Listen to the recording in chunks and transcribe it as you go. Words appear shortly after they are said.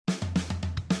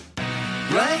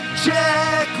Blank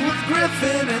check with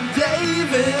Griffin and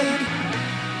David.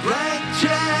 Blank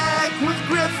check with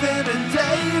Griffin and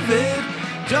David.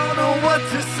 Don't know what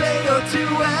to say or to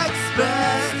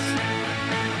expect.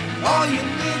 All you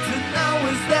need to know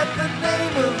is that the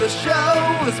name of the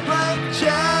show is Blank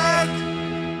Check.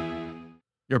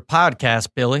 Your podcast,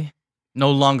 Billy, no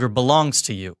longer belongs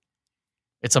to you.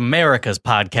 It's America's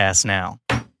podcast now.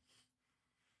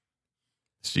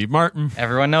 Steve Martin.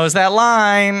 Everyone knows that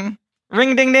line.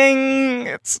 Ring ding ding.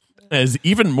 It's As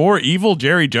even more evil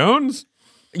Jerry Jones?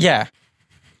 yeah.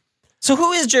 So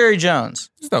who is Jerry Jones?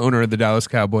 He's the owner of the Dallas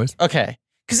Cowboys. Okay.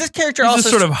 Because this character He's also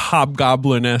a sort of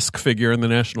hobgoblin-esque figure in the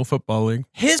National Football League.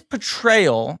 his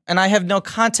portrayal, and I have no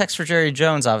context for Jerry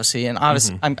Jones, obviously, and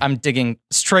obviously I'm digging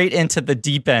straight into the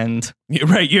deep end. Yeah,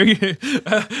 right.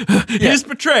 His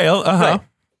portrayal. Right.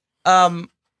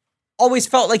 Always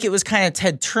felt like it was kind of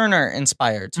Ted Turner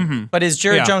inspired. But is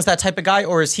Jerry Jones that type of guy,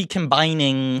 or is he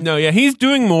combining? No, yeah, he's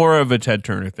doing more of a Ted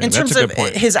Turner thing. In That's terms a of good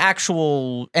point. his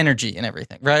actual energy and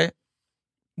everything, right?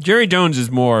 Jerry Jones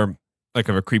is more like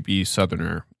of a creepy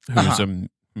Southerner who's a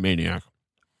maniac.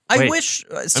 I Wait. wish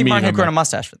Steve Martin had grown a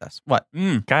mustache for this. What?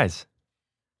 Guys,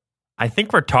 I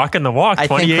think we're talking the walk I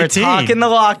 2018. think we're talking the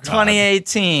walk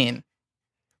 2018.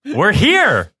 We're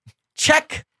here.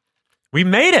 Check. We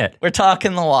made it. We're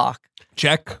talking the walk.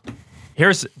 Check.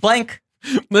 Here's Blank.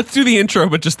 Let's do the intro,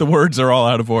 but just the words are all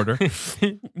out of order. No,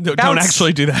 don't Bounce.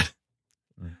 actually do that.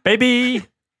 baby.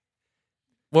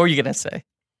 What were you going to say?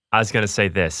 I was going to say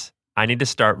this. I need to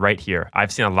start right here.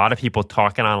 I've seen a lot of people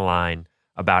talking online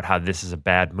about how this is a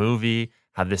bad movie,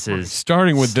 how this is...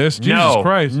 Starting with this? Jesus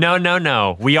Christ.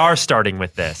 No. We are starting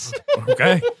with this.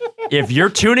 Okay. If you're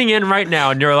tuning in right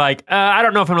now and you're like, I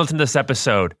don't know if I'm going to listen to this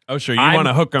episode. Oh, sure. You want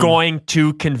to hook them. I'm going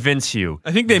to convince you.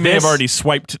 I think they may have already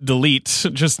swiped delete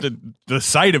just the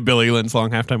sight of Billy Lynn's Long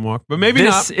Halftime Walk, but maybe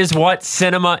This not. is what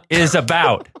cinema is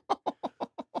about.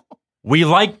 We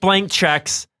like blank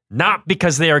checks, not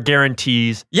because they are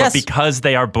guarantees, Yes. but because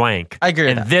they are blank. I agree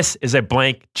with And that. this is a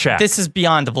blank check. This is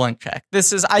beyond a blank check.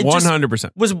 This is, I just 100%.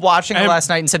 was watching it And- last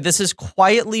night and said, this is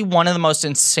quietly one of the most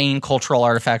insane cultural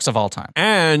artifacts of all time.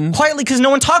 And Quietly, because no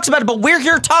one talks about it, but we're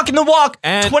here talking the walk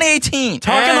And- 2018.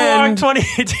 Talking and- the walk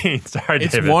 2018. Sorry,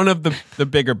 it's David. one of the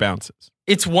bigger bounces.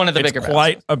 It's one of the It's bigger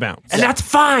quite bounces. a bounce. And that's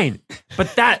fine.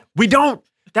 But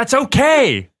that's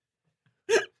okay.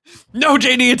 No,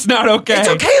 JD, it's not okay. It's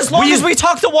okay as long as we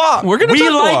talk the walk. We're going to We talk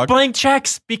the like walk. blank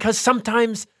checks because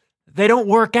sometimes they don't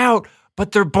work out,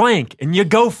 but they're blank and you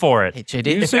go for it. Hey, JD.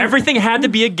 If everything had to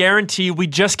be a guarantee, we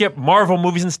just get Marvel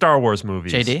movies and Star Wars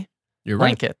movies. JD, You're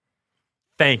right. blanket.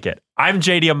 Thank it. I'm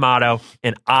JD Amato,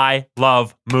 and I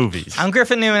love movies. I'm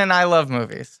Griffin Newman, and I love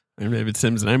movies. I'm David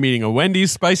Sims, and I'm eating a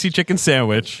Wendy's spicy chicken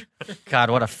sandwich.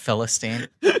 God, what a Philistine.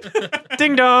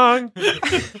 Ding dong.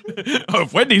 Oh,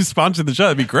 if Wendy's sponsored the show,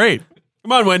 that'd be great.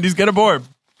 Come on, Wendy's, get aboard.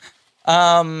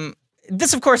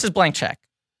 This, of course, is Blank Check.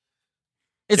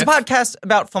 It's a podcast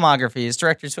about filmographies,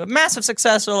 directors who have massive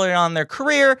success early on in their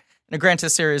career and are granted a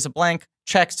series of blank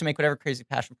checks to make whatever crazy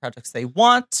passion projects they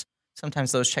want.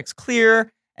 Sometimes those checks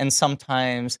clear, and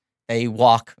sometimes they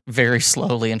walk very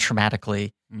slowly and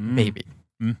traumatically, maybe.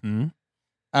 Mm-hmm.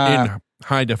 In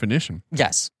high definition.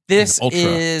 Yes. This Ultra.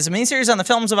 is a miniseries on the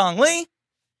films of Ang Lee.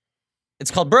 It's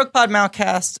called Broke Pod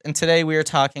Malcast, and today we are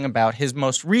talking about his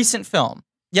most recent film.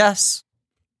 Yes,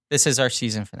 this is our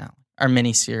season finale, our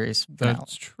miniseries finale.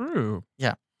 That's true.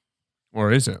 Yeah.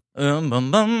 Or is it? And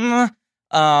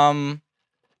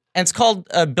it's called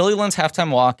Billy Lynn's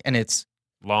Halftime Walk, and it's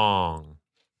Long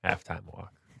halftime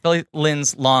walk. Billy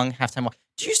Lynn's Long Halftime Walk.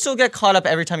 Do you still get caught up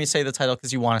every time you say the title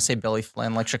because you want to say Billy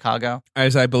Flynn, like Chicago?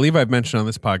 As I believe I've mentioned on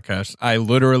this podcast, I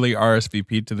literally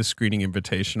RSVP'd to the screening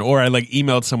invitation, or I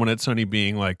emailed someone at Sony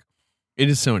being like, it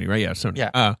is Sony, right? Yeah, Sony.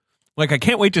 Yeah. I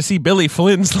can't wait to see Billy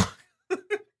Flynn's.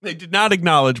 They did not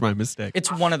acknowledge my mistake.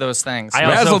 It's one of those things. I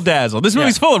also- Razzle dazzle. This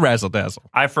movie's full of razzle dazzle.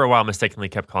 I, for a while, mistakenly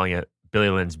kept calling it Billy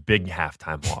Lynn's Big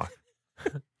Halftime Walk.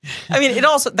 I mean,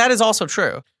 that is also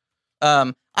true.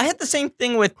 I had the same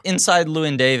thing with Inside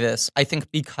Llewyn Davis. I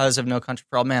think because of No Country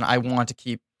for Old Men, I want to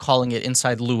keep calling it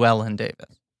Inside Llewellyn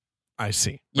Davis. I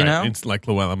see. You know? It's like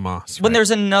Llewellyn Moss. When right? there's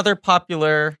another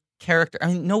popular character, I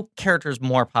mean, no character is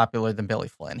more popular than Billy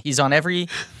Flynn. He's on every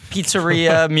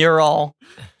pizzeria mural,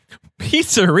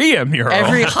 Pizzeria mural.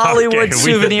 every Hollywood Okay,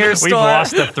 souvenir store. We've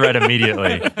lost the thread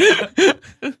immediately.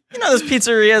 You know those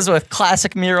pizzerias with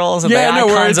classic murals and yeah, the no,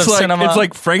 where icons it's of like cinema? it's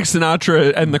like Frank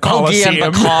Sinatra and the Bogey Coliseum.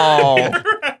 and Bacall.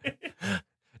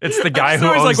 It's the guy It's who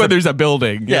always owns like when there's a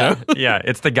building. you Yeah. know? Yeah,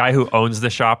 it's the guy who owns the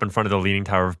shop in front of the Leaning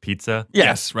Tower of Pizza. Yeah.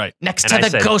 Yes, right. Next And to I the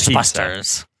said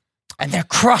Ghostbusters. And they're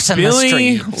crossing the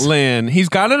Billy streams. Lynn. He's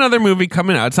got another movie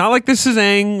coming out. It's not like this is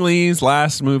Ang Lee's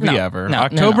last movie ever.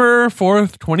 October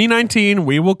 4th, 2019,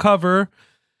 we will cover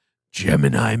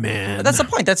Gemini Man. But that's the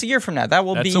point. That's a year from now. That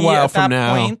will That's be a while at from that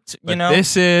now. point. You know,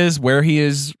 This is where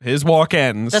his walk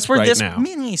ends. that's where right this now.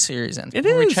 mini series ends. It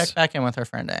before We is. check back in with our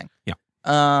friend Ang. Yeah.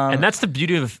 And that's the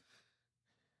beauty of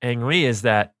Ang Lee is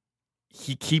that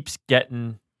he keeps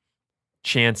getting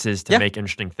chances to make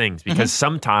interesting things because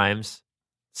sometimes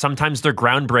they're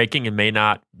groundbreaking and may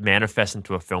not manifest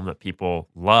into a film that people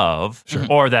love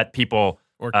or that people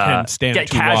or can stand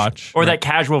to watch. Or that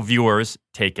casual viewers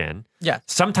take in. Yeah.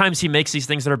 Sometimes he makes these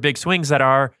things that are big swings that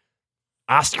are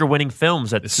Oscar-winning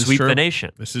films that sweep the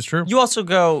nation. This is true. You also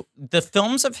go, the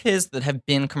films of his that have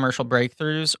been commercial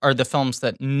breakthroughs are the films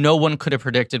that no one could have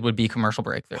predicted would be commercial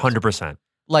breakthroughs. 100%.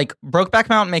 Like Brokeback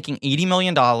Mountain making $80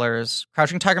 million,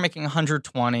 Crouching Tiger making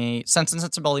 120, Sense and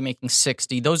Sensibility making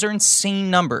 60. Those are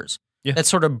insane numbers that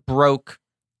sort of broke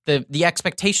the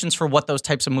expectations for what those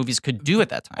types of movies could do at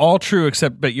that time. All true,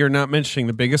 but you're not mentioning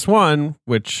the biggest one,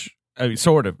 which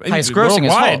sort of highest grossing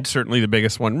is Hulk. Certainly the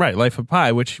biggest one, right? Life of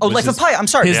Pi, which was Life of Pi. I'm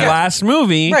sorry, his last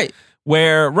movie, right?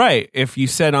 Where if you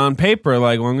said on paper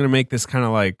like, well, I'm going to make this kind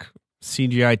of like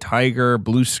CGI tiger,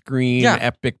 blue screen,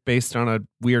 epic based on a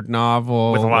weird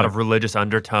novel with a lot of religious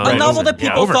undertones. A novel that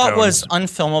people thought was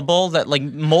unfilmable, that like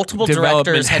multiple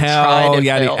directors had tried and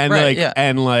failed.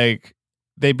 And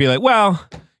they'd be like, well,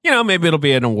 maybe it'll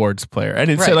be an awards player. And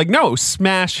it's like, no,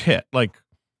 smash hit, like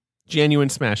genuine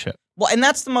smash hit. Well, and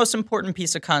that's the most important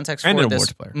piece of context for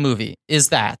this movie is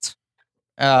that,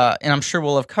 and I'm sure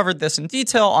we'll have covered this in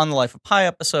detail on the Life of Pi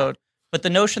episode, but the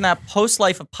notion that post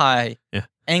Life of Pi,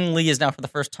 Ang Lee is now for the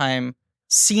first time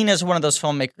seen as one of those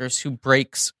filmmakers who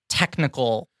breaks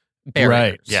technical barriers.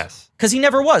 Right. Yes. Because he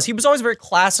never was. He was always a very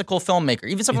classical filmmaker.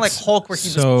 Even something like Hulk where he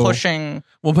was pushing...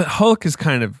 Well, but Hulk is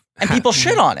kind of... And people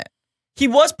shit on it. He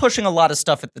was pushing a lot of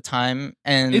stuff at the time,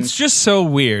 and... It's just so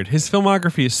weird. His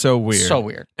filmography is so weird. So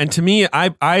weird. And to me,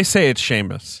 I say it's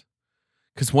Seamus.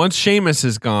 Because once Seamus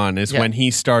is gone is when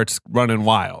he starts running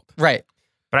wild. Right.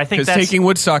 But I think because Taking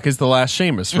Woodstock is the last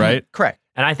Seamus, right? Correct.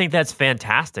 And I think that's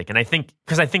fantastic. And I think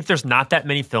there's not that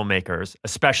many filmmakers,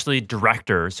 especially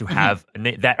directors, who have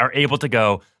that are able to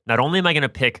go, not only am I going to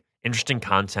pick interesting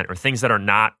content or things that are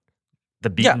not the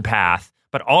beaten path,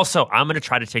 but also I'm going to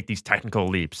try to take these technical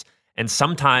leaps. And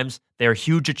sometimes they're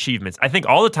huge achievements. I think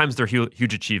all the times they're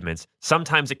huge achievements.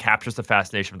 Sometimes it captures the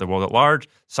fascination of the world at large.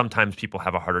 Sometimes people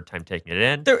have a harder time taking it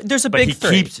in. There's a big three.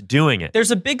 But he keeps doing it.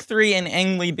 There's a big three, and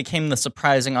Ang Lee became the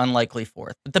surprising, unlikely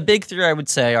fourth. But the big three, I would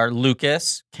say, are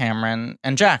Lucas, Cameron,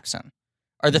 and Jackson.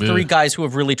 Are the three guys who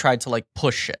have really tried to like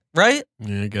push it, right?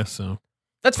 Yeah, I guess so.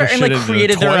 That's fair. And like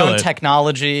created their own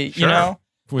technology, you know?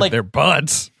 With their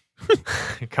butts.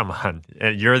 Come on,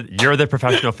 you're the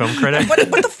professional film critic.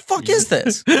 What the fuck is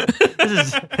this? This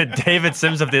is David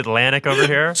Sims of The Atlantic over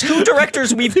here. Two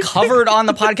directors we've covered on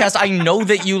the podcast. I know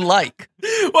that you like.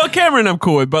 Well, Cameron, I'm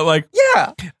cool with, but like,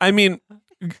 yeah, I mean,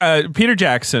 Peter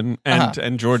Jackson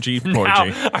and Georgie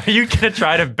Porgy. Now, are you gonna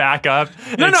try to back up?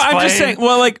 No, I'm just saying.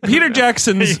 Well, like Peter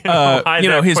Jackson's,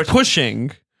 his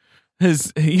pushing.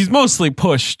 He's mostly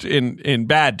pushed in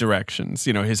bad directions.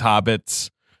 His Hobbits.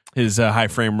 His high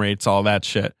frame rates, all that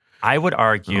shit. I would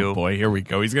argue... Oh boy, here we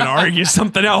go. He's going to argue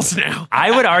something else now.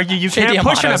 I would argue you can't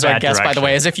push in a bad direction. By the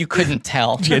way, as if you couldn't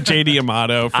tell. Yeah, J.D.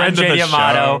 Amato, friend of the J.D.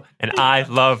 Amato, show. And I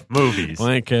love movies.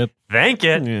 Blanket. Thank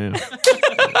it. Yeah.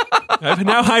 I've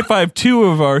now high-fived two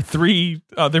of our three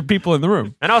other people in the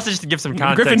room. And also just to give some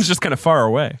context... Griffin's just kind of far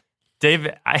away.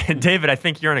 David, I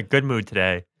think you're in a good mood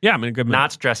today. Yeah, I'm in a good mood.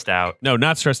 Not stressed out. No,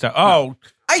 not stressed out. Oh.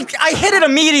 I hit it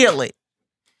immediately.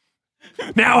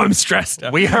 Now I'm stressed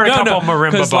out. We heard a couple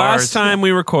marimba bars. Last time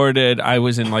we recorded, I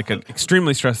was in like an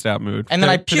extremely stressed out mood. And then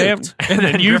I puked. And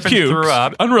then you puked. Threw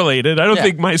up. Unrelated. I don't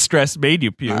think my stress made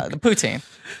you puke. The poutine.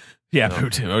 Yeah,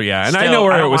 poutine. Oh, yeah. And I know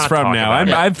where it was from now.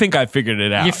 I think I figured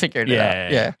it out. You figured it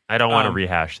out. Yeah. I don't want to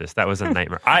rehash this. That was a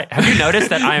nightmare. Have you noticed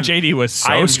that JD was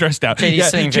so stressed out. JD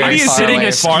is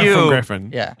sitting far from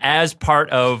Griffin. Yeah. As part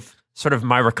of sort of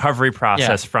my recovery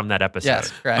process from that episode.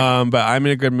 Yes, correct. But I'm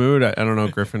in a good mood. I don't know,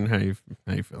 Griffin, how you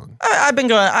feeling? I've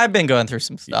been going through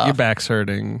some stuff. Your back's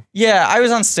hurting. Yeah, I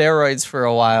was on steroids for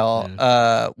a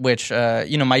while, which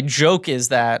my joke is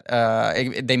that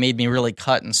they made me really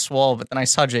cut and swole. But then I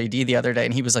saw JD the other day,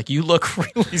 and he was like, "You look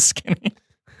really skinny."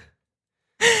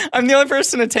 I'm the only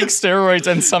person to take steroids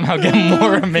and somehow get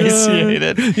more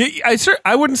emaciated.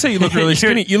 I wouldn't say you look really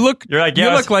skinny. You look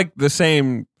like the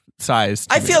same size.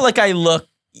 I feel like I look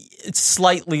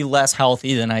slightly less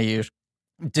healthy than I usually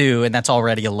do, and that's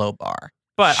already a low bar.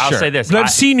 But I'll say this. But I've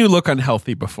seen you look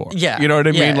unhealthy before. Yeah. You know what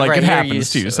I mean? Like, right, it you're happens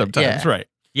used to you to it. sometimes, Yeah. right?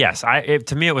 Yes,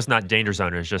 to me it was not danger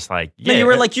zone. It was just like No, you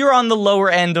were like you're on the lower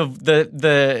end of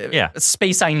the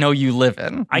space I know you live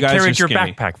in. I guys carried are your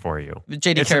skinny. backpack for you.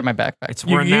 JD carried my backpack. It's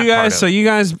You we're in that part guys, of so it. you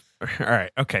guys, all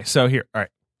right, okay, so here, all right.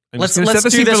 Let's gonna set the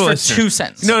do scene this the for listeners. 2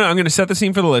 cents. No, I'm going to set the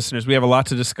scene for the listeners. We have a lot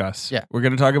to discuss. Yeah. We're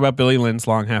going to talk about Billy Lynn's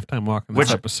long halftime walk in this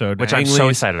episode. Which I'm so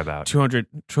excited about.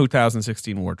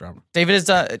 2016 war drama. David has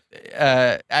done.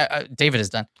 David has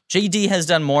done. JD has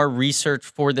done more research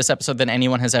for this episode than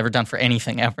anyone has ever done for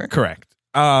anything ever. Correct.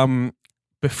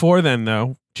 Before then,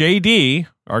 though, JD,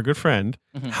 our good friend,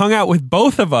 hung out with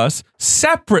both of us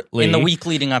separately In the week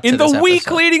leading up to in this the week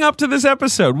episode. leading up to this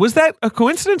episode. Was that a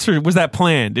coincidence or was that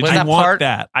planned? Did Was you that want part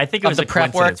that? I think it of was the a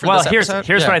prep work coincidence. for Well, this here's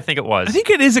episode? what Yeah. I think it was. I think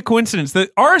it is a coincidence.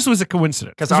 Ours was a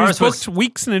coincidence 'Cause it ours was- booked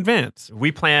weeks in advance.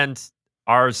 we planned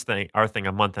our thing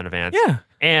a month in advance. Yeah.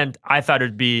 And I thought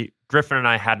it'd be Griffin and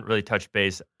I hadn't really touched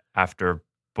base after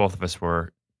both of us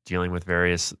were dealing with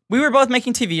various. We were both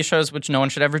making TV shows, which no one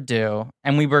should ever do,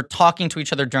 and we were talking to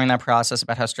each other during that process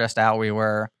about how stressed out we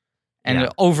were, and Yeah.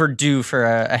 overdue for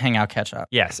a hangout catch up.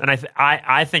 Yes, and I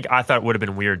thought it would have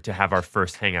been weird to have our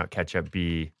first hangout catch up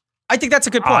be I think that's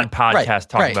a good on point. podcast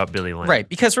talking right. about Billy Lynn. Right,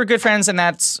 because we're good friends, and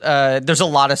that's there's a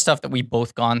lot of stuff that we've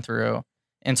both gone through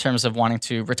in terms of wanting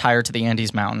to retire to the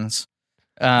Andes Mountains.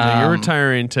 You're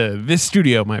retiring to this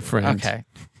studio, my friend. Okay.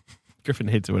 Griffin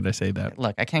hates it when I say that.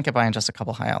 Look, I can't get by on just a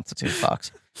couple high altitude fucks.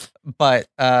 But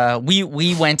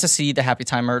we went to see the Happy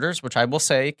Time Murders, which I will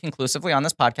say conclusively on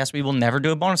this podcast, we will never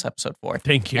do a bonus episode for.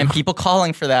 Thank you. And people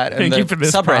calling for that in Thank the you for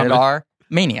this subreddit promise. are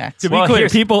maniacs. To be Well, clear,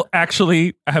 here's- people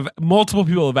actually multiple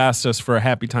people have asked us for a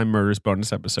Happy Time Murders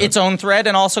bonus episode. Its own thread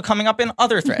and also coming up in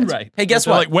other threads. right. Hey, guess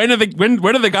They're what? Like, when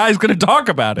are the guys going to talk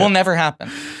about it? Will never happen.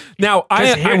 Now,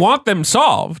 'Cause I want them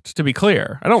solved, to be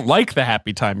clear. I don't like the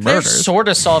Happy Time They're Murders. sort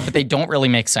of solved, but they don't really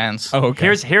make sense. Oh,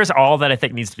 okay. Here's all that I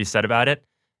think needs to be said about it.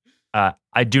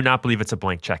 I do not believe it's a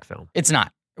blank check film. It's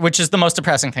not, which is the most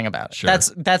depressing thing about it. Sure.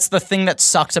 That's the thing that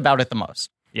sucks about it the most.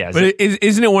 Yeah, But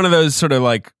isn't it one of those sort of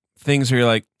like things where you're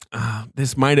like,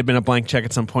 this might have been a blank check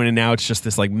at some point, and now it's just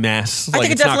this like mess. I like,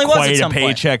 think it it's definitely not was at quite some a point.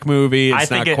 paycheck movie. I It's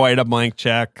think not quite a blank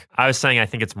check. I was saying I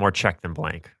think it's more check than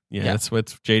blank. Yeah, Yeah. that's what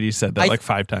JD said that I- like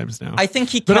 5 times now. I think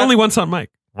he but kept- only once on mic.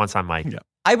 Once on mic. Yeah.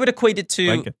 I would equate it to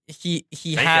Like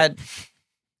it.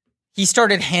 he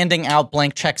started handing out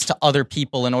blank checks to other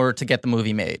people in order to get the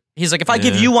movie made. He's like, if I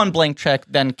give you one blank check,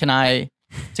 then can I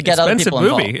to get other Expensive people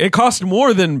movie. involved? It cost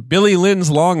more than Billy Lynn's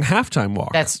long halftime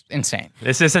walk. That's insane.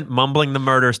 This isn't Mumbling the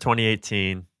Murders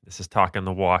 2018. This is Talking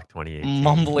the Walk 2018.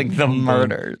 Mumbling the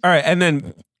murders. All right, and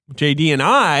then JD and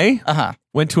I Uh-huh.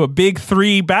 went to a Big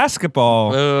 3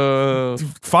 basketball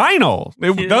final.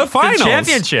 The finals.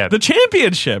 championship. The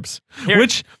championships. Here-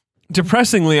 Which,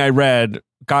 depressingly, I read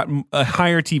got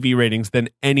higher TV ratings than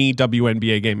any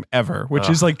WNBA game ever, which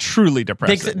is like truly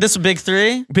depressing. This was Big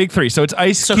 3? Big 3. So it's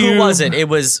Ice So Cube. who was it? It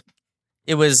was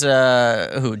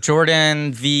who?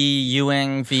 Jordan v.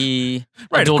 Ewing v.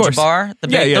 Right, of course. Abdul-Jabbar?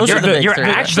 Yeah, Those yeah, are the big You're three.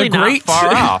 actually The not great-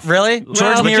 far off. Really? George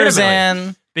legitimately.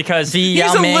 Mirzan Because v. He's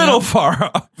Yao a Ming little far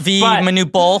off. v. but-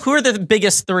 Manute Bol. Who are the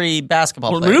biggest 3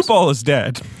 basketball Well, players? Manute Bol is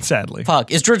dead, sadly.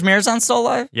 Fuck. Is George Mirzan still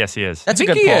alive? yes, he is. That's I a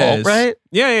think good he poll, is. right?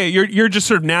 Yeah. You're just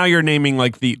sort of now you're naming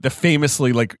like the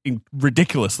famously like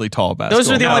ridiculously tall basketball.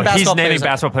 Those are the only No, he's basketball naming players that-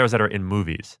 basketball players that are in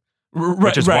movies, right,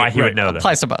 which is why he would know them.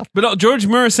 Applies to both. But George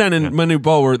Murison and Manute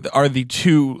Bol are the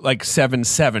two like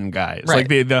 7'7" guys, Right.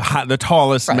 like the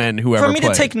tallest Right. men who ever For me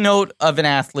played. to take note of an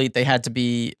athlete, they had to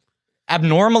be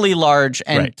abnormally large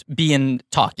and Right. be in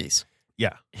talkies. Yeah,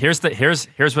 Here's what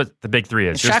the Big Three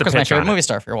is. Here's Shaq the was my pitch favorite on it. movie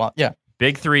star for a while. Yeah.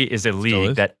 Big Three is a is.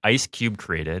 league that Ice Cube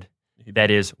created. That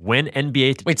is when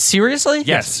NBA. Wait, seriously?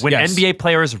 Yes, when yes. NBA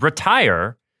players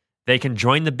retire, they can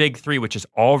join the Big Three, which is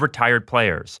all retired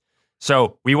players.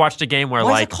 So we watched a game where Why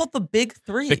is like it called the Big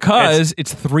 3? because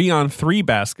it's 3-on-3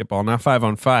 basketball, not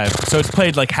 5-on-5. So it's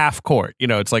played like half court. You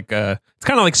know, it's like it's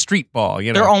kind of like street ball.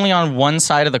 You know, they're only on one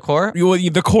side of the court.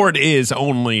 the court is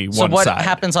only So one what side.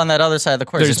 happens on that other side of the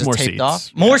court? Is There's it just more taped seats.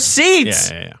 off? More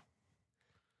seats. Yeah.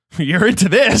 You're into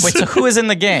this. Wait, so who is in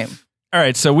the game? All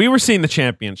right, so we were seeing the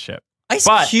championship. Ice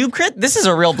But- Cube crit? This is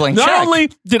a real blank Not check. only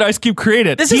did Ice Cube create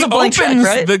it, This he is a blank check, opens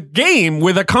right? the game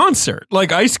with a concert.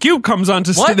 Like Ice Cube comes on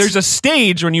to What? there's a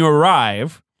stage when you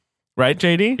arrive, right,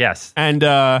 JD? yes, And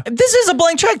This is a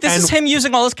blank check. This And- is him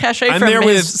using all his cachet and from there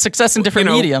his was, success in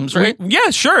different mediums, right? Yeah,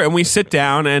 sure. And we sit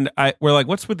down and we're like,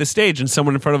 "What's with the stage?" And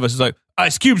someone in front of us is like,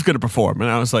 "Ice Cube's going to perform."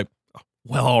 And I was like,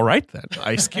 Well, all right then,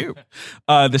 Ice Cube.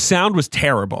 The sound was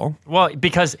terrible. Well,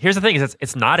 because here's the thing: is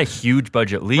it's not a huge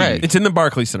budget league. Right. It's in the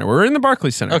Barclays Center. We're in the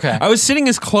Barclays Center. Okay. I was sitting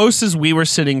as close as we were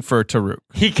sitting for Taruk.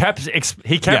 He kept. Yes.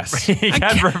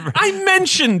 I I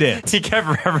mentioned it. He kept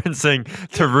referencing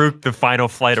Taruk, the final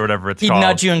flight or whatever it's He'd called.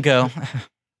 nudge you and go,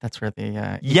 that's where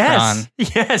the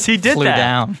Yes, he did flew that.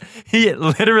 down. He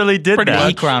literally did Pretty that.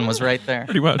 much. Ekron was right there.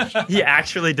 Pretty much. He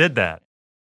actually did that.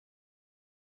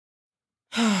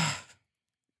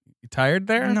 You tired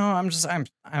there? No,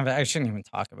 I shouldn't even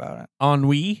talk about it.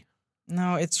 Ennui?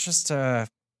 No, it's just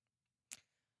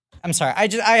I'm sorry.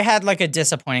 I had like a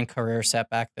disappointing career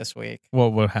setback this week.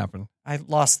 What happened? I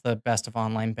lost the best of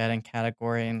online betting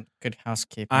category in Good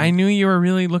Housekeeping. I knew you were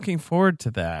really looking forward to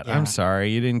that. Yeah. I'm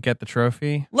sorry. You didn't get the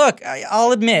trophy? Look,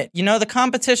 I'll admit, the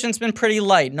competition's been pretty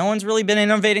light. No one's really been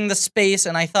innovating the space,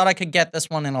 and I thought I could get this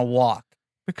one in a walk.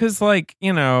 Because,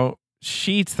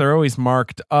 sheets, they're always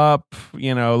marked up.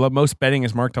 Most betting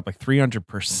is marked up like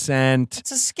 300%.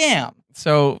 It's a scam.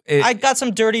 So I got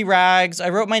some dirty rags. I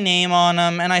wrote my name on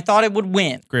them, and I thought it would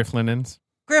win. Griff linens.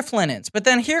 Griff linens. But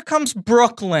then here comes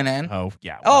Brooklinen. Oh,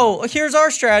 yeah. Oh, here's our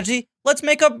strategy. Let's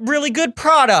make a really good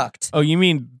product. Oh, you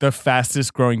mean the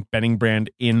fastest growing betting brand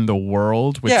in the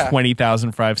world with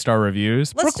 20,000 5-star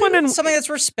reviews? Let's do something that's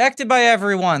respected by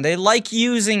everyone. They like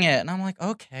using it. And I'm like,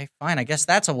 okay, fine. I guess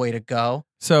that's a way to go.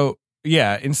 So,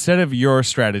 yeah, instead of your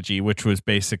strategy, which was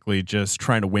basically just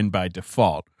trying to win by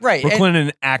default, right?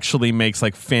 Brooklinen actually makes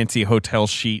like fancy hotel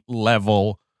sheet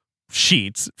level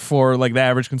sheets for like the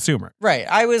average consumer. Right.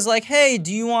 I was like, hey,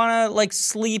 do you want to like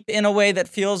sleep in a way that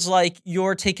feels like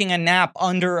you're taking a nap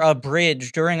under a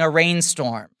bridge during a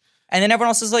rainstorm? And then everyone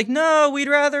else is like, no, we'd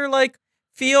rather like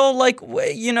feel like,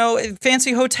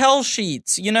 fancy hotel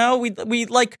sheets. We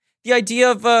like the idea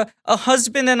of a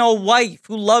husband and a wife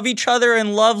who love each other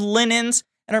and love linens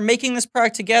and are making this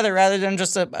product together rather than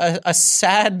just a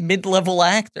sad mid-level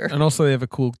actor. And also they have a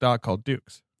cool dog called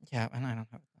Dukes. Yeah, and I don't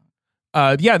have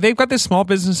they've got this small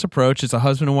business approach. It's a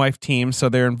husband and wife team, so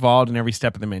they're involved in every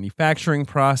step of the manufacturing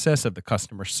process, of the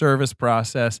customer service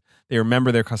process. They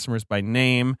remember their customers by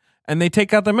name, and they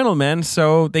take out the middlemen,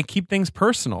 so they keep things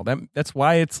personal. That's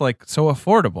why it's like so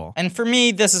affordable. And for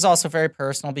me, this is also very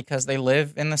personal because they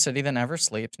live in the city that never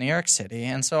sleeps, New York City,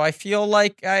 and so I feel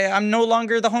like I'm no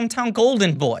longer the hometown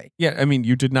golden boy. Yeah, I mean,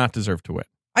 you did not deserve to win.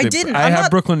 I didn't. I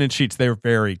have Brooklinen sheets. They're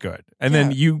very good. And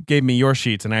then you gave me your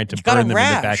sheets, and I had to burn them in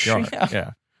the backyard.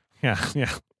 Yeah.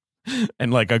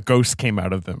 And like a ghost came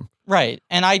out of them. Right.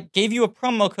 And I gave you a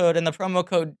promo code, and the promo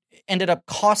code ended up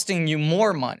costing you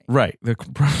more money. Right.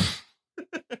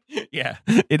 Yeah.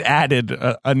 It added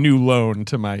a new loan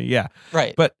to my,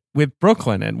 Right. But with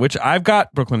Brooklinen, which I've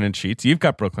got Brooklinen sheets, you've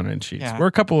got Brooklinen sheets. Yeah. We're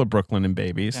a couple of Brooklinen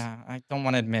babies. Yeah, I don't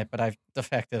want to admit, but I've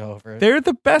defected over. They're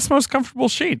the best, most comfortable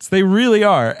sheets. They really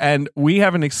are. And we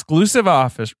have an exclusive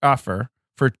offer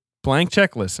for Blank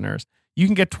Check listeners. You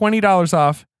can get $20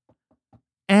 off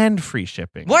and free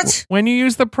shipping. What? When you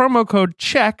use the promo code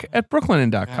CHECK at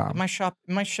brooklinen.com. My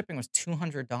shipping was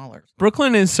 $200.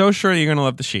 Brooklinen is so sure you're going to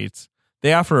love the sheets.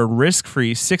 They offer a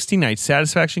risk-free 60-night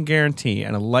satisfaction guarantee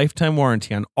and a lifetime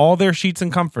warranty on all their sheets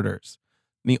and comforters.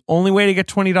 And the only way to get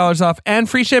 $20 off and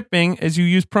free shipping is you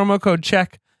use promo code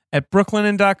CHECK at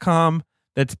brooklinen.com.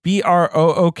 That's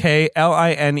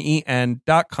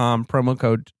BROOKLINEN.com, promo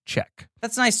code CHECK.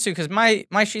 That's nice, too, because my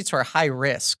sheets are high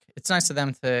risk. It's nice of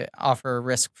them to offer a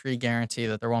risk-free guarantee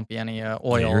that there won't be any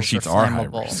oils your sheets or are high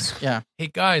flammables. risk. Yeah. Hey,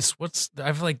 guys, I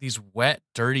have like these wet,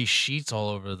 dirty sheets all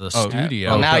over the studio.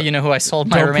 Well, now you know who I sold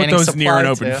my Don't remaining put those supply near an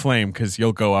open to. flame because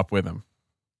you'll go up with them.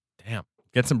 Damn.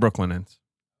 Get some Brooklinens.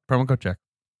 Promo code CHECK.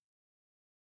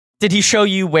 Did he show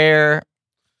you where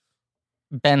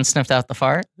Ben sniffed out the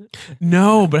fart?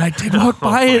 No, but I did walk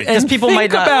by it and people think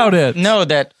might not about it. know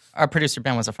that our producer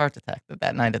Ben was a fart detective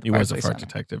that night at the He was a Barclays fart Center.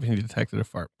 detective. He detected a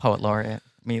fart. Poet laureate,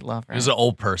 meat lover. He was an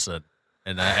old person,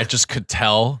 and I just could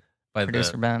tell by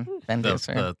Producer Ben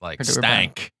Deucer, the like Producer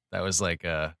stank. That was like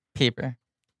an Peeper,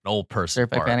 old person. Surf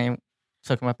by Benny,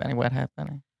 soak him up Benny, wet hat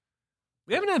Benny.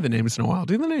 We haven't had the names in a while.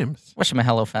 Do the names. Wish him a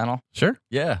hello, Fennel. Sure.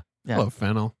 Yeah. Yeah. Hello,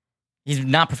 Fennel. He's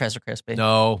not Professor Crispy.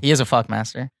 No. He is a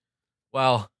fuckmaster.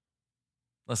 Well,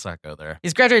 let's not go there.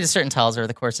 He's graduated certain titles over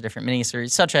the course of different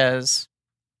miniseries, such as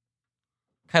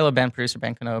Kylo Ben, Producer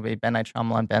Ben Kenobi, Ben Night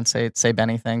Shyamalan, Ben Say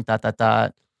Bennything, ...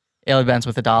 Ailey Benz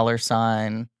with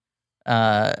 $,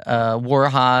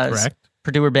 Warhaz, Correct.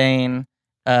 Purdue Bane,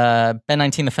 Ben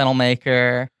 19 the Fennel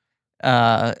Maker,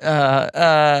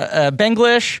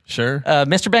 Benglish, Sure.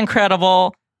 Mr. Ben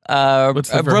Credible, What's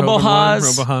the Verhoeven one?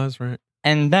 Robohaz, Robohaz, right.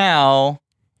 and now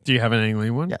Do you have an Ang Lee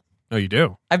one? Yeah. Oh, you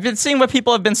do? I've been seeing what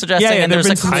people have been suggesting, Yeah, and there've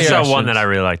there's a been I clear saw one that I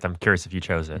really liked. I'm curious if you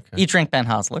chose it. Eat, Drink, Ben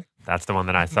Hosler. That's the one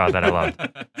that I saw that I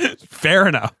loved. Fair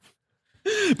enough.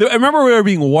 I remember there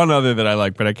being one other that I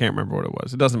liked, but I can't remember what it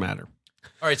was. It doesn't matter.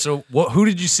 All right, so who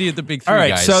did you see at the big three? All right,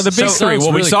 guys? so the big three.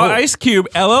 Well, we saw Ice Cube,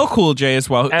 LL Cool J as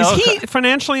well. LL Is he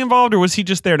financially involved, or was he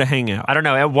just there to hang out? I don't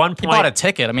know. At one He point, bought a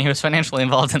ticket. I mean, he was financially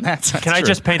involved in that sense. can I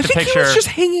just paint the I think picture? he was just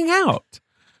hanging out.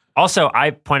 Also,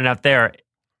 I pointed out there,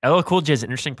 LL Cool J is an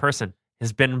interesting person.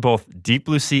 Has been in both Deep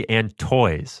Blue Sea and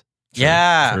Toys.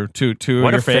 Yeah. True. Two of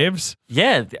What your a fit. faves.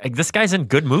 Yeah, this guy's in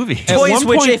good movies. At Toys, one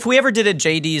which point- if we ever did a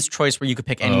JD's choice where you could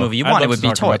pick any movie you I'd want, it love would to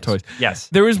be talk about Toys. Yes.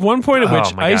 There was one point at Oh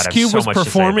which my God, Ice I have Cube so was much to say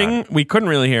about performing. We couldn't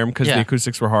really hear him because Yeah. the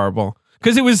acoustics were horrible.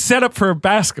 Because it was set up for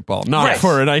basketball, not Right.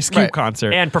 for an Ice Cube Right.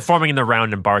 concert. And performing in the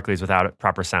round in Barclays without a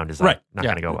proper sound design. Right. Not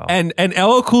Yeah. going to go well. And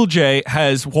LL Cool J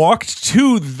has walked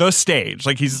to the stage.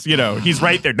 Like he's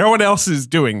right there. No one else is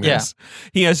doing this.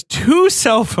 He has 2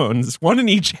 cell phones, one in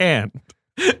each hand.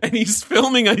 And he's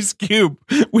filming Ice Cube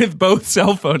with both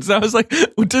cell phones. And I was like,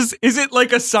 is it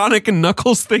like a Sonic and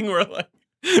Knuckles thing where like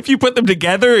if you put them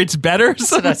together, it's better?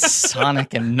 So that's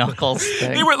Sonic and Knuckles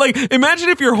thing. They were like, imagine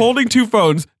if you're holding 2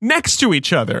 phones next to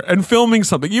each other and filming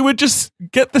something. You would just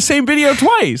get the same video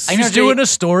twice. I know, He's doing a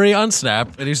story on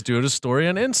Snap and he's doing a story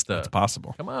on Insta. It's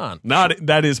possible. Come on.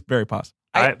 That is very possible.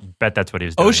 I bet that's what he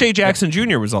was doing. O'Shea Jackson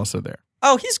Jr. was also there.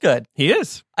 Oh, he's good. He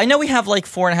is. I know we have like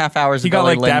 4.5 hours He of got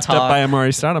like Lynn dapped talk, up by Amari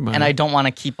Stoudemire. and I don't want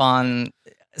to keep on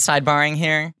sidebarring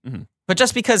here. Mhm. But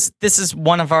just because this is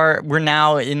we're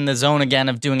now in the zone again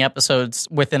of doing episodes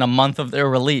within a month of their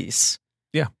release.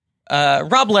 Yeah.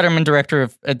 Rob Letterman, director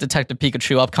of Detective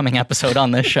Pikachu, upcoming episode on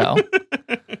this show.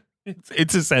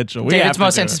 It's essential. We David's have to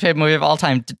most do it. anticipated movie of all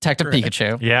time, Detective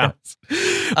Pikachu. Yeah.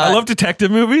 I love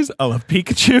detective movies. I love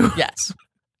Pikachu. Yes.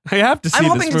 I have to see I'm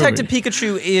this hoping movie. Detective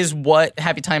Pikachu is what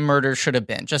Happy Time Murder should have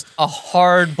been. Just a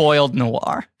hard-boiled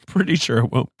noir. Pretty sure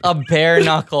it won't. A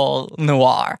bare-knuckle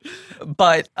noir.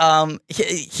 But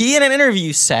he in an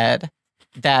interview said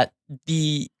that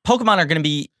the Pokemon are going to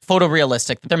be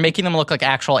photorealistic. That they're making them look like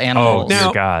actual animals. Oh, Now,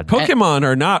 dear God. Pokemon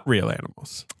are not real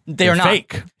animals. They're not.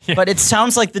 fake. But it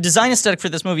sounds like the design aesthetic for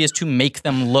this movie is to make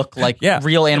them look like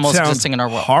real animals it sounds existing in our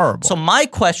world. horrible. So my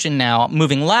question now,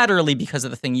 moving laterally because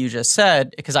of the thing you just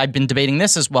said, because I've been debating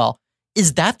this as well,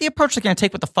 is that the approach they're going to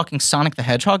take with the fucking Sonic the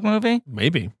Hedgehog movie?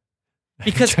 Maybe.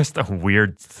 Because Just a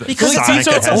weird Because Sonic these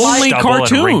that are has only stubble and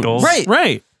cartoons. wrinkles.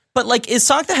 Right. But like, is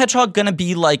Sonic the Hedgehog going to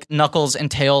be like Knuckles and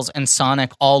Tails and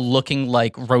Sonic all looking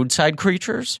like roadside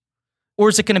creatures? Or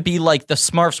is it going to be like the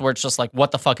Smurfs where it's just like,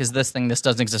 what the fuck is this thing? This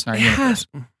doesn't exist in our universe.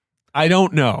 I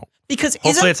don't know. Because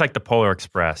Hopefully isn't it's like the Polar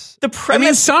Express. the I premise...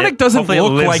 mean, Sonic doesn't Hopefully it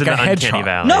look lives like in a the Uncanny hedgehog.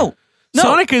 Valley. No.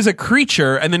 Sonic is a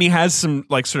creature, and then he has some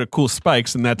like sort of cool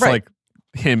spikes, and that's Right. like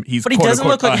him. He's But he quote, doesn't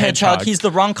unquote, look like a hedgehog. hedgehog. He's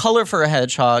the wrong color for a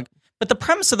hedgehog. But the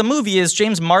premise of the movie is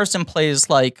James Marsden plays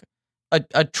like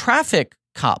a traffic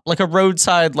cop, like a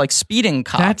roadside like speeding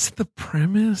cop. That's the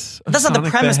premise. Of That's not the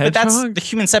Sonic premise, but that's Hedgehog? the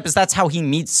human step is that's how he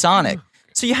meets Sonic.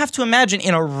 So you have to imagine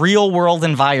in a real world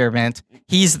environment,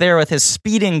 he's there with his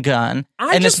speeding gun,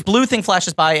 and this blue thing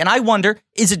flashes by, and I wonder,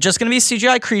 is it just going to be a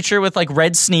CGI creature with like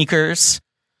red sneakers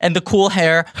and the cool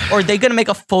hair, or are they going to make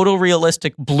a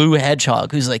photorealistic blue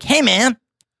hedgehog who's like, hey man,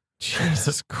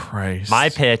 Jesus Christ. My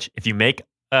pitch, if you make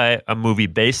a movie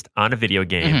based on a video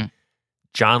game, Mhm.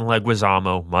 John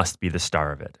Leguizamo must be the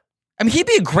star of it. I mean, he'd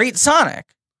be a great Sonic.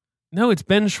 No, it's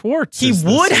Ben Schwartz. He is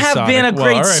would this have Sonic. been a Well,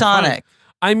 great all right, fine. Sonic.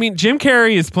 I mean, Jim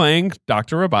Carrey is playing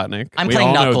Dr. Robotnik. I'm We playing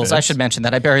all know Knuckles. I this. should mention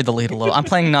that. I buried the lead a little. I'm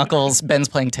playing Knuckles. Ben's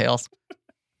playing Tails.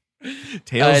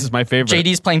 Tails is my favorite.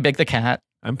 JD's playing Big the Cat.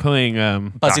 I'm playing.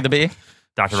 Buzzy the Bee.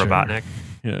 Dr. Sure. Robotnik.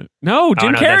 Yeah. No,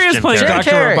 Jim no, Carrey that's is Jim playing Carrey. Dr.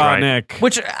 Jim Carrey. Robotnik.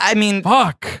 Which, I mean,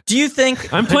 Fuck. do you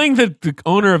think... I'm playing the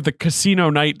owner of the Casino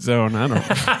Night Zone. I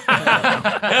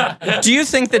don't know. Do you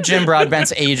think that Jim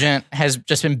Broadbent's agent has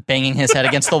just been banging his head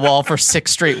against the wall for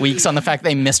 6 straight weeks on the fact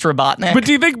they missed Robotnik? But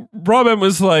do you think Robin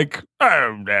was like,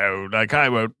 oh no, like I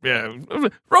won't,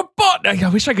 Robotnik. I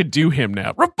wish I could do him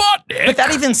now. Robotnik. But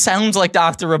that even sounds like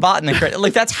Dr. Robotnik. Right?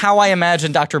 Like, that's how I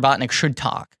imagine Dr. Robotnik should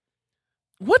talk.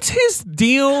 What's his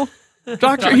deal?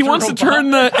 Doctor, he wants to turn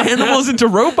the animals into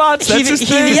robots. That's his He's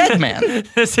thing. the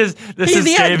Eggman. This is He's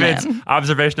the David's Eggman.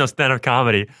 observational stand-up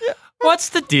comedy. What's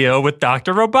the deal with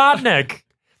Dr. Robotnik?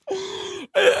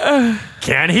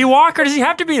 Can he walk or does he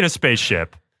have to be in a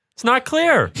spaceship? It's not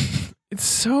clear. It's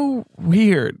so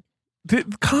weird.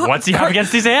 What's he have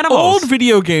against these animals? Old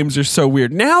video games are so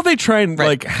weird. Now they try and Right.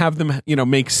 like have them,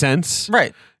 make sense.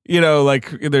 Right. Like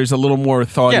there's a little more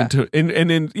thought Yeah. into it.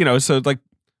 And so like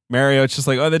Mario, it's just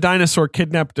like, oh, the dinosaur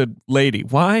kidnapped a lady.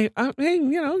 Why? I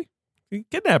mean, he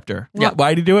kidnapped her. Yeah.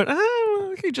 Why'd he do it?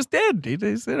 he just did.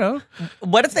 He's,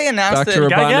 What if they announced Dr.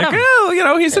 that?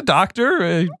 Robotnik, he's a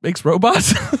doctor, makes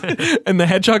robots, and the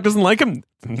hedgehog doesn't like him.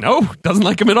 No, doesn't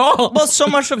like him at all. Well, so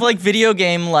much of like video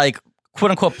game, like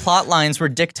quote unquote plot lines were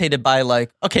dictated by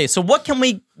like, okay, so what can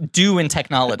we do in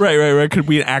technology? Right. Could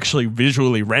we actually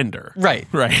visually render? Right.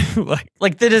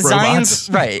 like the designs,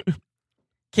 right,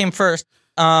 came first.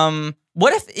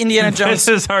 What if Indiana Jones?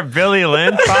 This is our Billy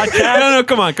Lynn podcast. No,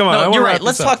 come on. No, you're right.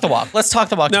 Let's talk the walk. Let's talk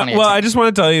the walk. No, well, I just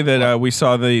want to tell you that we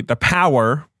saw the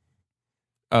Power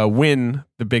win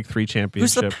the Big Three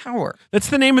championship. Who's the Power? That's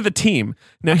the name of the team.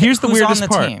 Now, here's the weirdest on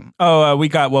the part. Team? We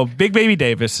got Big Baby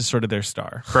Davis is sort of their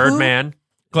star. Birdman.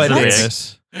 Glenn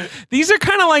Davis. These are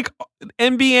kind of like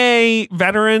NBA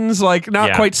veterans, like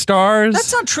not quite stars.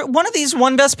 That's not true. One of these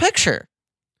won Best Picture.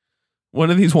 One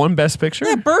of these won Best Picture?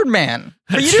 Yeah, Birdman.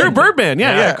 It's true, Birdman.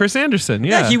 Yeah, Chris Anderson.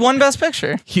 Yeah, he won Best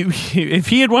Picture. If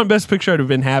he had won Best Picture, I'd have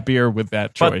been happier with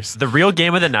that choice. But the real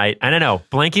game of the night, and I know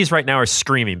Blankies right now are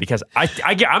screaming because I'm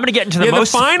going to get into the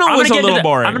most. The final was a little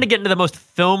boring. I'm going to get into the most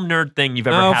film nerd thing you've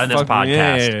ever had in this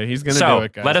podcast. Yeah, he's going to do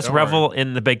it, guys. Let us revel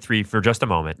in the Big Three for just a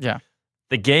moment. Yeah.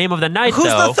 The game of the night, Who's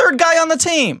the third guy on the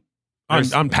team?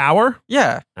 On Power?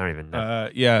 Yeah. I don't even know.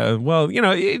 Yeah. Well,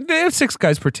 they have 6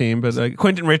 guys per team, but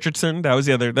Quentin Richardson, that was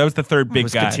the third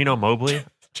big guy. Cuttino Mobley?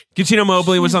 Cuttino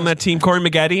Mobley was on that team. Corey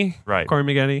Maggette. Right. Corey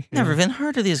Maggette. Never even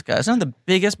heard of these guys. I'm the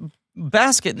biggest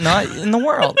basket nut in the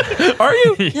world. Are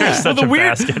you? You're such a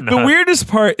basket nut. The weirdest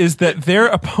part is that their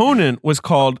opponent was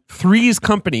called Three's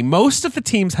Company. Most of the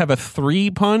teams have a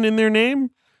 3 pun in their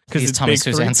name. Because tell me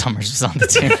Suzanne Summers was on the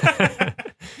team.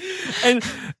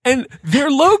 and their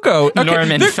logo,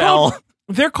 Norman Fell.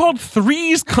 They're called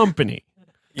Three's Company.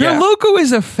 Their logo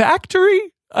is a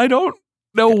factory. I don't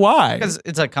know why. Because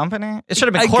it's a company. It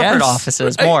should have been corporate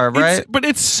offices more, right? But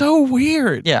it's so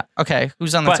weird. Yeah. Okay.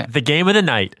 Who's on the team? The game of the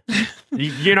night.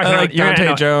 You're not going to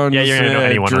Dante Jones. Yeah, you're going to know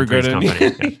anyone on Three's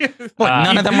Company. Yeah. What?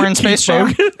 None of them were in Space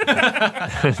Jam.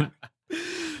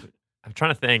 I'm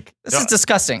trying to think. This is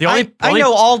disgusting. I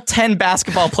know all 10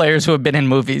 basketball players who have been in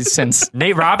movies since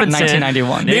Nate Robinson.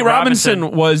 1991. Nate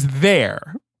Robinson was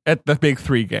there at the Big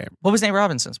Three game. What was Nate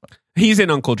Robinson's? He's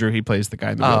in Uncle Drew. He plays the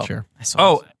guy in the wheelchair.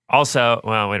 Also,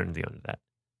 well, we don't need to go into that.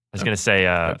 I was going to say,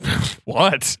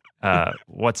 what?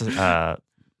 What's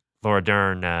Laura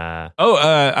Dern?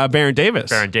 Baron Davis.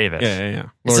 Baron Davis. Yeah.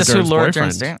 Is this who Laura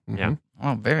Dern's dating? Yeah.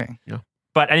 Oh, very. Yeah.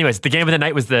 But anyways, the game of the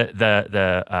night was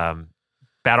the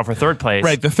battle for third place.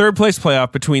 Right, the third place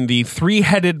playoff between the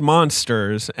 3-headed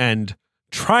monsters and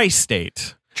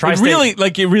Tri-State.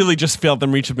 It really just failed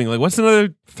them reaching being like, what's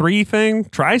another 3 thing?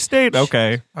 Tri-State?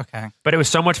 Okay. But it was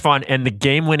so much fun, and the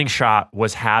game-winning shot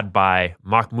was had by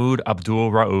Mahmoud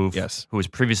Abdul-Rauf, who was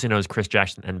previously known as Chris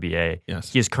Jackson NBA.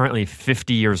 Yes. He is currently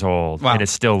 50 years old and is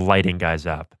still lighting guys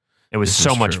up. It was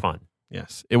so much fun.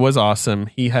 Yes, it was awesome.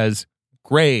 He has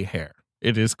gray hair.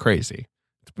 It is crazy.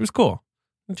 It was cool.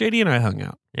 JD and I hung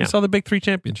out. Yeah. We saw the Big Three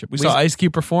championship. We saw Ice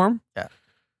Cube perform.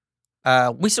 Yeah.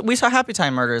 We saw Happy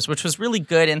Time Murders, which was really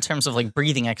good in terms of like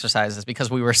breathing exercises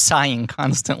because we were sighing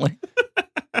constantly.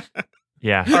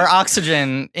 Yeah. Our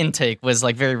oxygen intake was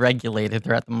like very regulated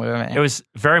throughout the movie. It was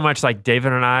very much like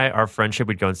David and I, our friendship,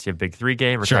 we'd go and see a Big Three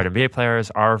game, retired NBA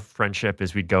players. Our friendship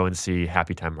is we'd go and see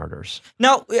Happy Time Murders.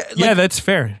 No, yeah, that's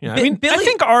fair. Yeah. I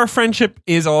think our friendship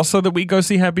is also that we go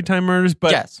see Happy Time Murders,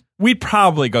 but we'd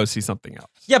probably go see something else.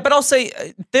 Yeah, but I'll say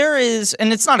there is,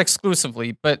 and it's not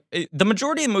exclusively, but the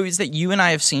majority of movies that you and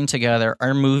I have seen together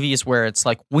are movies where it's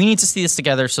like, we need to see this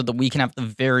together so that we can have the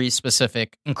very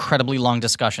specific, incredibly long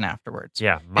discussion afterwards.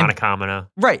 Yeah, monokamina.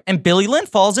 Right, and Billy Lynn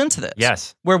falls into this.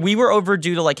 Yes. Where we were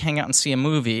overdue to like hang out and see a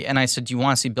movie, and I said, do you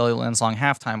want to see Billy Lynn's Long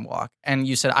Halftime Walk? And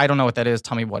you said, I don't know what that is,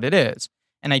 tell me what it is.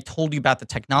 And I told you about the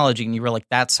technology, and you were like,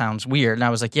 that sounds weird. And I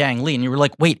was like, yeah, Ang Lee. And you were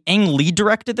like, wait, Ang Lee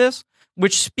directed this?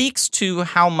 Which speaks to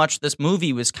how much this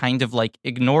movie was kind of like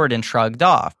ignored and shrugged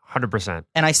off. 100%.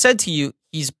 And I said to you,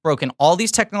 he's broken all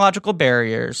these technological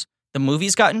barriers. The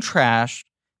movie's gotten trashed.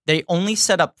 They only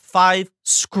set up 5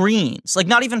 screens, like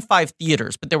not even 5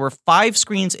 theaters, but there were 5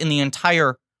 screens in the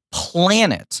entire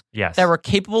planet that were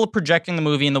capable of projecting the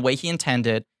movie in the way he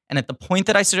intended. And at the point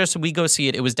that I suggested we go see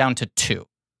it, it was down to 2.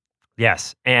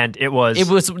 Yes, and it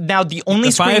was now the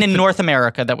only screen in North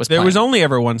America that was playing. There was only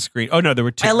ever 1 screen. Oh, no, there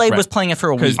were 2. LA was playing it for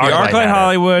a week. Because the ArcLight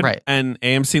Hollywood and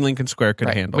AMC Lincoln Square could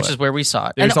handle which is where we saw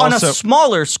it. There's and on a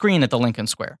smaller screen at the Lincoln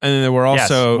Square. And then there were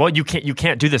also... Well, you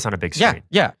can't do this on a big screen.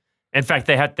 Yeah. In fact,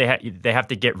 they have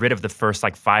to get rid of the first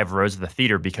like 5 rows of the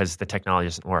theater because the technology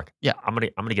doesn't work. Yeah. I'm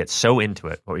gonna get so into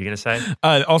it. What were you gonna say?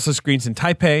 Also screens in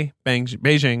Taipei,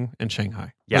 Beijing, and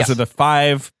Shanghai. Yes. Those are the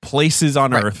 5 places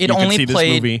on Earth It you only can see this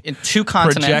played movie in 2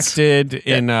 continents. projected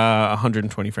in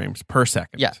 120 frames per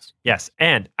second. Yes. Yes,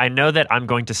 and I know that I'm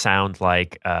going to sound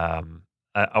like a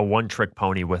one-trick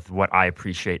pony with what I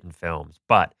appreciate in films,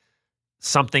 but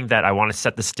something that I want to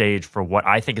set the stage for what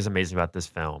I think is amazing about this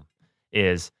film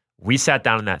is we sat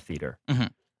down in that theater.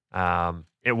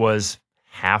 It was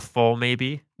half full,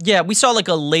 maybe. Yeah, we saw like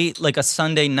a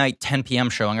Sunday night 10 p.m.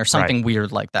 showing or something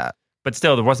weird like that. But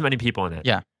still, there wasn't many people in it.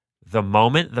 Yeah. The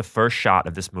moment the first shot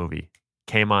of this movie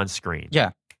came on screen,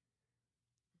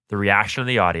 the reaction of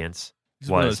the audience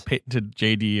was patented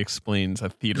JD explains a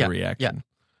theater reaction. Yeah.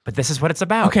 But this is what it's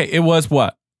about. Okay, it was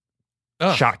what?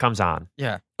 Shot comes on.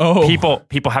 Yeah. Oh.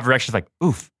 People have reactions like,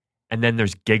 oof. And then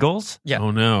there's giggles. Yeah.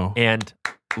 Oh, no. And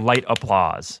light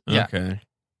applause. Yeah. Okay.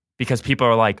 Because people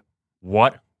are like,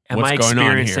 what am What's I going on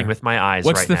experiencing here? with my eyes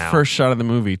What's right the now? first shot of the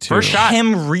movie, too? First shot.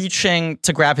 Him reaching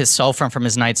to grab his cell phone from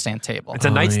his nightstand table. It's a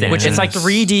nightstand. Which is like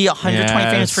 3D, 120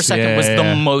 frames per second was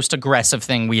the most aggressive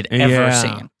thing we had ever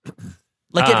seen.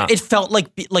 Like it felt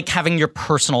like having your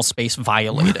personal space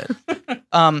violated.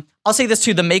 I'll say this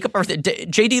too: the makeup artist,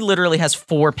 JD literally has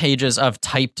 4 pages of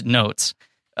typed notes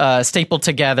stapled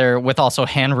together with also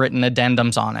handwritten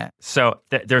addendums on it. So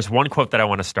there's one quote that I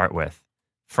want to start with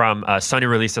from Sony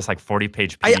released this like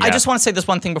 40-page PDF. I just want to say this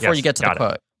one thing before you get to the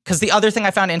quote, because the other thing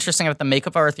I found interesting about the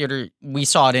makeup of our theater we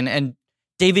saw it in, and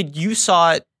David, you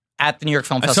saw it at the New York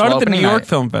Film Festival. I saw it at the New York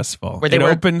Film Festival. Where they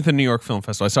opened the New York Film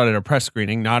Festival. I saw it at a press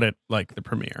screening, not at like the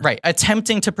premiere. Right,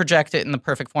 attempting to project it in the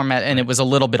perfect format, and it was a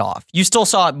little bit off. You still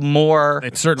saw it more.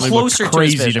 It certainly closer looked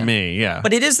crazy to his vision. to me. Yeah,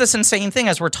 But it is this insane thing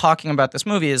as we're talking about this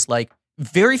movie is like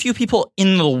very few people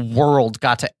in the world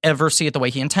got to ever see it the way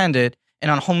he intended,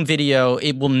 and on home video,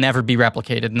 it will never be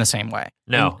replicated in the same way.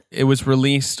 No. And it was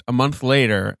released a month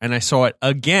later, and I saw it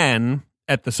again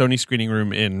at the Sony screening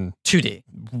room in 2D.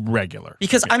 regular.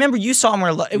 Because I remember you saw him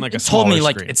where In like a it told me smaller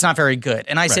like screen. it's not very good.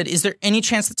 And I said, is there any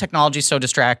chance the technology is so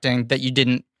distracting that you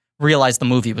didn't realize the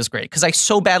movie was great? Because I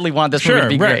so badly wanted this movie to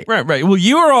be great. Right. Well,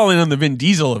 you were all in on the Vin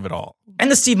Diesel of it all. And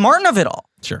the Steve Martin of it all.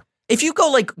 Sure. If you go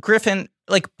like Griffin,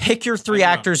 like pick your 3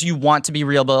 actors you want to be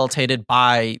rehabilitated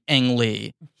by Ang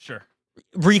Lee, Sure.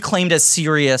 reclaimed as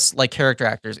serious like character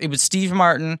actors. It was Steve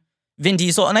Martin, Vin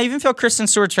Diesel, and I even feel Kristen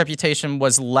Stewart's reputation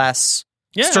was less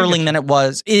sterling than it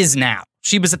is now.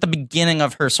 She was at the beginning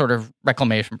of her sort of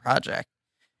reclamation project.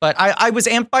 But I was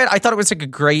amped by it. I thought it was like a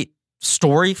great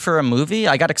story for a movie.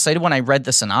 I got excited when I read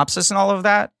the synopsis and all of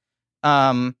that.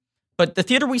 But the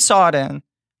theater we saw it in,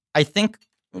 I think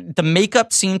the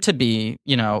makeup seemed to be,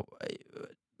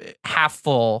 half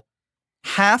full,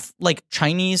 half like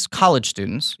Chinese college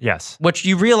students. Yes. Which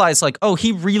you realize like, oh,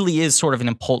 he really is sort of an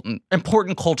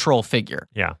important cultural figure.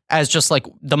 Yeah. As just like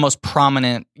the most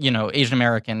prominent, Asian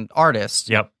American artist.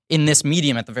 Yep. In this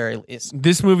medium at the very least.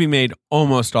 This movie made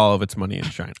almost all of its money in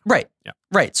China. Right. Yeah.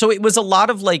 Right. So it was a lot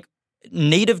of like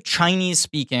native Chinese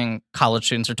speaking college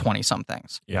students or 20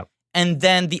 somethings. Yep. And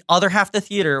then the other half of the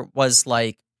theater was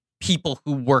like people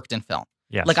who worked in film.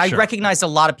 Yes, like I sure. recognized a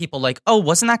lot of people like, oh,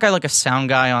 wasn't that guy like a sound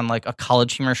guy on like a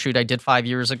college humor shoot I did 5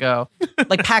 years ago?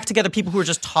 Like packed together people who were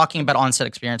just talking about on-set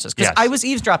experiences. Because Yes. I was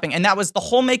eavesdropping, and that was the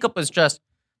whole makeup was just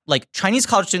like Chinese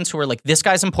college students who were like, this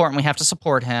guy's important, we have to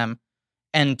support him.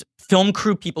 And film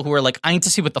crew people who were like, I need to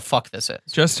see what the fuck this is.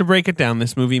 Just to break it down,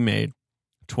 this movie made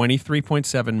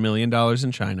 $23.7 million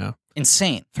in China,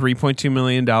 Insane. $3.2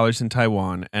 million in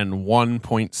Taiwan, and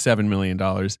 $1.7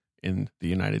 million in the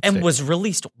United States. And was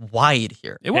released wide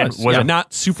here. It was. And was Yeah, a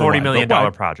not super $40 wide, million but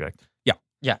wide. project. Yeah.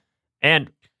 Yeah. And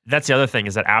that's the other thing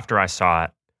is that after I saw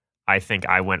it, I think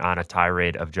I went on a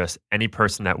tirade of just any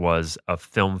person that was a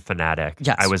film fanatic.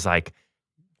 Yes. I was like,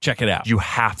 Check it out. you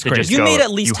have to crazy. just You go. made at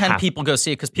least You 10 have- people go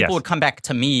see it because people Yes. would come back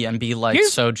to me and be like,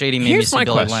 Here's- so JD made me Here's see my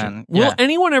Billy question. Lynn. Will Yeah.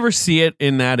 anyone ever see it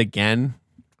in that again?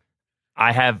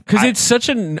 I have Because I- it's such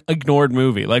an ignored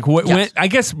movie. Like, Yes. I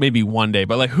guess maybe one day,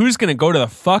 but like, who's going to go to the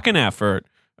fucking effort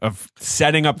of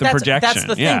setting up the projection? That's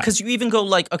the thing, because you even go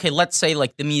like, okay, let's say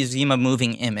like the Museum of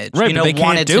Moving Image, Right, but they can't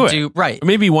wanted do to it. do right.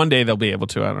 Maybe one day they'll be able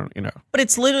to. I don't. But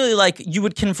it's literally like you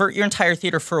would convert your entire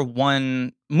theater for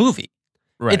one movie.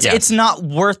 Right. It's not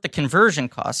worth the conversion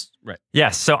cost.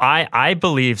 Yes. So I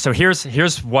believe so.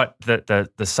 Here's what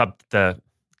the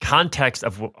context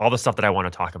of all the stuff that I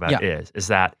want to talk about is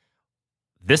that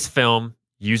this film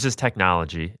uses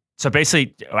technology. So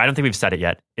basically, I don't think we've said it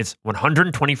yet. It's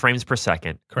 120 frames per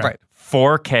second, Correct. Right.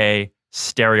 4K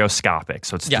stereoscopic,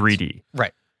 so it's Yes. 3D.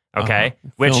 Right. Okay, Uh-huh.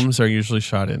 films are usually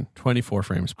shot in 24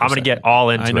 frames per I'm going to second. get all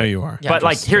into it. I know you are. Yeah, but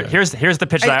like here's the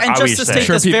pitch that and I just always to say. state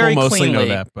Sure, this people very mostly know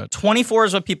cleanly, that, but- 24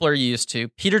 is what people are used to.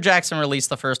 Peter Jackson released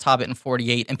the first Hobbit in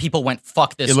 48, and people went,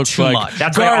 "Fuck this, It looks too like much."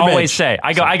 That's what I Garbage. always say.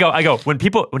 I go. When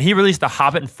he released The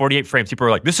Hobbit in 48 frames, people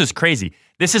were like, "This is crazy.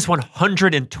 This is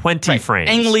 120 frames."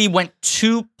 Ang Lee went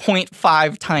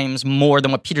 2.5 times more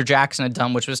than what Peter Jackson had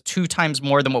done, which was 2 times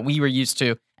more than what we were used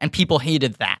to, and people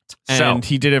hated that. And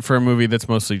he did it for a movie that's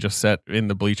mostly just set in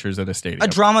the bleachers at a stadium. A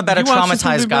drama about a Did you watch this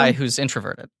traumatized movie, guy Ben? who's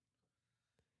introverted.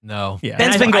 No. Yeah.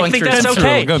 Ben's been going I think through that's some-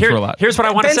 okay. Go through a lot. Here's what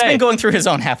I want to Ben's say. been going through his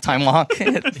own halftime walk.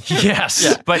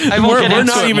 Yes, but I won't We're get into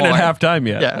not it even more. at halftime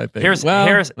yet. Yeah. I think. here's He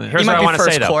what might I be want to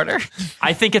first say though. quarter.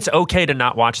 I think it's okay to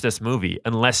not watch this movie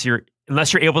unless you're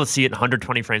able to see it in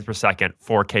 120 frames per second,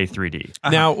 4K 3D.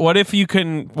 Now, what if you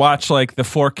can watch like the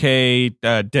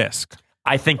 4K disc?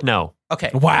 I think no. Okay.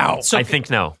 Wow. So I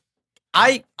think no.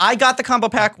 I got the combo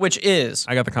pack, which is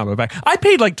I got the combo back. I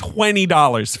paid like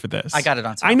 $20 for this. I got it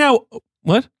on sale. I know.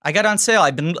 What? I got it on sale.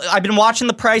 I've been watching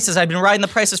the prices. I've been riding the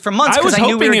prices for months I was because I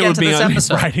knew we hoping were it getting would to be this on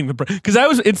episode. writing the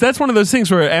because that's one of those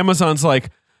things where Amazon's like,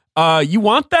 you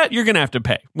want that? You're gonna have to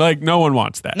pay. Like no one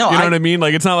wants that. No, you know what I mean?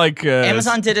 Like it's not like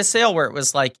Amazon did a sale where it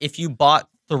was like if you bought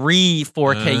 3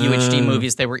 4K UHD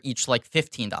movies, they were each like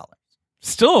 $15.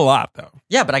 Still a lot though.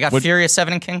 Yeah, but I got Furious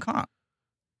 7 and King Kong.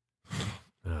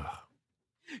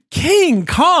 King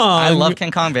Kong. I love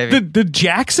King Kong, baby. the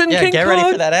Jackson Yeah, King get Kong.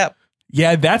 ready for that app.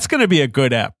 Yeah, that's gonna be a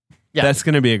good app. Yeah. That's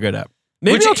gonna be a good app.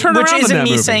 Maybe I'll turn which around isn't on that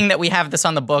me movie. saying that we have this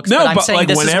on the books, No, but I'm but saying like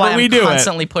this is whenever why we I'm do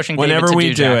constantly it, pushing whenever David to we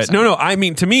do do it. Jackson. No, I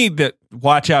mean to me that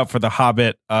watch out for the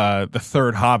Hobbit, the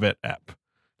third Hobbit app.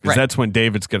 Because Right. that's when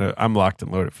David's gonna. I'm locked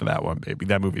and loaded for that one, baby.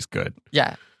 That movie's good.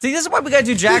 Yeah. See, this is why we gotta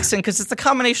do Jackson, because it's the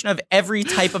combination of every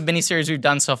type of miniseries we've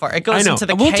done so far. It I goes know. into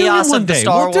the We'll do chaos him one of the day.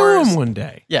 Star We'll do Wars. him one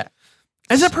day. Yeah.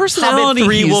 As a personality, Hobbit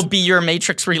 3 he's- will be your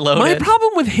Matrix Reloaded. My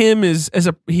problem with him is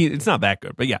it's not that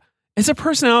good, but yeah, as a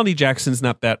personality, Jackson's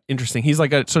not that interesting. He's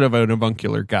like a sort of an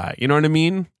avuncular guy. You know what I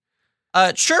mean?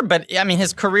 Sure, but I mean,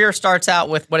 his career starts out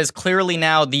with what is clearly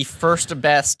now the first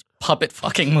best puppet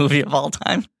fucking movie of all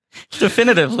time.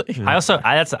 Definitively.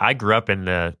 I grew up in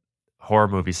the horror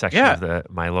movie section of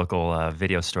my local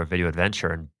video store, Video Adventure,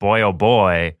 and boy, oh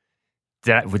boy,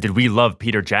 did we love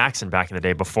Peter Jackson back in the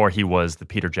day before he was the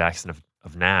Peter Jackson of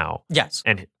now. Yes.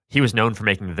 And he was known for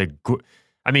making the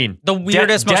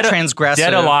weirdest, most transgressive.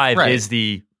 Dead Alive right. is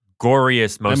the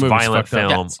goriest, most movie's violent fucked up.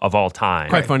 film Yes. of all time.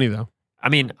 Quite funny though. I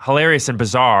mean, hilarious and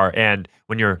bizarre. And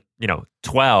when you're,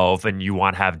 12 and you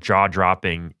want to have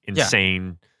jaw-dropping,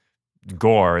 insane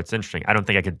gore, it's interesting. I don't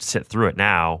think I could sit through it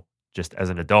now just as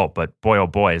an adult, but boy, oh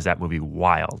boy, is that movie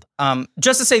wild.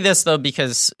 Just to say this, though,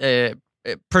 because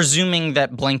presuming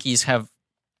that Blankies have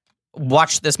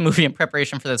watched this movie in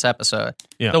preparation for this episode,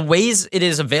 the ways it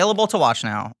is available to watch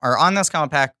now are on this combo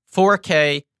pack,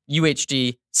 4K,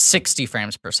 UHD, 60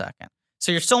 frames per second.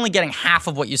 So you're still only getting half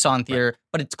of what you saw in theater,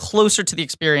 but it's closer to the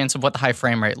experience of what the high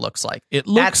frame rate looks like. It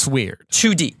looks That's weird.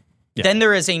 2D. Yeah. Then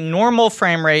there is a normal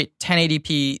frame rate,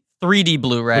 1080p, 3D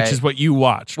Blu-ray. Which is what you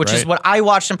watched, Which is what I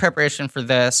watched in preparation for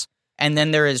this. And then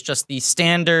there is just the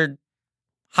standard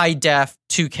high def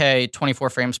 2K 24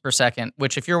 frames per second,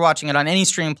 which if you're watching it on any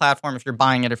streaming platform, if you're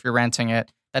buying it, if you're renting it,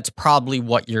 that's probably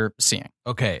what you're seeing.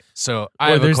 Okay, so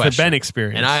I have a there's question. the Ben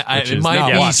experience. And I which it is might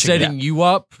not be watching setting it. you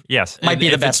up. Yes. Might be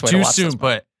the if best it's way to too watch soon, this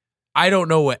but I don't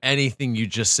know what anything you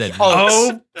just said means.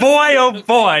 Oh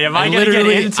boy, am I going to get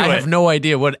into I it? have no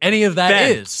idea what any of that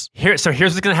Ben, is. Here's what's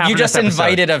going to happen. You just in this episode.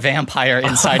 invited a vampire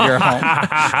inside your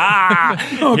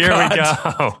home. Here we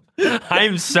go.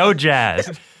 I'm so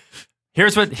jazzed.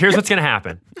 Here's what's going to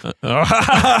happen. My Come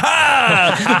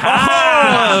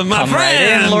right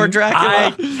friend, in, Lord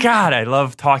Dracula. I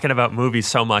love talking about movies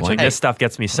so much, and this stuff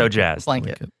gets me so jazzed.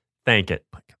 Blanket. Thank it.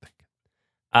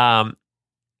 I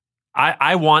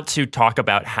want to talk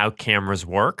about how cameras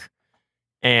work,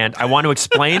 and I want to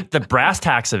explain the brass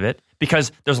tacks of it,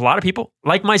 because there's a lot of people,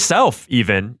 like myself,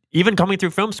 even coming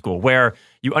through film school, where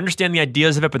you understand the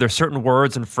ideas of it, but there's certain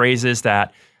words and phrases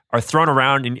that are thrown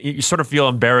around, and you sort of feel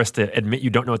embarrassed to admit you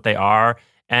don't know what they are.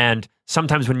 And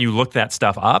sometimes when you look that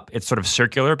stuff up, it's sort of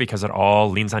circular because it all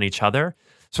leans on each other.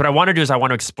 So what I want to do is I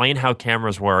want to explain how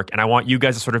cameras work, and I want you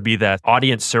guys to sort of be the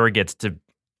audience surrogates to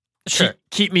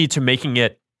keep me to making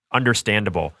it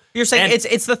understandable. You're saying And-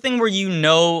 it's the thing where you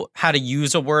know how to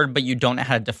use a word, but you don't know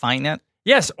how to define it?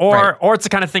 Yes, or it's the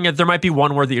kind of thing that there might be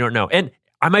one word that you don't know. And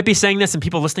I might be saying this and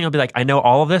people listening will be like, I know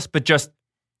all of this, but just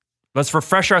let's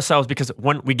refresh ourselves, because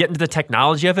when we get into the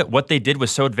technology of it, what they did was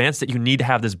so advanced that you need to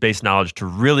have this base knowledge to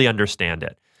really understand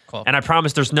it. Cool. And I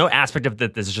promise there's no aspect of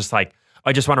that that's just like,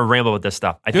 I just want to ramble with this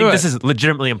stuff. I think this is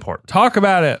legitimately important. Talk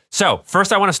about it. So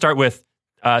first I want to start with,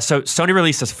 so Sony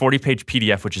released this 40-page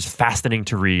PDF, which is fascinating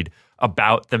to read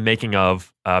about the making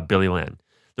of Billy Lynn.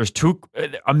 There's two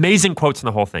amazing quotes in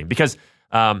the whole thing because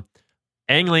Ang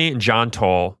Lee and John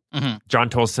Toll, John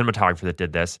Toll's cinematographer that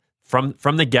did this,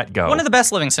 from the get-go. One of the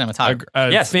best living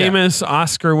cinematographers. Famous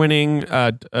Oscar-winning,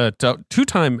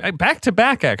 two-time,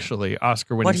 back-to-back, actually,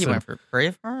 Oscar-winning. What, he went for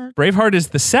Braveheart? Braveheart is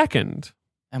the second.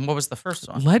 And what was the first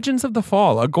one? Legends of the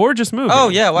Fall, a gorgeous movie. Oh,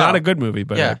 yeah, wow. Not a good movie,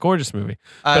 but a gorgeous movie.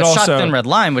 But Shot Thin Red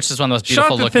Line, which is one of those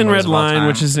beautiful looking Shot the Thin movies Red Line,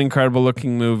 which is an incredible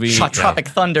looking movie. Shot Tropic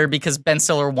Thunder because Ben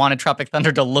Stiller wanted Tropic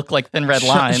Thunder to look like Thin Red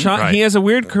Line. He has a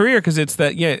weird career because it's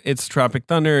it's Tropic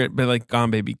Thunder, but like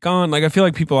Gone Baby Gone. Like I feel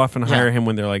like people often hire him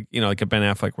when they're like, like a Ben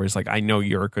Affleck, where it's like, I know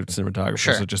you're a good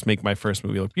cinematographer, so just make my first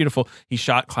movie look beautiful. He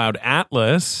shot Cloud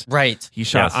Atlas. Right. He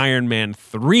shot Iron Man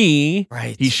 3.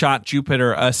 Right. He shot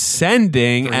Jupiter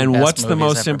Ascending. And what's the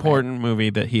most important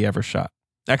movie that he ever shot?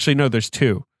 Actually, no, there's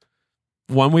two.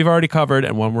 One we've already covered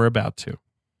and one we're about to.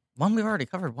 One we've already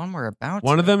covered, one we're about to.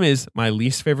 One of them is my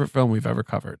least favorite film we've ever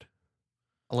covered.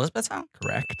 Elizabethtown?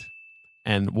 Correct.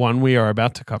 And one we are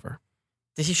about to cover.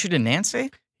 Did he shoot in Nancy?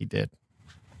 He did.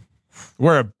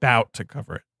 We're about to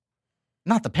cover it.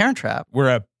 Not The Parent Trap.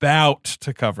 We're about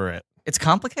to cover it. It's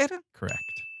complicated? Correct.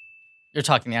 You're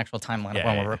talking the actual timeline of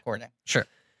when we're recording. Sure.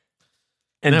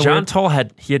 And John Toll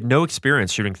had no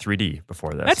experience shooting 3D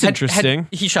before this. That's interesting.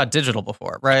 He shot digital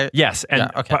before, right? Yes.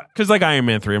 And because like Iron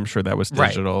Man 3, I'm sure that was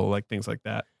digital, like things like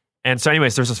that. And so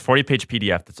anyways, there's this 40-page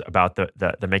PDF that's about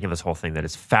the making of this whole thing that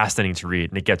is fascinating to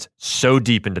read. And it gets so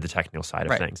deep into the technical side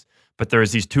of things. But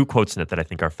there's these two quotes in it that I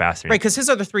think are fascinating. Right, because his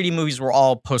other 3D movies were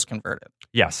all post-converted.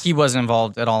 Yes. He wasn't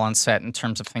involved at all on set in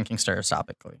terms of thinking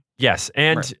stereoscopically. Yes.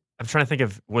 And I'm trying to think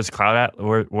of, was Cloud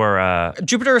at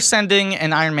Jupiter Ascending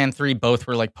and Iron Man 3 both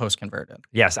were like post-converted.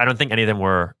 Yes, I don't think any of them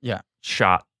were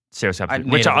shot stereoscopically,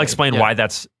 which I'll explain why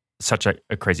that's such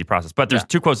a crazy process. But there's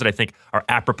two quotes that I think are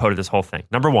apropos to this whole thing.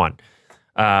 Number one,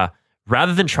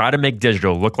 rather than try to make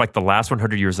digital look like the last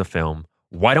 100 years of film,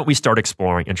 why don't we start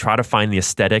exploring and try to find the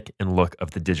aesthetic and look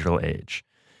of the digital age?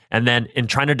 And then in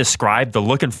trying to describe the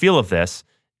look and feel of this,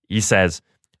 he says,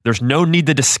 there's no need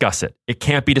to discuss it. It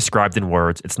can't be described in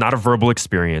words. It's not a verbal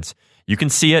experience. You can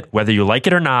see it, whether you like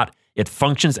it or not. It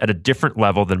functions at a different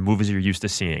level than movies you're used to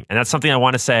seeing. And that's something I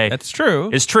want to say. That's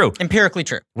true. Is true. Empirically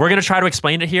true. We're going to try to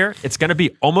explain it here. It's going to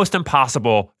be almost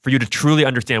impossible for you to truly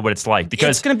understand what it's like. Because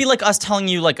it's going to be like us telling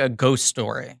you like a ghost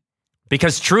story.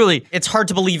 Because truly, it's hard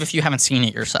to believe if you haven't seen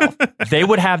it yourself. They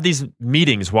would have these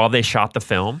meetings while they shot the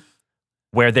film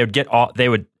where they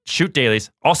would shoot dailies.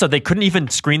 Also, they couldn't even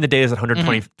screen the dailies at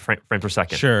 120 frames per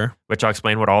second. Sure. Which I'll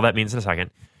explain what all that means in a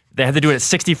second. They had to do it at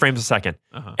 60 frames a second.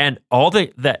 And all the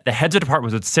heads of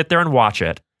departments would sit there and watch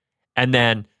it. And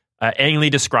then Ang Lee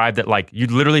described that like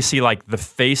you'd literally see like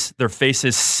their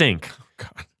faces sink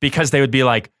because they would be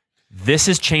like, this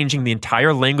is changing the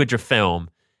entire language of film.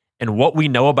 And what we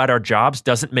know about our jobs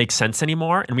doesn't make sense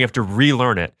anymore. And we have to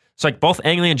relearn it. So like both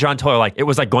Ang Lee and John Toll are like, it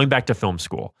was like going back to film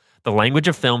school. The language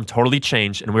of film totally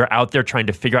changed. And we were out there trying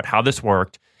to figure out how this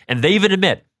worked. And they even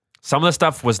admit some of the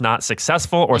stuff was not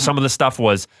successful or some of the stuff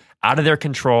was out of their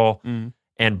control.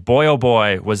 And boy, oh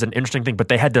boy, was an interesting thing. But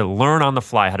they had to learn on the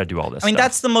fly how to do all this stuff.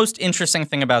 That's the most interesting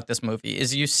thing about this movie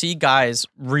is you see guys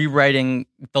rewriting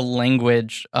the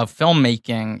language of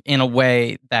filmmaking in a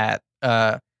way that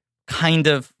kind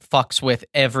of fucks with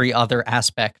every other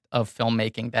aspect of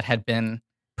filmmaking that had been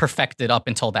perfected up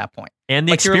until that point. And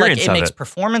the experience it makes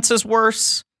performances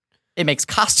worse. It makes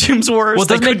costumes worse. Well,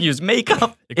 they couldn't use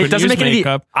makeup. It doesn't make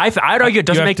makeup. I'd argue it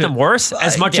doesn't make them worse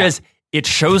as much as it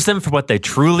shows them for what they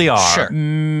truly are. Sure.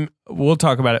 We'll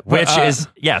talk about it. Which is,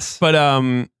 yes. But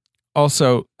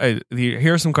also,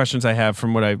 here are some questions I have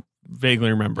from what I vaguely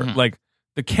remember. Like,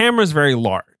 the camera's very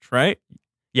large, right?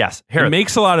 Yes. It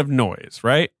makes a lot of noise,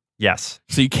 right? Yes.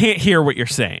 So you can't hear what you're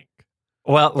saying.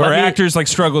 Well, or actors like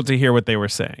struggled to hear what they were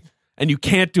saying. And you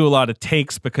can't do a lot of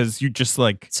takes because you just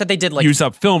like they did like use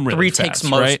up film really 3 fast, takes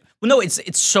most. Right? Well, no,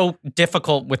 it's so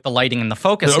difficult with the lighting and the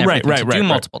focus and everything to do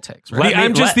multiple takes. Right? I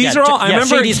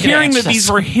remember hearing that these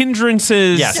were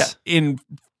hindrances in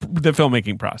the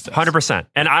filmmaking process. 100%.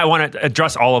 And I want to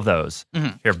address all of those.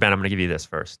 Here, Ben, I'm going to give you this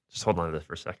first. Just hold on to this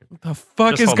for a second. What the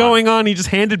fuck is going on? He just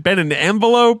handed Ben an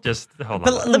envelope. Just hold on.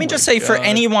 But let me just say, for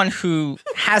anyone who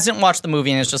hasn't watched the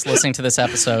movie and is just listening to this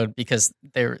episode because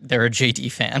they're a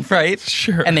JD fan, right?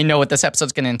 Sure. And they know what this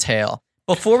episode's going to entail.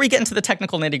 Before we get into the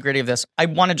technical nitty-gritty of this, I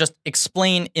want to just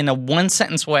explain in a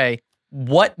one-sentence way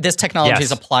what this technology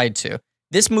is applied to.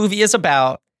 This movie is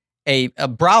about a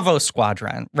Bravo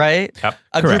squadron, right? Yep.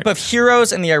 A group of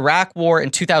heroes in the Iraq War in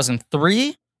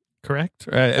 2003. correct?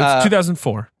 It was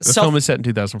 2004. The film is set in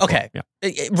 2004. Okay.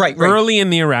 Yeah. Right. Early in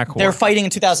the Iraq War. They're fighting in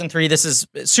 2003. This is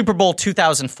Super Bowl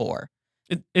 2004.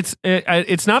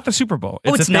 It's not the Super Bowl.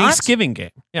 It's a not? Thanksgiving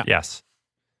game. Yeah. Yes.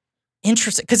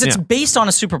 Interesting, because it's based on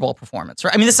a Super Bowl performance,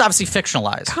 right? I mean, this is obviously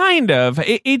fictionalized. Kind of.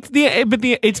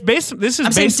 It's based. This is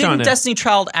I'm saying, based on. Didn't Destiny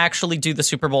Child actually do the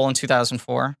Super Bowl in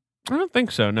 2004? I don't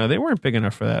think so. No, they weren't big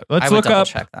enough for that. Let's I would look up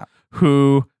check that.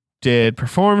 who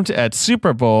performed at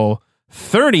Super Bowl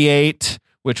 38,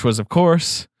 which was, of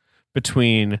course,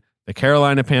 between the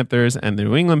Carolina Panthers and the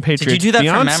New England Patriots. Did you do that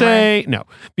from memory? No.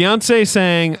 Beyonce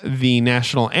sang the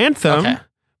national anthem,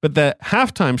 but the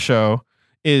halftime show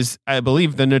is, I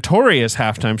believe, the notorious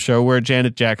halftime show where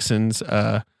Janet Jackson's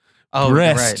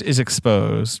breast is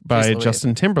exposed by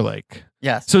Justin Timberlake.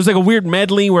 Yes. So it's like a weird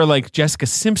medley where like Jessica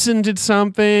Simpson did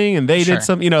something and they did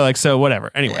something, so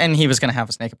whatever. Anyway. And he was going to have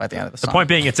us naked by the end of the song. The point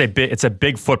being, it's a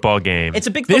big football game. It's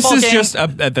a big football game. This is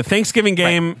just the Thanksgiving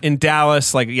game in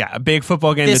Dallas. A big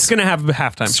football game that's going to have a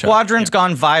halftime show. Squadron's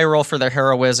gone viral for their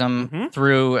heroism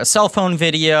through a cell phone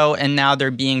video, and now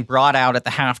they're being brought out at the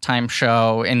halftime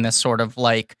show in this sort of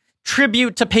like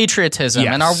tribute to patriotism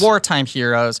and our wartime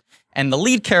heroes. And the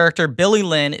lead character, Billy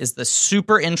Lynn, is the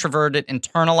super introverted,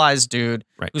 internalized dude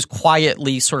who's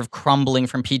quietly sort of crumbling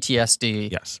from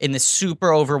PTSD in this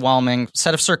super overwhelming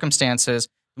set of circumstances.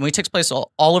 The movie takes place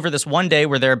all over this one day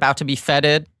where they're about to be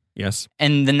feted. Yes.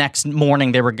 And the next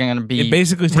morning they were going to be It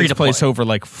basically takes redeployed. place over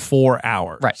like 4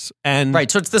 hours. Right. And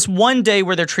so it's this one day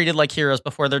where they're treated like heroes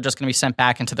before they're just going to be sent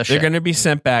back into the ship. They're going to be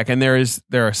sent back. And there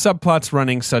are subplots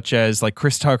running, such as like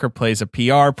Chris Tucker plays a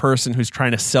PR person who's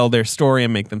trying to sell their story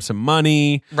and make them some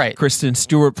money. Right. Kristen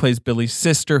Stewart plays Billy's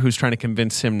sister who's trying to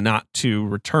convince him not to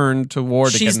return to war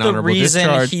to get an honorable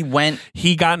discharge.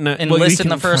 He got enlisted in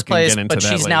the first place, but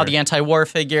she's now the anti-war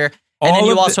figure. And then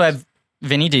you also have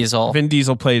Vin Diesel. Vin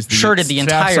Diesel plays the shirted the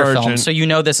entire sergeant. film,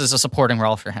 so this is a supporting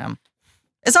role for him.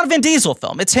 It's not a Vin Diesel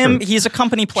film. It's him. True. He's a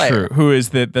company player. True. Who is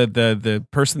the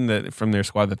person that from their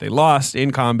squad that they lost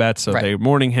in combat, so they're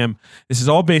mourning him. This is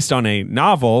all based on a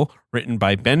novel written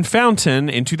by Ben Fountain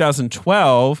in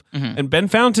 2012. And Ben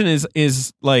Fountain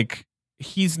is like,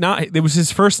 it was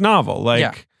his first novel.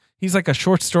 He's like a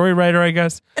short story writer, I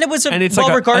guess. And it was a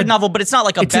well-regarded novel, but it's not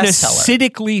like a bestseller. It's an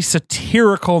acidically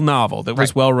satirical novel that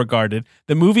was well-regarded.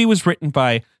 The movie was written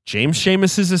by James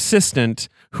Seamus's assistant,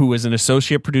 who was an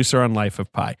associate producer on Life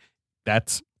of Pi.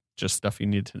 That's just stuff you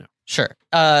need to know. Sure.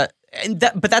 But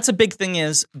that's a big thing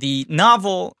is the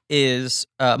novel is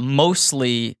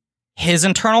mostly his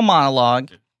internal monologue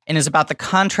and is about the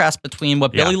contrast between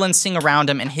what Billy Lynn's seeing around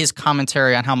him and his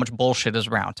commentary on how much bullshit is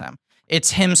around him.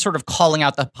 It's him sort of calling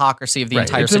out the hypocrisy of the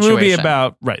entire situation. It's a movie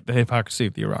about the hypocrisy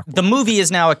of the Iraq War. The movie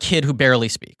is now a kid who barely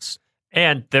speaks.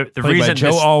 And the Played reason by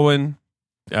Joe Alwyn,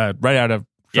 right out of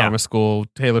drama school,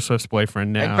 Taylor Swift's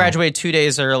boyfriend now. I graduated 2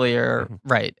 days earlier,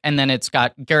 right. And then it's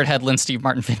got Garrett Hedlund, Steve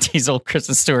Martin, Vin Diesel,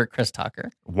 Kristen Stewart, Chris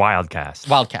Tucker. Wildcast.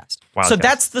 So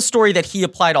that's the story that he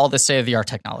applied all this state-of-the-art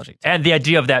technology to. And the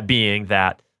idea of that being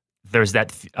that there's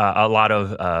that a lot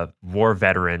of war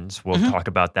veterans will talk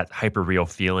about that hyper-real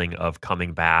feeling of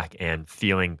coming back and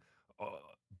feeling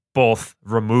both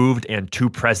removed and too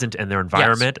present in their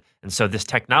environment. And so this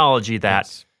technology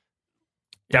that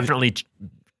definitely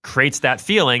creates that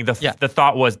feeling, the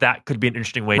thought was that could be an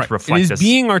interesting way to reflect this. It is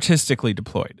being artistically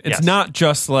deployed. It's not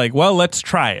just like, well, let's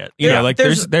try it.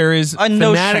 There is a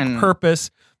thematic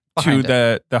purpose to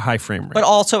the high frame rate. But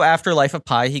also after Life of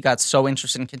Pi, he got so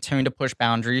interested in continuing to push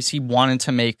boundaries. He wanted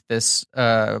to make this,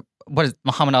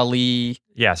 Muhammad Ali?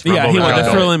 Yes. He wanted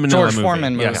the Thrill in Manila George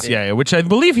Foreman movie. Yes, which I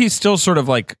believe he still sort of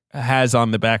like has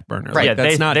on the back burner. Right.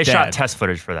 They shot test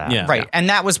footage for that. Yeah. Right. And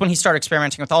that was when he started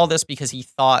experimenting with all this because he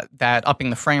thought that upping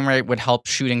the frame rate would help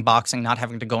shooting boxing, not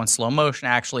having to go in slow motion,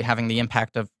 actually having the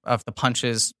impact of the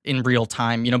punches in real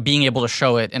time, being able to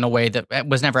show it in a way that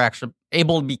was never actually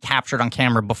able to be captured on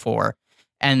camera before.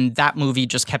 And that movie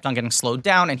just kept on getting slowed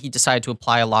down, and he decided to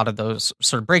apply a lot of those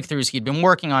sort of breakthroughs he'd been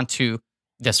working on to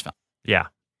this film. Yeah.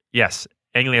 Yes.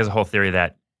 Ang Lee has a whole theory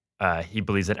that he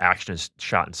believes that action is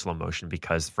shot in slow motion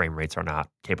because frame rates are not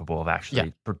capable of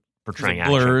actually portraying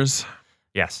action. Blurs.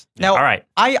 Yes. Now, all right.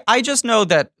 I just know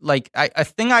that a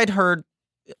thing I'd heard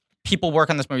people work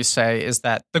on this movie say is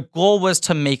that the goal was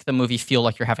to make the movie feel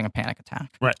like you're having a panic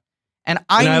attack. Right. And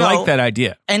I like that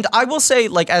idea. And I will say,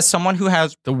 as someone who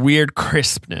has the weird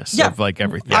crispness of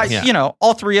everything.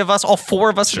 All four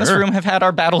of us in this room have had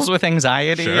our battles with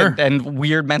anxiety and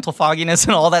weird mental fogginess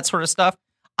and all that sort of stuff.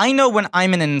 I know when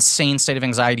I'm in an insane state of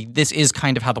anxiety, this is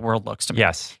kind of how the world looks to me.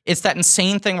 Yes. It's that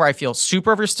insane thing where I feel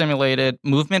super overstimulated,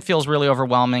 movement feels really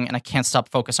overwhelming, and I can't stop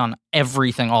focus on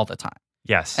everything all the time.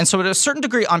 Yes. And so at a certain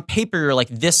degree, on paper, you're like,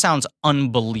 this sounds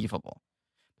unbelievable.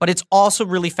 But it's also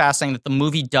really fascinating that the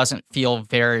movie doesn't feel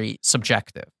very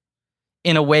subjective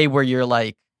in a way where you're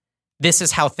like, this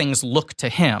is how things look to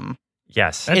him.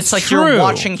 Yes. It's like you're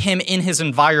watching him in his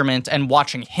environment, and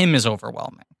watching him is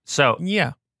overwhelming. So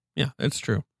yeah, that's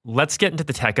true. Let's get into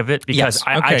the tech of it, because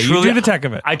I truly you do the tech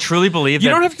of it. I truly believe you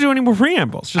that don't have to do any more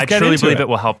preambles. Just I get truly into believe it. it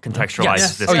will help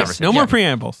contextualize this conversation. No more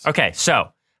preambles. Okay,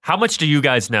 so how much do you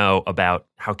guys know about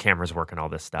how cameras work and all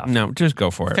this stuff? No, just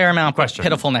go for it. Fair amount, Question.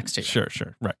 pitiful next to you.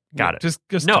 Sure. Right. Got it.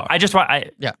 Just no, talk. I just want.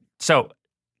 So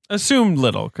assume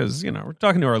little, because we're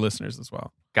talking to our listeners as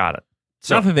well. got it.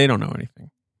 So Not that they don't know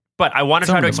anything. but I want to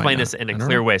Some try of to them explain might this not. in I a don't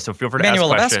clear know. way. So feel free to Manuel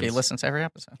ask Levesque questions. listens to every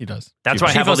episode. He does. That's why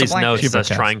I have all Chief these of notes Blank. that's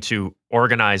trying to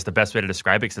organize the best way to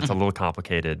describe it, because it's a little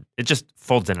complicated. It just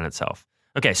folds in on itself.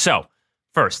 Okay, so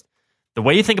first, the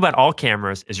way you think about all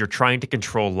cameras is you're trying to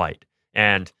control light.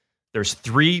 And there's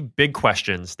three big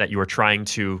questions that you are trying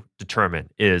to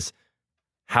determine is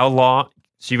how long,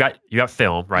 so you got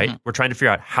film, right? Mm-hmm. We're trying to figure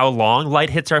out how long light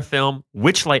hits our film,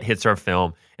 which light hits our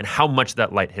film, and how much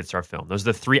that light hits our film. Those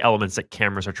are the three elements that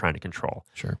cameras are trying to control.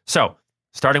 Sure. So,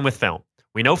 starting with film.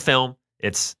 We know film,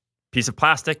 it's a piece of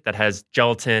plastic that has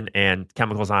gelatin and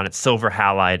chemicals on it. Silver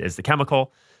halide is the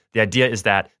chemical. The idea is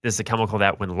that this is a chemical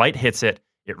that when light hits it,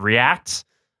 it reacts.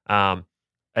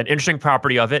 An interesting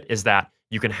property of it is that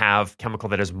you can have chemical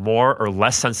that is more or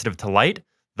less sensitive to light.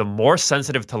 The more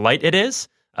sensitive to light it is,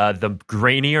 the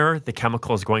grainier the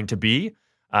chemical is going to be.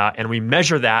 And we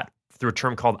measure that through a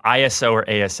term called ISO or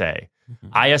ASA. Mm-hmm.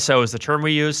 ISO is the term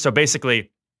we use. So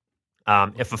basically,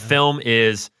 if a film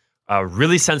is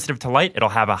really sensitive to light, it'll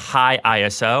have a high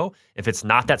ISO. If it's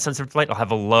not that sensitive to light, it'll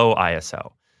have a low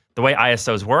ISO. The way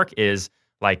ISOs work is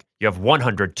like you have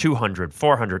 100, 200,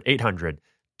 400, 800.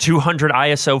 200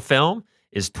 ISO film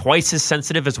is twice as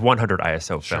sensitive as 100 ISO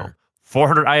film. Sure.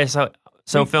 400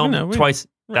 ISO film, twice.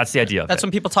 That's the idea of That's it.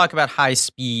 when people talk about high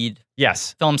speed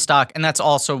Yes. film stock, and that's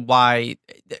also why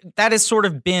that has sort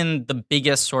of been the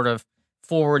biggest sort of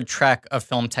forward trek of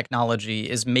film technology,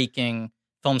 is making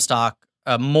film stock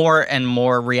more and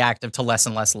more reactive to less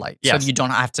and less light. Yes. So you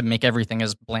don't have to make everything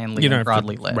as blandly and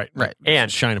broadly lit. Right.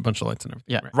 And shine a bunch of lights and everything.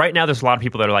 Yeah. Right. right now, there's a lot of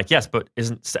people that are like, yes, but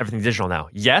isn't everything digital now?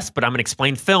 Yes, but I'm going to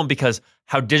explain film, because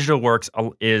how digital works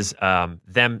is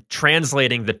them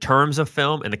translating the terms of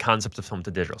film and the concepts of film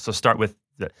to digital. So start with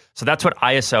so that's what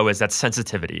ISO is. That's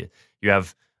sensitivity. You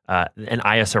have an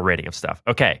ISO rating of stuff.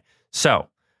 Okay, so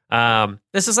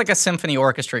This is like a symphony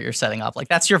orchestra you're setting up. Like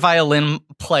that's your violin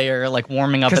player, like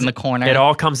warming up in the corner. it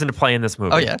all comes into play in this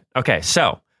movie. Oh, yeah. Okay,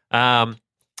 so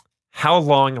how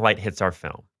long light hits our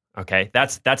film? Okay,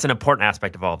 that's an important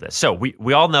aspect of all of this. So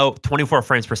we all know 24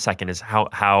 frames per second is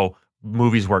how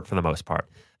movies work for the most part.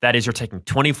 That is, you're taking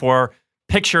 24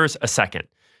 pictures a second.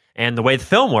 And the way the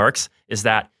film works is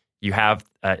that you have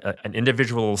an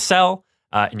individual cell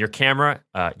in your camera.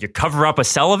 You cover up a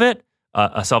cell of it,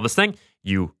 a cell of this thing.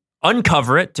 You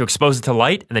uncover it to expose it to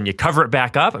light, and then you cover it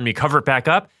back up, and you cover it back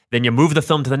up. Then you move the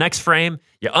film to the next frame.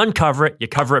 You uncover it. You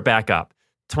cover it back up.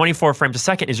 24 frames a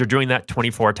second is you're doing that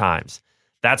 24 times.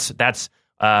 That's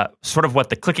sort of what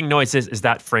the clicking noise is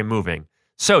that frame moving.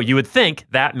 So you would think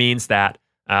that means that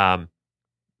a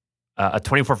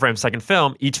 24 frame per second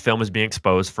film, each film is being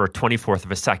exposed for a 24th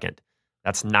of a second.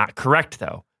 That's not correct,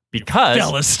 though,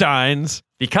 Philistines.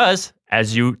 because,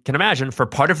 as you can imagine, for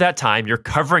part of that time, you're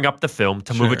covering up the film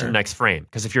to move it to the next frame.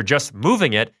 Because if you're just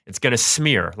moving it, it's going to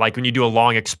smear. Like when you do a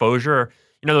long exposure,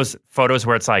 you know those photos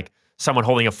where it's like someone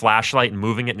holding a flashlight and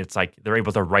moving it, and it's like they're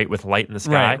able to write with light in the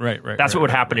sky? Right. That's what would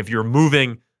happen if you're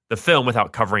moving the film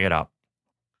without covering it up.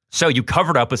 So you cover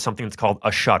it up with something that's called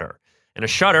a shutter. And a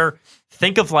shutter,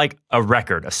 think of like a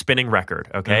record, a spinning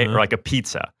record, okay? Or like a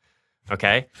pizza,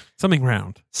 okay? Something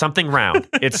round. Something round.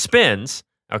 It spins,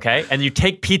 okay? And you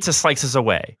take pizza slices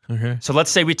away. Okay. So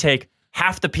let's say we take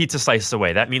half the pizza slices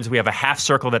away. That means we have a half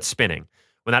circle that's spinning.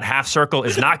 When that half circle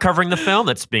is not covering the film,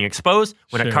 that's being exposed.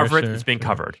 When it covers it, it's being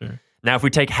covered. Sure. Now, if we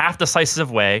take half the slices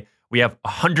away, we have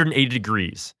 180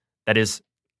 degrees. That is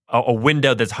a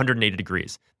window that's 180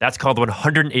 degrees. That's called the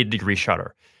 180 degree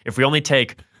shutter. If we only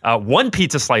take one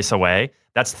pizza slice away,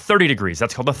 that's 30 degrees.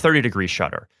 That's called a 30 degree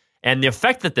shutter. And the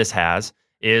effect that this has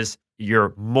is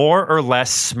you're more or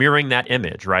less smearing that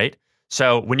image, right?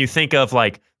 So when you think of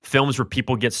like films where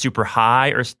people get super high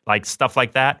or like stuff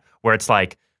like that, where it's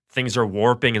like things are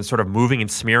warping and sort of moving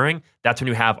and smearing, that's when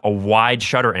you have a wide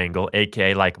shutter angle,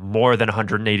 aka like more than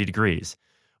 180 degrees.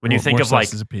 When you think more of like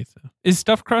slices of pizza, is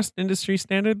stuffed crust industry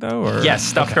standard though? Or? yes,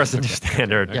 stuffed crust is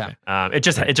standard. Yeah. It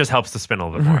just helps to spin a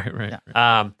little bit more.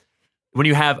 Right. When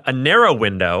you have a narrow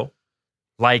window,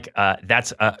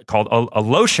 that's called a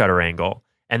low shutter angle.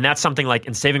 And that's something like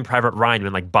in Saving Private Ryan,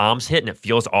 when like bombs hit and it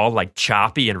feels all like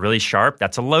choppy and really sharp,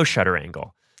 that's a low shutter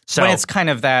angle. So when it's kind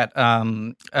of that,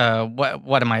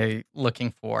 what am I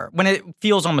looking for? When it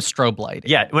feels almost strobe light.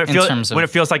 Yeah, when it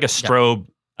feels like a strobe,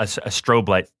 a strobe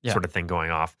light sort of thing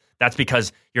going off. That's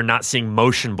because you're not seeing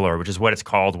motion blur, which is what it's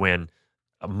called when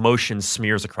motion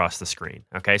smears across the screen.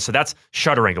 Okay, so that's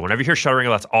shutter angle. Whenever you hear shutter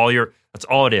angle, that's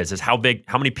all it is how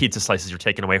many pizza slices you're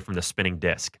taking away from the spinning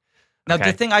disc. Now,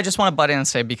 the thing I just want to butt in and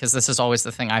say, because this is always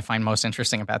the thing I find most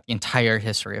interesting about the entire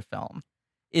history of film,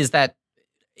 is that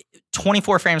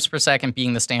 24 frames per second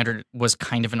being the standard was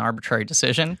kind of an arbitrary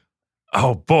decision.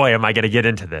 Oh boy, am I going to get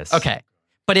into this. Okay.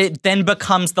 But it then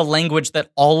becomes the language that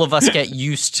all of us get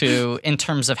used to in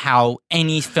terms of how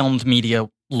any filmed media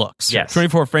looks. Yes.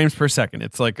 24 frames per second.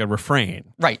 It's like a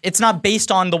refrain. Right. It's not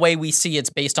based on the way we see, it's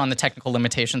based on the technical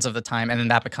limitations of the time, and then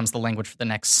that becomes the language for the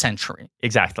next century.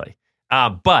 Exactly.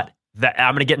 But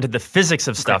I'm going to get into the physics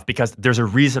of stuff because there's a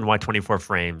reason why 24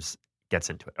 frames gets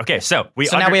into it. Okay, so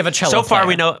now we have a cello So far,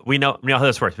 player. we know how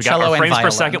this works. We got Cello our frames and per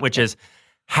violin. second, which is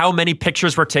how many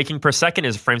pictures we're taking per second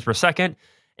is frames per second,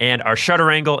 and our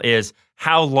shutter angle is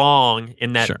how long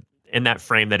in that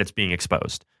frame that it's being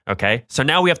exposed. Okay, so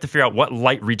now we have to figure out what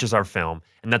light reaches our film,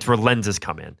 and that's where lenses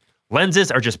come in.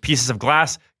 Lenses are just pieces of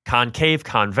glass, concave,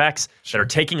 convex, that are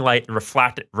taking light and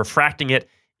refracting it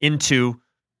into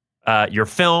your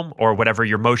film or whatever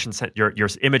your your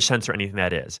image sensor, anything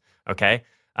that is. Okay.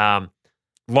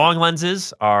 Long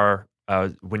lenses are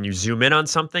when you zoom in on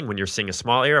something, when you're seeing a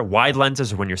small area. Wide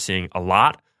lenses are when you're seeing a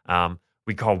lot.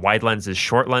 We call wide lenses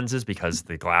short lenses because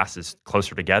the glass is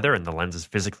closer together and the lens is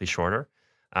physically shorter.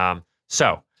 On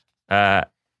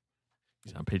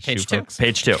page Page 2, two. folks.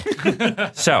 Page 2.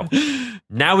 So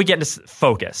now we get into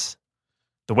focus.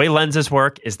 The way lenses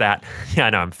work is that,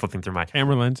 I know I'm flipping through my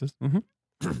Camera lenses. Mm-hmm.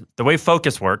 The way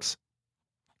focus works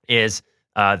is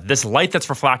this light that's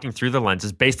reflecting through the lens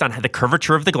is based on the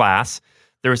curvature of the glass.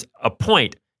 There's a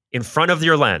point in front of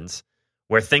your lens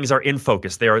where things are in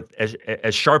focus. They are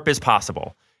as sharp as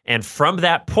possible. And from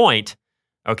that point,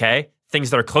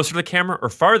 things that are closer to the camera or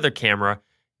farther to the camera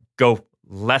go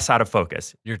less out of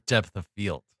focus. Your depth of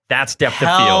field. That's depth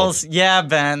Hells, of field. yeah,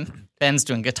 Ben. Ben's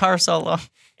doing guitar solo.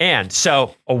 And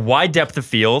so a wide depth of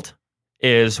field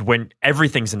is when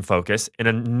everything's in focus, and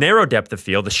a narrow depth of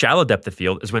field, the shallow depth of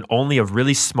field, is when only a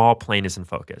really small plane is in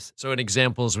focus. So an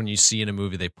example is when you see in a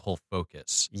movie they pull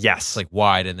focus. Yes. It's like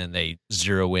wide and then they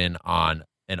zero in on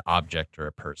an object or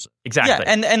a person. Exactly.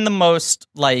 Yeah, and the most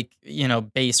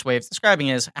base way of describing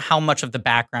it is how much of the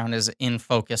background is in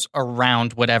focus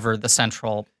around whatever the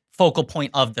central focal point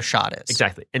of the shot is.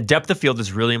 Exactly. And depth of field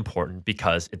is really important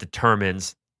because it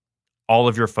determines all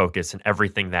of your focus and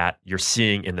everything that you're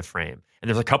seeing in the frame. And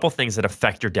there's a couple things that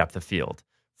affect your depth of field.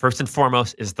 First and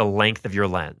foremost is the length of your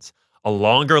lens. A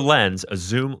longer lens, a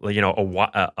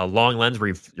long lens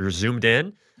where you're zoomed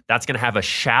in, that's going to have a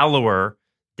shallower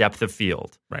depth of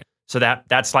field. Right. So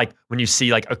that's like when you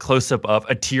see like a close-up of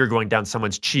a tear going down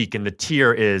someone's cheek, and the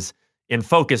tear is in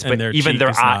focus, And but even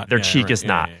their cheek is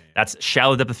not. Yeah. That's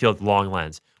shallow depth of field, long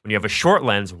lens. When you have a short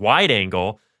lens, wide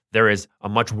angle, there is a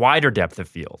much wider depth of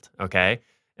field. Okay.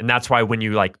 And that's why when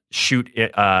you like shoot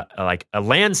like a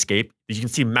landscape, you can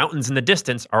see mountains in the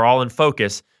distance are all in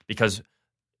focus because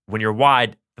when you're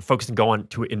wide, the focus can go on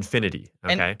to infinity.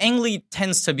 Okay. And Ang Lee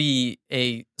tends to be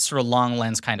a sort of long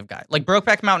lens kind of guy. Like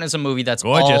Brokeback Mountain is a movie that's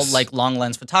Gorgeous. all like long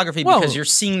lens photography Well, because you're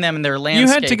seeing them in their You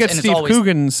landscapes. had to get and it's Steve always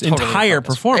Coogan's totally entire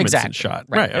focused. performance Exactly. shot.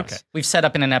 Right. Okay. We've set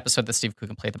up in an episode that Steve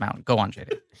Coogan played the mountain. Go on,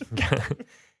 JD.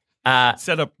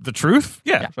 Set up the truth?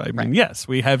 Yeah. Yeah, I mean, right. yes,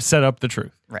 we have set up the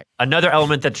truth. Another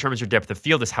element that determines your depth of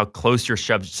field is how close your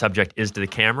subject is to the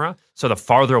camera. So the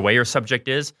farther away your subject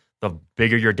is, the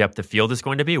bigger your depth of field is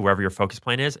going to be, wherever your focus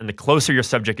plane is. And the closer your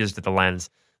subject is to the lens,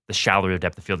 the shallower your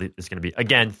depth of field is going to be.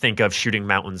 Again, think of shooting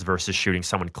mountains versus shooting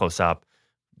someone close up,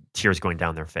 tears going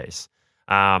down their face.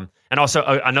 And also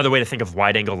another way to think of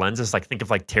wide angle lenses, like think of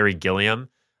like Terry Gilliam.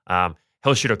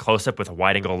 He'll shoot a close up with a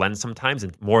wide angle lens sometimes,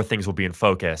 and more things will be in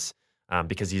focus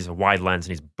because he's a wide lens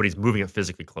and he's moving it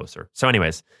physically closer. So,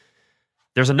 anyways,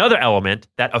 there's another element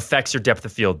that affects your depth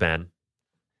of field, Ben.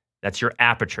 That's your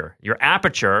aperture. Your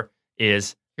aperture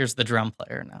is Here's the drum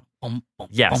player now. Boom, boom,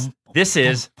 yes. boom, boom, This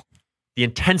is boom. the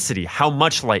intensity, how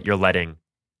much light you're letting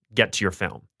get to your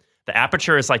film. The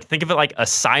aperture is like, think of it like a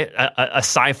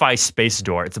sci-fi space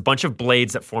door. It's a bunch of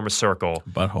blades that form a circle.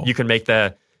 Butthole. You can make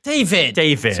the David,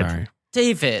 Sorry.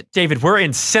 David. We're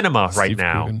in cinema right Steve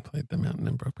now. Coogan played the mountain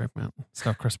in Brokeback Mountain.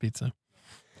 Stuffed crust pizza.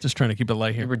 Just trying to keep it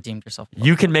light You here. redeemed yourself.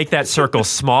 You can make that circle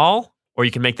small or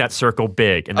you can make that circle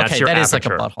big, and that's your that aperture. is like a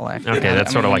butthole. Actually. Okay,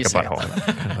 that's sort of like a when you butthole.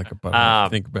 say it. Kind of like a butthole.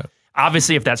 Think about it.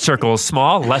 Obviously, if that circle is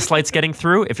small, less light's getting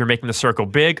through. If you're making the circle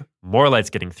big, more light's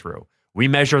getting through. We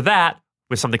measure that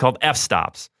with something called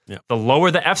f-stops. Yeah. The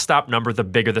lower the f-stop number, the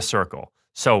bigger the circle.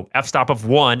 So f-stop of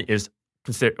 1 is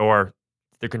considered, or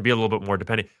there can be a little bit more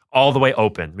depending, all the way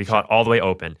open. We call it all the way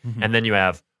open. Mm-hmm. And then you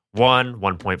have 1,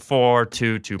 1.4,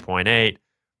 2, 2.8,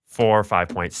 4,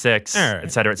 5.6, Right.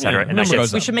 et cetera, et cetera. Yeah, And that number gets,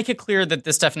 goes We should make it clear that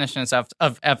this definition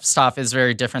of f-stop is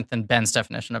very different than Ben's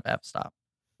definition of f-stop,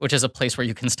 which is a place where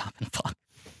you can stop and fuck.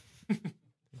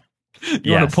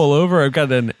 You want to pull over? I've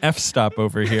got an F-stop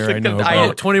over here. I know I-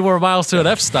 about. 20 more miles to an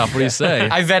F stop. What do you say?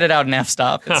 I vetted out an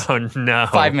f-stop. It's Oh, no.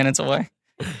 5 minutes away.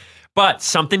 But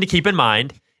something to keep in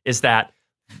mind is that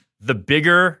the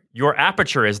bigger your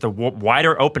aperture is, the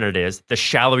wider open it is, the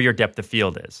shallower your depth of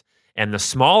field is. And the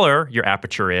smaller your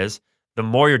aperture is, the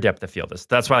more your depth of field is.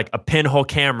 That's why, like a pinhole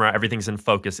camera, everything's in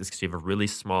focus, is because you have a really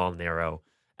small, narrow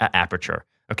aperture.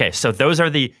 Okay, so those are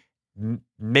the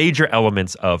major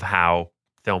elements of how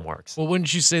film works. Well,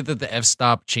 wouldn't you say that the f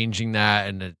stop changing that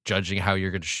and judging how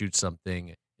you're going to shoot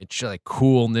something, it's like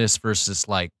coolness versus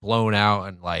like blown out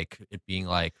and like it being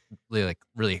like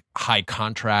really high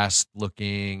contrast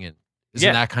looking, and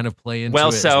isn't that kind of play into it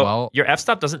as well? Your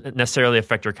f-stop doesn't necessarily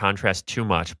affect your contrast too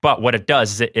much, but what it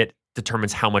does is it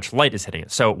determines how much light is hitting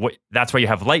it. So that's why you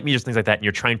have light meters, things like that, and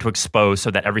you're trying to expose so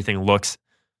that everything looks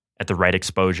at the right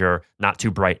exposure, not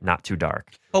too bright, not too dark.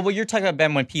 But what you're talking about,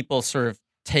 Ben, when people sort of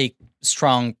take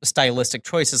strong stylistic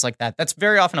choices like that, that's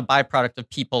very often a byproduct of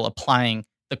people applying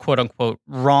the quote-unquote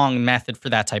wrong method for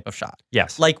that type of shot.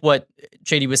 Yes. Like what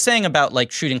JD was saying about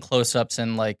like shooting close-ups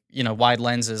and like, you know, wide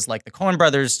lenses like the Coen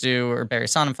brothers do or Barry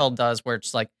Sonnenfeld does, where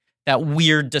it's like that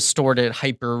weird, distorted,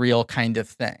 hyper-real kind of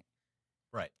thing.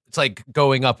 Right. It's like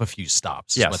going up a few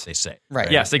stops Yes. is what they say.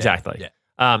 Right. Yes, exactly.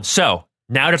 Yeah. So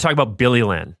now to talk about Billy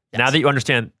Lynn. Yes. Now that you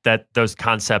understand that those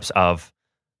concepts of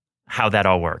how that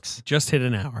all works, Just hit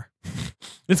an hour.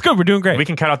 It's good. We're doing great. we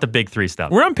can cut out the big 3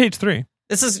 stuff. We're on page 3.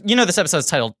 This is, you know, this episode's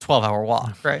titled 12-Hour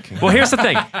Walk, right? Well, here's the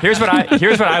thing. Here's what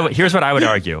I would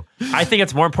argue. I think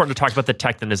it's more important to talk about the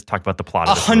tech than to talk about the plot.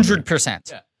 of this movie.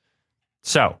 100%. Yeah.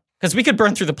 So Because we could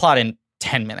burn through the plot in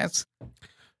 10 minutes.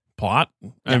 Plot?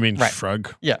 I mean, right.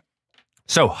 shrug.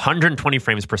 So 120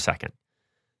 frames per second.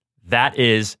 That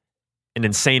is an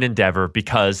insane endeavor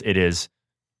because it is,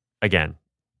 again,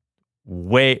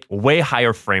 way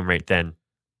higher frame rate than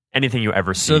anything you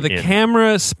ever see. So the in.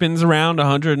 camera spins around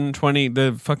 120.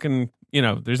 The fucking,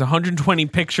 there's 120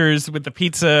 pictures with the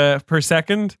pizza per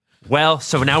second. Well,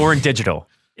 so now we're in digital.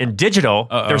 In digital,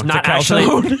 there's not It's a actually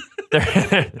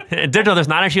calzone. in digital. There's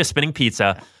not actually a spinning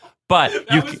pizza, but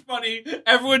That was funny.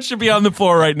 Everyone should be on the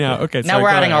floor right now. Okay, Now we're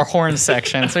adding our horn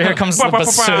section. So here comes the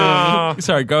bassoon.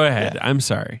 Sorry, go ahead. I'm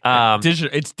sorry.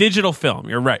 It's digital film.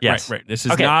 You're right. Yes. Right. This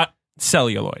is Okay. not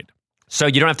celluloid. So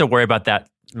you don't have to worry about that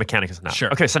mechanics now.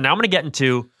 Sure. Okay, so now I'm going to get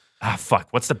into,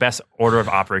 what's the best order of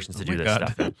operations to do this God.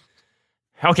 stuff in?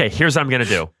 Okay, here's what I'm going to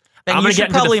do. Ben, I'm you going to should get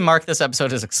into probably mark this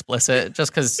episode as explicit,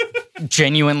 just because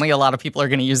genuinely a lot of people are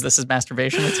going to use this as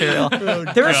masturbation material.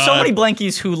 There are so many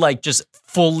blankies who like just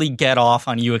fully get off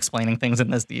on you explaining things in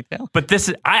this detail. But this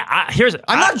is,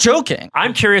 I'm not joking.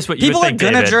 I'm curious what you People would are think,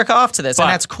 going to David. jerk off to this, But-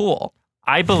 and that's cool.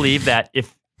 I believe that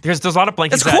because there's a lot of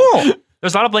blankies It's cool.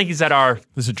 There's a lot of blankies that are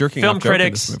There's a jerking film off joke in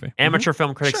critics, this movie. amateur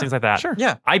film critics, things like that. Sure.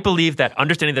 Yeah. I believe that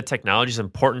understanding the technology is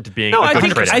important to being No, a I good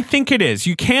think critic. I think it is.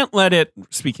 You can't let it.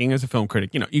 Speaking as a film critic,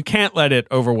 you can't let it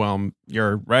overwhelm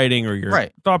your writing or your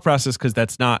Right. thought process because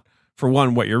that's not, for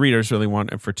one, what your readers really want,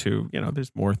 and for two,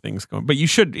 there's more things going. But you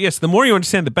should, yes, the more you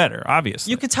understand, the better. Obviously,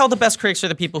 You could tell the best critics are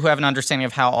the people who have an understanding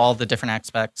of how all the different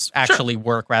aspects actually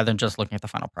work rather than just looking at the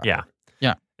final product. Yeah.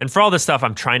 Yeah. And for all this stuff,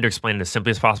 I'm trying to explain it as simply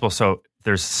as possible. So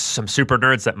there's some super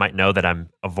nerds that might know that I'm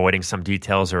avoiding some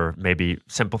details or maybe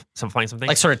simplifying some things.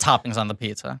 Like sort of toppings on the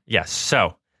pizza Yes.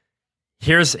 So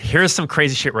here's some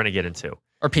crazy shit we're going to get into.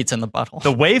 or pizza in the butthole.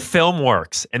 The way film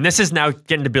works, and this is now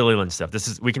getting to Billy Lynn stuff.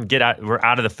 We're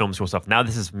out of the film school stuff. Now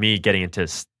this is me getting into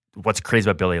what's crazy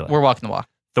about Billy Lynn. We're walking the walk.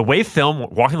 The way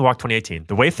Walking the Walk 2018,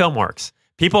 the way film works,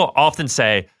 people often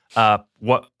say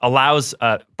what allows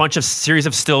a bunch of series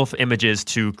of still images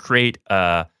to create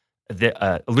the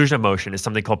illusion of motion is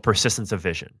something called persistence of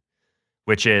vision,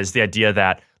 which is the idea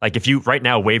that, like, if you right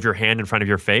now wave your hand in front of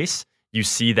your face, you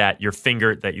see that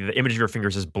that the image of your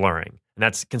fingers is blurring. And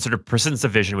that's considered persistence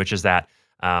of vision, which is that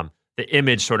the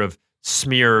image sort of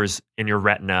smears in your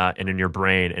retina and in your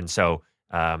brain. And so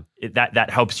that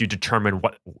helps you determine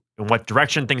in what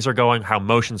direction things are going, how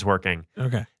motion's working.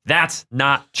 okay. That's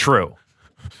not true.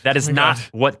 That is not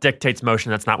what dictates motion.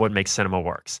 That's not what makes cinema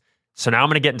works. So now I'm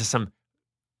going to get into some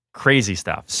Crazy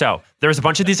stuff. So there's a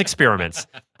bunch of these experiments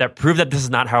that prove that this is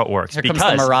not how it works. Here comes the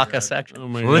maraca section. Oh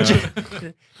my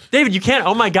God. David, you can't.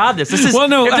 Oh my God, this is. Well,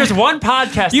 no, if there's one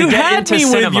podcast You to get had into me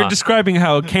cinema, with you're describing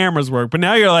how cameras work, but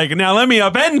now you're like, now let me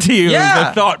upend to you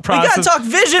the thought process. We gotta talk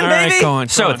vision, All right, baby. go on.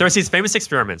 So there's these famous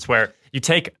experiments where you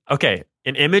take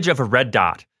an image of a red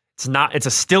dot. It's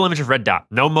a still image of red dot,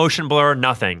 no motion blur,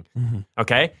 nothing. Mm-hmm.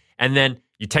 Okay, and then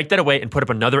you take that away and put up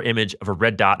another image of a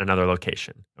red dot in another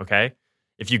location. Okay,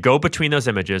 if you go between those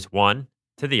images, one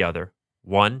to the other,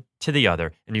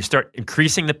 and you start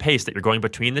increasing the pace that you're going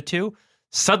between the two,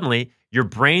 suddenly your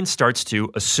brain starts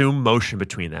to assume motion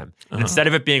between them. And instead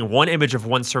of it being one image of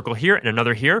one circle here and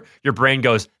another here, your brain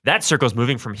goes, that circle's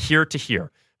moving from here to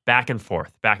here, back and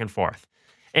forth, back and forth.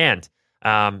 And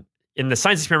in the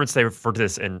science experiments, they refer to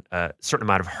this in a certain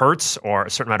amount of hertz or a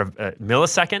certain amount of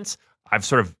milliseconds. I've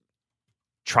sort of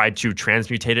tried to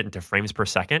transmutate it into frames per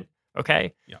second.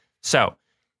 Okay? Yeah. So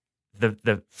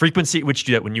the frequency at which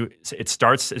you do that, it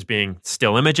starts as being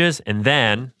still images, and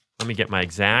then, let me get my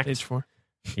exact. Stage 4.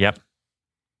 Yep.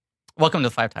 Welcome to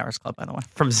the 5 Towers Club, by the way.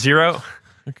 From 0.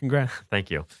 Congrats. Thank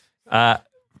you.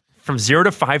 From 0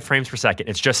 to 5 frames per second,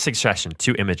 it's just succession,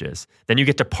 2 images. Then you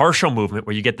get to partial movement,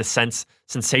 where you get the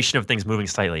sensation of things moving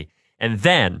slightly. And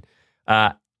then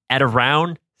at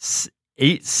around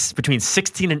between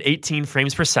 16 and 18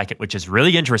 frames per second, which is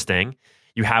really interesting,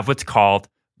 you have what's called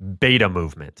beta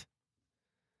movement.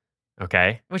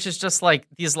 Okay? Which is just like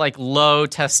these like low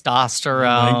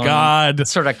testosterone, Oh my God.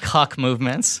 sort of cuck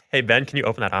movements. Hey, Ben, can you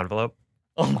open that envelope?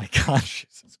 Oh my gosh.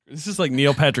 This is like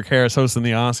Neil Patrick Harris hosting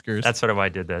the Oscars. That's sort of why I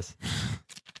did this.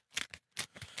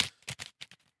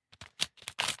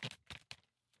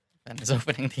 Ben is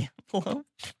opening the envelope.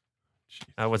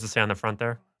 What's it say on the front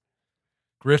there?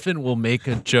 Griffin will make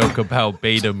a joke about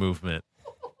beta movement.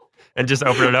 And just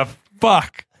open it up.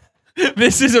 Fuck.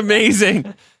 This is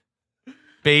amazing.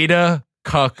 Beta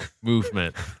cuck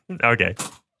movement. Okay.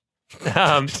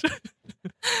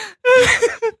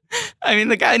 I mean,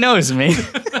 the guy knows me.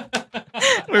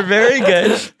 We're very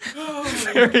good.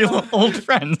 Very old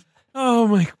friends. Oh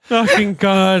my fucking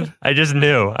God. I just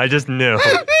knew.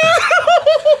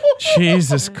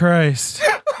 Jesus Christ.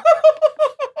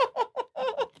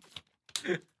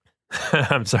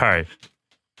 I'm sorry.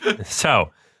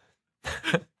 So,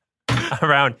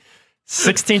 around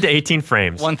 16 to 18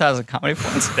 frames. 1,000 comedy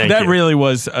points. Thank That you. really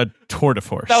was a tour de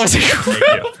force. That was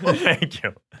incredible. Thank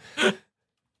you.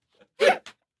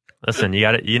 Listen,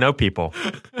 you know people.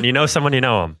 And you know someone, you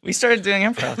know them. We started doing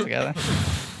improv together.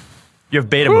 You have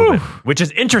beta movement, which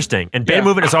is interesting. And beta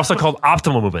movement is also called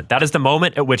optimal movement. That is the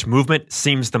moment at which movement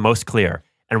seems the most clear.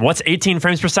 And what's 18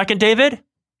 frames per second, David?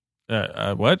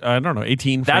 What? I don't know.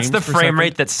 18 That's frames the per frame second?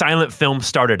 rate that silent film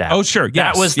started at. Oh, sure.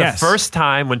 Yes. That was the yes. first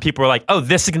time when people were like, oh,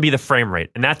 this is going to be the frame rate.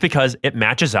 And that's because it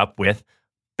matches up with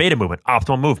beta movement,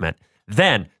 optimal movement.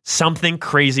 Then something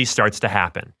crazy starts to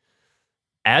happen.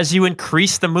 As you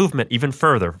increase the movement even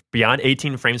further, beyond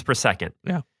 18 frames per second,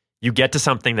 you get to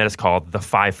something that is called the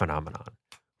phi phenomenon.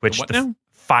 Which what now?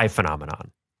 Phi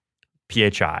phenomenon.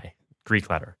 PHI, Greek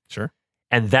letter. Sure.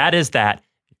 And that is that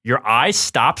your eye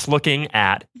stops looking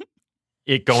at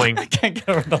it going. I can't get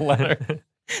over the letter.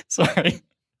 Sorry.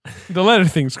 The letter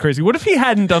thing's crazy. What if he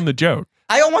hadn't done the joke?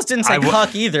 I almost didn't say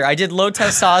cuck either. I did low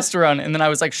testosterone, and then I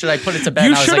was like, should I put it to bed? You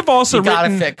And I was should like, have also you gotta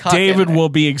written fit cuck David in there. will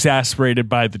be exasperated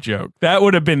by the joke. That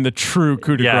would have been the true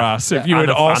coup de grace if you On had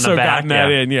the also back, gotten that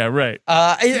in. Yeah, right.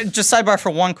 Just sidebar for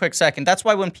one quick second. That's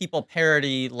why when people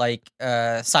parody like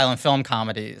silent film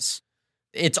comedies,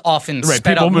 it's often Right,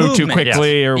 sped people up move too movement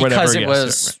quickly or whatever. because it yes,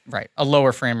 was a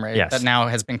lower frame rate Yes. that now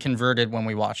has been converted when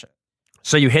we watch it.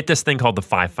 So you hit this thing called the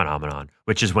phi phenomenon,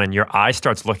 which is when your eye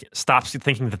stops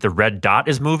thinking that the red dot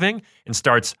is moving and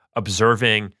starts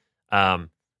observing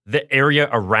the area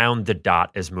around the dot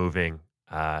is moving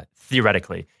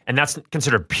theoretically. And that's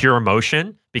considered pure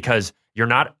motion because you're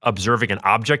not observing an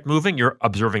object moving, you're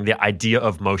observing the idea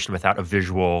of motion without a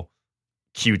visual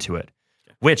cue to it,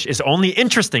 which is only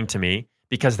interesting to me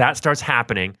because that starts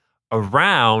happening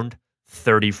around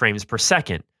 30 frames per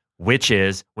second, which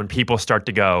is when people start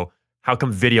to go, how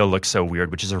come video looks so weird,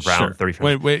 which is around 30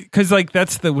 frames. Wait, because like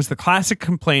was the classic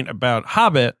complaint about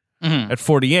Hobbit at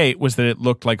 48 was that it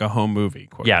looked like a home movie.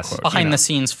 Quote, Yes. unquote, Behind you know. the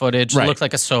scenes footage, Right. it looked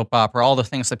like a soap opera, all the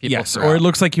things that people Yes, threw or out. it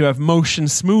looks like you have motion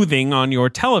smoothing on your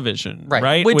television,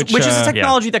 right? Which is a uh,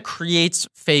 technology that creates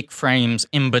fake frames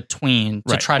in between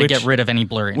to Right. try to Which- get rid of any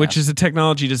blurriness. which is a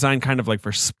technology designed kind of like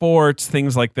for sports,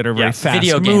 things like that are very Yes. fast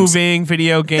Video games. moving,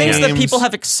 video games. things that people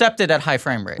have accepted at high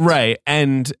frame rates. Right.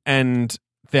 And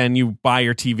then you buy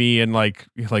your TV and like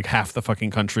half the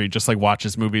fucking country just like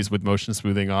watches movies with motion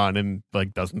smoothing on and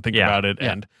like doesn't think Yeah. about it.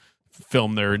 Yeah. And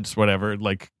film nerds, whatever,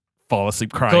 like fall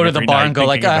asleep crying. Go to the every bar night and go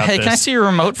like, thinking about hey, can I this. see your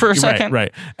remote for a second?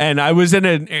 Right. And I was in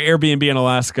an Airbnb in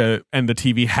Alaska, and the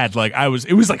TV had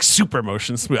it was like super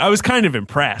motion smooth. I was kind of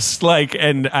impressed,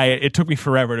 it took me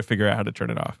forever to figure out how to turn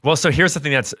it off. Well, so here's the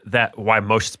thing why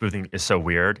motion smoothing is so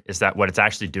weird is that what it's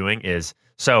actually doing is,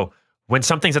 so when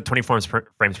something's at 20 frames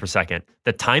per second,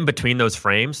 the time between those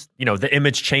frames, the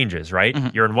image changes, right? Mm-hmm.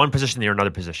 You're in one position, you're in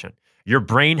another position. Your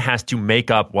brain has to make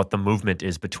up what the movement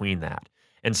is between that.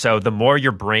 And so the more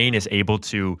your brain is able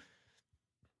to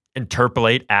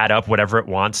interpolate, add up whatever it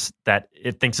wants that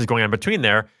it thinks is going on between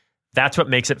there, that's what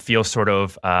makes it feel sort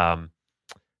of that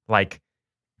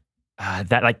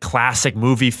classic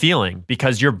movie feeling,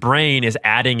 because your brain is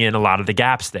adding in a lot of the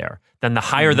gaps there. Then the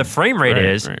higher the frame rate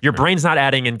is, your brain's not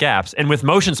adding in gaps. And with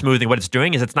motion smoothing, what it's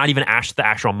doing is it's not even the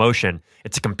actual motion.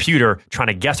 It's a computer trying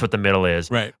to guess what the middle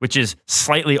is, which is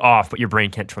slightly off, but your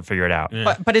brain can't figure it out.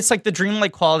 Yeah. But it's like the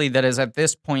dreamlike quality that is at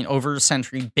this point over a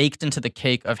century baked into the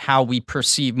cake of how we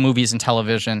perceive movies and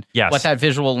television, what that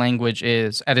visual language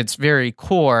is at its very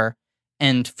core.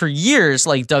 And for years,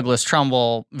 like Douglas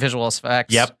Trumbull, visual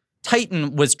effects,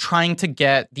 Titan was trying to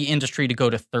get the industry to go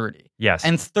to 30. Yes.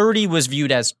 And 30 was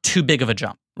viewed as too big of a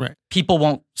jump. Right. People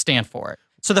won't stand for it.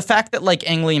 So the fact that like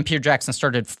Ang Lee and Peter Jackson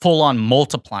started full on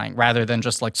multiplying rather than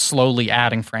just like slowly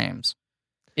adding frames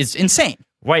is insane.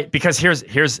 Right, because here's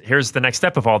the next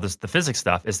step of all this, the physics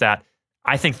stuff, is that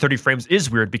I think 30 frames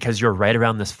is weird because you're right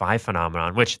around this 5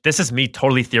 phenomenon, which this is me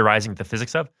totally theorizing the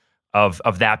physics of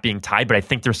that being tied, but I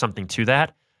think there's something to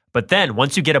that. But then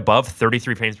once you get above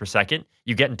 33 frames per second,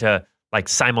 you get into like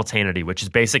simultaneity, which is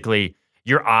basically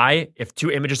your eye, if two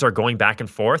images are going back and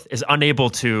forth, is unable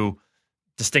to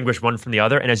distinguish one from the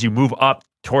other. And as you move up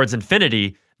towards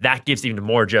infinity, that gives even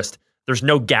more there's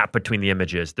no gap between the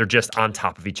images. They're just on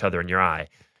top of each other in your eye.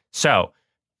 So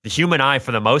the human eye,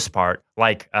 for the most part,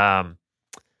 like the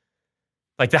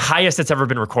highest that's ever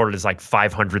been recorded is like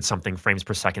 500 something frames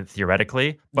per second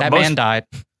theoretically. But man died.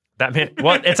 That man,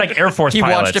 well, it's like Air Force he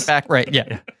pilots. Watched it back, right?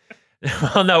 Yeah.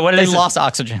 Well, no, what it they is lost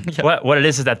oxygen. Yeah. What it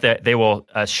is that they will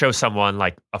show someone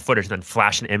like a footage and then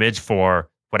flash an image for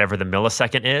whatever the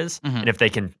millisecond is, and if they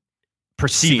can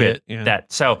perceive it,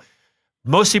 that so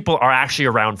most people are actually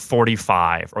around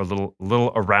 45 or a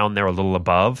little around there, a little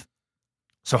above.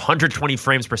 So 120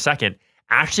 frames per second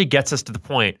actually gets us to the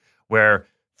point where,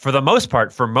 for the most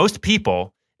part, for most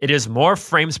people, it is more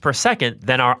frames per second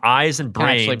than our eyes and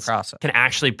brains can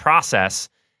actually process.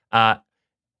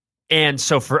 And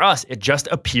so for us, it just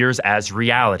appears as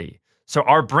reality. So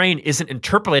our brain isn't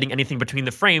interpolating anything between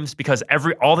the frames because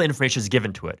all the information is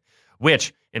given to it,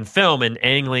 which in film, and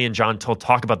Ang Lee and John Toll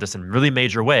talk about this in really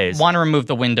major ways. Want to remove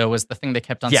the window was the thing they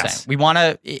kept on saying. We want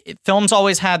to, films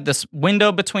always had this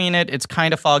window between it. It's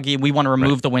kind of foggy. We want to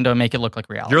remove the window and make it look like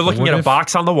reality. You're looking at a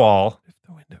box on the wall. If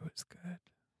the window is good.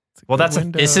 Well,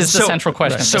 this is the central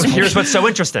question. So here's what's so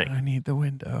interesting. I need the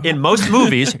window. In most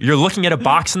movies, you're looking at a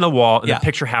box on the wall and the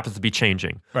picture happens to be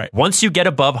changing. Right. Once you get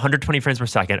above 120 frames per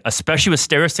second, especially with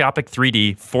stereoscopic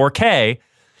 3D, 4K,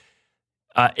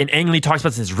 and Ang Lee talks about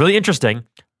this, it's really interesting.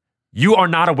 You are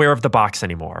not aware of the box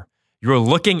anymore. You're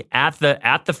looking at the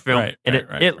film,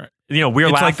 we're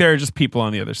it's laughing. like there are just people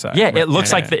on the other side. Yeah, it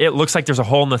looks it looks like there's a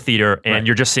hole in the theater, and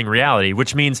you're just seeing reality.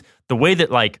 Which means the way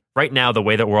that, like right now, the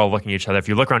way that we're all looking at each other, if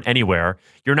you look around anywhere,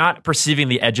 you're not perceiving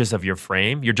the edges of your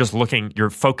frame. You're just you're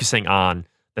focusing on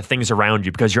the things around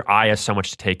you because your eye has so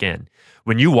much to take in.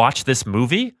 When you watch this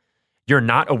movie, you're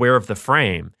not aware of the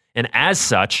frame, and as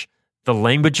such, the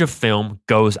language of film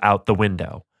goes out the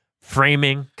window.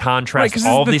 Framing, contrast,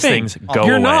 all these things go away.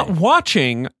 You're not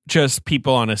watching just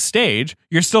people on a stage.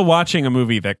 You're still watching a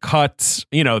movie that cuts,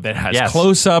 that has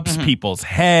close-ups, people's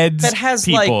heads, that has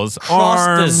people's like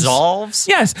arms. Dissolves.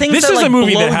 Yes, things this that, is like, a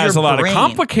movie blow that has your a lot brain. of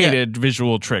complicated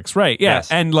visual tricks, right? Yeah,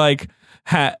 Yes. and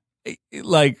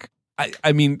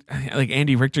I mean, like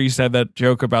Andy Richter used to have that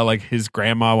joke about like his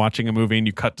grandma watching a movie and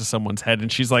you cut to someone's head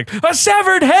and she's like, a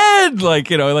severed head!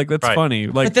 That's funny.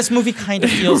 Like, but this movie kind of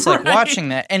feels like watching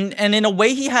that. And in a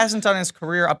way he hasn't done his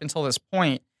career up until this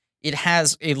point, it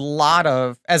has a lot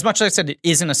of, as much as I said, it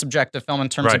isn't a subjective film in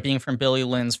terms of being from Billy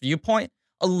Lynn's viewpoint,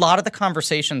 a lot of the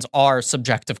conversations are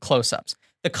subjective close-ups.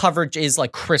 The coverage is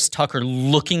like Chris Tucker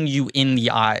looking you in the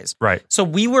eyes. Right. So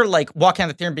we were like walking out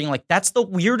the theater and being like, that's the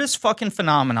weirdest fucking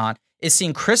phenomenon, is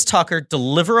seeing Chris Tucker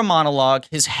deliver a monologue.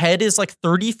 His head is like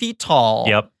 30 feet tall.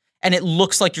 Yep. And it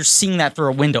looks like you're seeing that through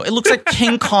a window. It looks like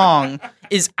King Kong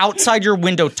is outside your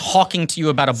window talking to you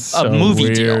about a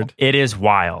movie deal. It is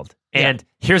wild. And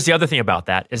here's the other thing about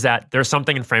that, is that there's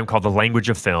something in frame called the language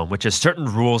of film, which is certain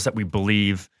rules that we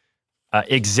believe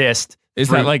exist Is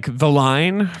that like the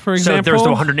line, for example? So there's the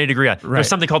 180 degree. Right. There's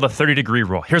something called the 30-degree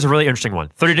rule. Here's a really interesting one.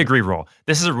 30-degree rule.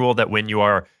 This is a rule that when you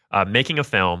are making a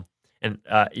film, and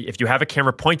if you have a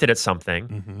camera pointed at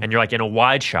something, and you're like in a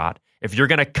wide shot, if you're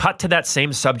going to cut to that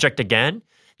same subject again,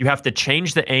 you have to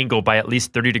change the angle by at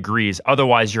least 30 degrees.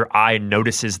 Otherwise, your eye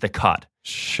notices the cut.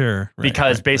 Sure.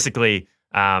 Because basically,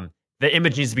 the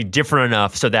image needs to be different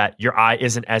enough so that your eye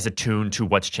isn't as attuned to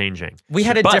what's changing. We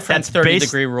had a different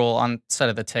 30-degree rule on set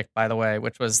of The Tick, by the way,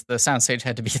 which was the soundstage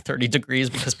had to be 30 degrees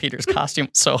because Peter's costume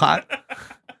was so hot.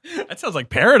 That sounds like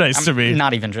paradise to me.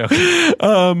 Not even joking.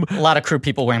 A lot of crew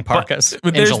people wearing parkas But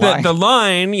in there's July. the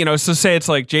line, so say it's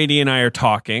like JD and I are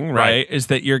talking, right? Is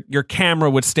that your camera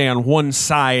would stay on one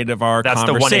side of our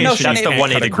conversation. That's the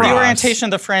 180 degree. The orientation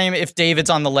of the frame, if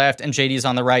David's on the left and JD's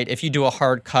on the right, if you do a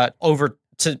hard cut over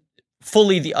to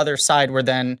fully the other side where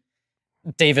then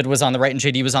David was on the right and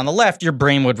JD was on the left, your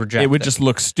brain would reject it. It would just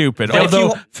look stupid. But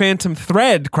although Phantom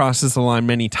Thread crosses the line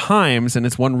many times, and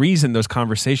it's one reason those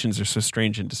conversations are so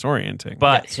strange and disorienting.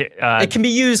 But it can be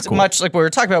used much like we were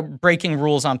talking about breaking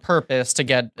rules on purpose to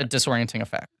get a disorienting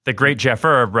effect. The great Jeff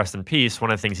Erb, rest in peace,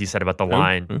 one of the things he said about the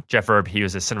line, Jeff Erb, he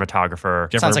was a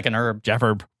cinematographer. Sounds like an herb. Jeff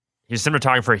Erb. He was a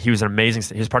cinematographer. He was an amazing.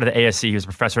 He was part of the ASC. He was a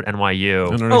professor at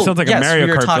NYU. I don't know, he sounds like a Mario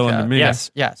Kart villain to me.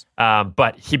 Yes.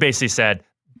 But he basically said,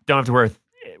 don't have to wear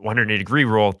 180 degree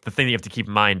rule. The thing that you have to keep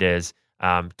in mind is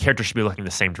characters should be looking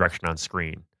the same direction on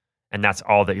screen. And that's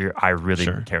all that your eye really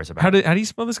cares about. How do you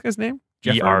spell this guy's name?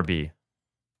 ERB.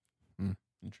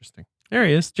 Interesting. There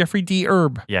he is. Jeffrey D.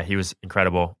 Erb. Yeah, he was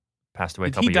incredible. Passed away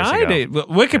a couple years ago. He died?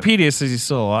 Wikipedia says he's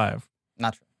still alive.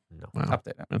 Not true. No. Wow.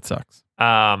 Update it. That sucks.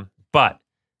 But,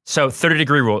 so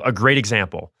 30-degree rule, a great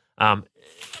example. Have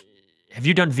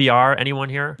you done VR, anyone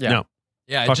here? Yeah. No.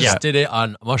 Yeah, I just did it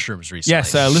on mushrooms recently.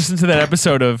 Yes, listen to that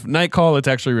episode of Night Call. It's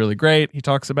actually really great. He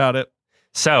talks about it.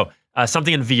 So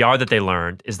something in VR that they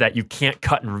learned is that you can't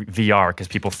cut in VR because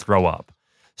people throw up.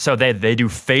 So they do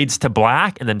fades to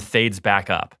black and then fades back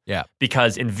up. Yeah.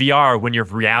 Because in VR, when your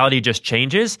reality just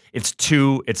changes,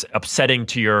 it's upsetting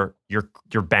to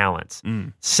your balance.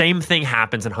 Same thing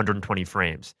happens in 120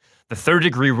 frames. The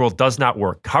 30-degree rule does not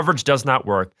work. Coverage does not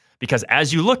work. Because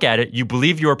as you look at it, you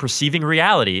believe you are perceiving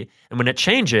reality, and when it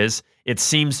changes, it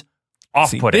seems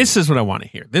off-putting. This is what I want to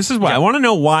hear. This is why I want to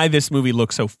know why this movie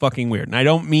looks so fucking weird. And I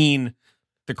don't mean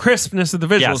the crispness of the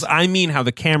visuals. Yes. I mean how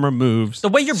the camera moves. The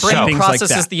way your brain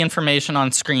processes the information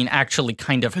on screen actually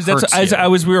kind of hurts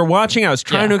you. We were watching, I was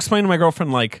trying to explain to my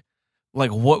girlfriend like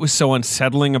what was so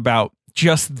unsettling about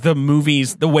just the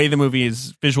way the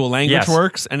movie's visual language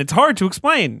works, and it's hard to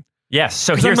explain. Yes,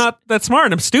 so I'm not that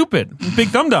smart. I'm stupid. I'm a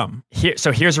big dum-dum.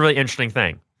 So here's a really interesting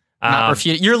thing.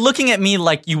 You're looking at me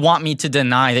like you want me to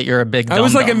deny that you're a big dum-dum. I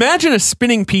was like, imagine a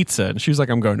spinning pizza. And she was like,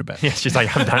 I'm going to bed. Yeah, she's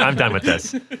like, I'm done with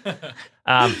this.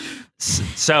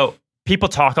 So people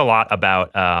talk a lot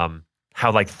about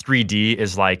how like 3D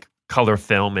is like color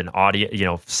film and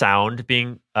audio, sound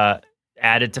being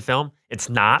added to film. It's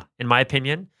not, in my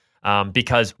opinion,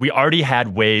 because we already had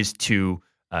ways to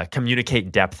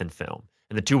communicate depth in film.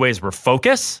 And the two ways were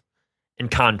focus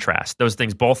and contrast. Those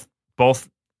things both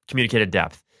communicated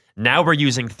depth. Now we're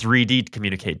using 3D to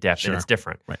communicate depth, and it's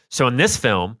different. Right. So in this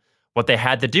film, what they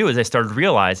had to do is they started to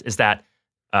realize is that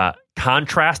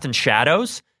contrast and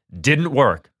shadows didn't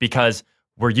work because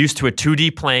we're used to a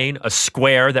 2D plane, a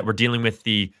square that we're dealing with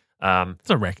the it's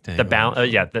a rectangle.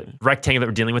 The rectangle that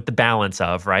we're dealing with the balance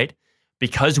of, right?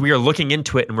 Because we are looking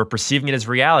into it and we're perceiving it as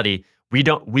reality, we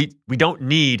don't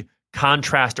need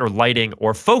contrast or lighting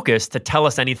or focus to tell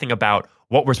us anything about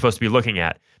what we're supposed to be looking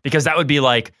at. Because that would be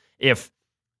like if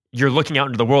you're looking out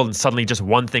into the world and suddenly just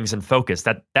one thing's in focus.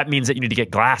 That means that you need to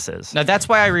get glasses. Now, that's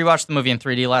why I rewatched the movie in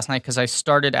 3D last night, because I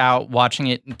started out watching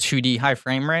it in 2D high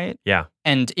frame rate. Yeah.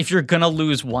 And if you're going to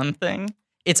lose one thing,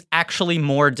 it's actually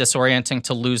more disorienting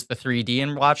to lose the 3D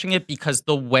in watching it because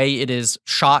the way it is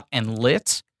shot and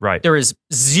lit, right, there is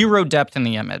zero depth in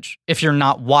the image if you're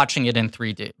not watching it in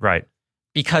 3D. Right.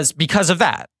 Because of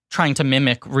that, trying to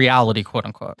mimic reality, quote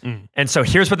unquote. And so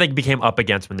here's what they became up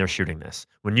against when they're shooting this.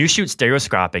 When you shoot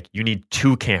stereoscopic, you need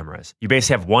two cameras. You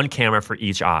basically have one camera for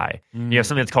each eye. You have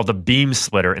something that's called a beam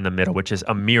splitter in the middle, which is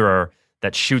a mirror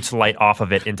that shoots light off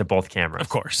of it into both cameras. Of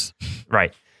course.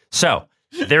 Right. So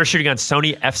they're shooting on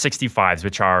Sony F65s,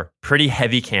 which are pretty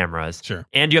heavy cameras. Sure.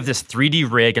 And you have this 3D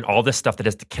rig and all this stuff that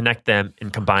has to connect them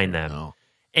and combine them. No.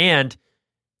 And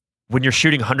when you're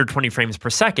shooting 120 frames per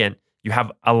second, you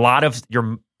have a lot of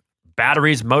your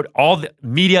batteries, all the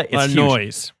media is huge.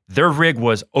 Noise. Their rig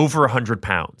was over 100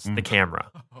 pounds, the camera.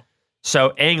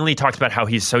 So Ang Lee talks about how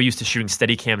he's so used to shooting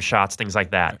Steadicam shots, things like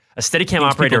that. A Steadicam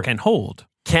operator can hold.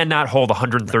 cannot hold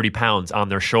 130 pounds on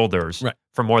their shoulders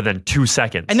for more than 2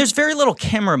 seconds. And there's very little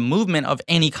camera movement of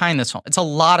any kind in this film. It's a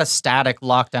lot of static,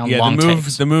 lockdown, long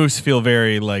takes. The moves feel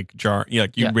very like jar.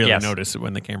 Like you really notice it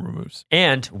when the camera moves.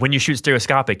 And when you shoot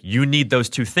stereoscopic, you need those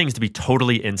two things to be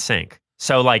totally in sync.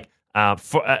 So like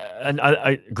for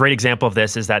a great example of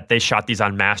this is that they shot these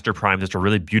on master primes, which are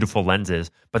really beautiful lenses,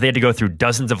 but they had to go through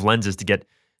dozens of lenses to get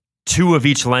 2 of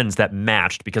each lens that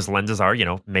matched, because lenses are,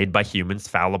 made by humans,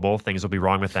 fallible. Things will be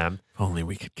wrong with them. If only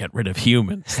we could get rid of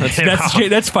humans.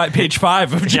 That's page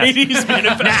 5 of JD's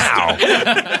manifesto. Now,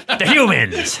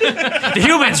 the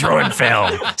humans ruin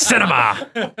film, cinema.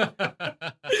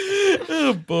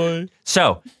 Oh boy!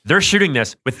 So they're shooting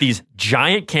this with these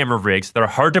giant camera rigs that are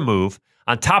hard to move.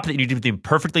 On top of that, you need to be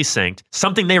perfectly synced.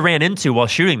 Something they ran into while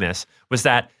shooting this was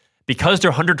that because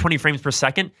they're 120 frames per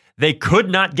second, they could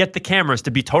not get the cameras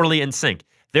to be totally in sync.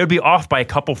 They would be off by a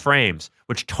couple frames,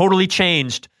 which totally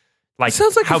changed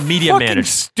sounds like how a media fucking managed.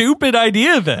 Stupid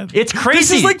idea then. It's crazy.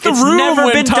 This is like the room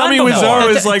when Tommy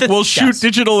Wiseau is like, we'll shoot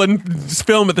digital and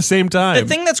film at the same time. The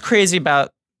thing that's crazy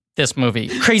about this movie,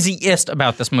 craziest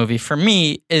about this movie for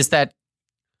me, is that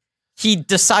he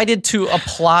decided to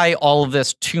apply all of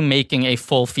this to making a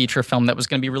full feature film that was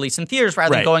going to be released in theaters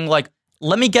rather than going like,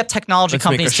 let me get technology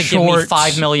companies to give me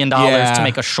 $5 million to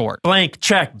make a short. Blank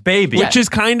check, baby. Which is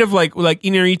kind of like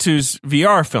Inarritu's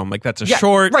VR film. Like that's a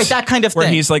short. Right, that kind of where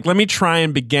thing. he's like, let me try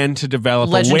and begin to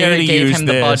develop Legendary a way to gave use him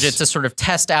this. the budget to sort of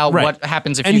test out what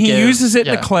happens if and you he give. uses it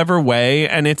in a clever way,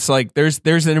 and it's like there's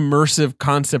an immersive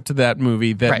concept to that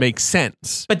movie that makes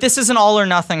sense. But this is an all or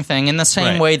nothing thing in the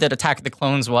same way that Attack of the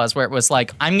Clones was, where it was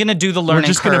like, I'm going to do the learning curve.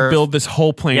 We're just going to build this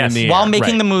whole plane in the air. While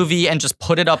making the movie and just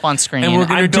put it up on screen. And we're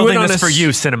going to do it on this for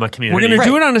you, cinema community. We're going to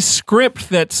do it on a script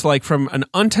that's like from an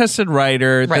untested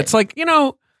writer. That's like,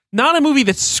 not a movie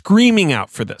that's screaming out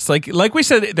for this. Like we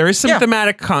said, there is some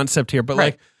thematic concept here,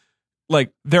 but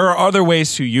like there are other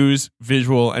ways to use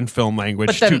visual and film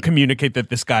language to communicate that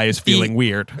this guy is feeling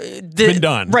weird. It's been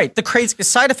done. Right. The crazy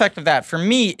side effect of that for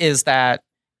me is that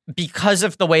because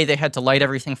of the way they had to light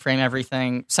everything, frame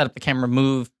everything, set up the camera,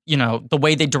 move, the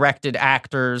way they directed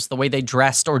actors, the way they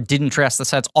dressed or didn't dress the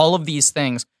sets, all of these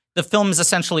things, the film is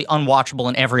essentially unwatchable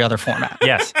in every other format.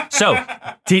 Yes. So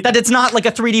that it's not like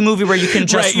a 3D movie where you can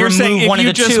just you're remove one of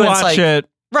the two. It's like, it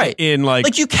in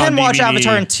like you can watch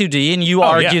Avatar in 2D and you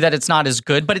argue that it's not as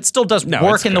good, but it still does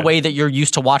work in the way that you're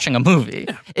used to watching a movie.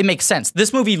 Yeah. It makes sense.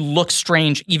 This movie looks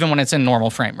strange even when it's in normal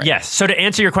frame rate. Yes. So to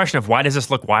answer your question of why does this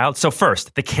look wild? So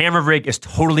first, the camera rig is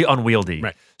totally unwieldy.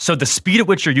 Right. So the speed at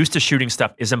which you're used to shooting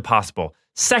stuff is impossible.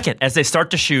 Second, as they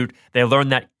start to shoot, they learn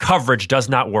that coverage does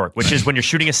not work, which is when you're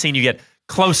shooting a scene, you get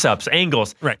close-ups,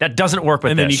 angles. Right. That doesn't work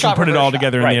with this. And then you can put it all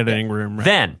together in the editing room. Right.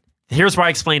 Then, here's where I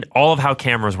explained all of how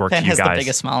cameras work to you guys. Ben has the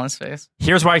biggest smile on his face.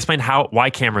 Here's where I explained why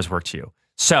cameras work to you.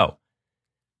 So,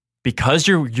 because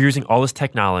you're using all this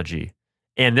technology,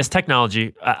 and this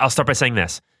technology, I'll start by saying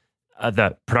this.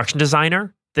 The production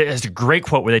designer, there's a great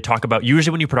quote where they talk about,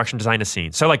 usually when you production design a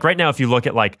scene. So like right now, if you look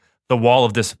at like the wall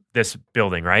of this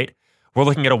building, right? We're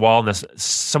looking at a wall in this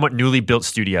somewhat newly built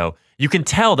studio. You can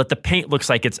tell that the paint looks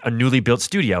like it's a newly built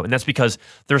studio. And that's because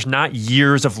there's not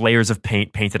years of layers of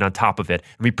paint painted on top of it.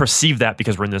 And we perceive that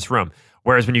because we're in this room.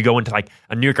 Whereas when you go into like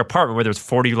a New York apartment where there's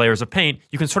 40 layers of paint,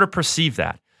 you can sort of perceive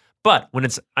that. But when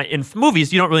it's in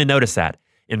movies, you don't really notice that.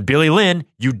 In Billy Lynn,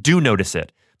 you do notice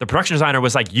it. The production designer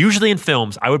was like, usually in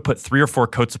films, I would put 3 or 4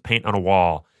 coats of paint on a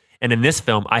wall. And in this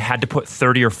film, I had to put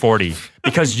 30 or 40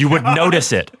 because you would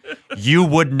notice it. You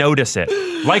would notice it.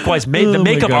 Likewise, the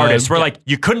makeup artists were like,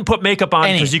 you couldn't put makeup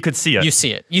on because you could see it. You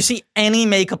see it. You see any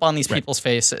makeup on these people's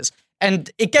faces. And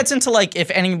it gets into like,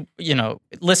 if any,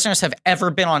 listeners have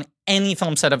ever been on any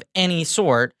film set of any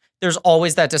sort, there's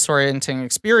always that disorienting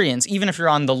experience, even if you're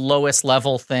on the lowest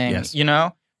level thing,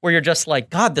 where you're just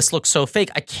like, God, this looks so fake.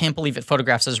 I can't believe it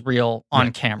photographs as real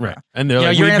on camera. Right. And they're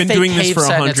like, we've been doing this for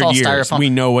 100 years. Styrofoam.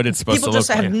 We know what it's supposed to look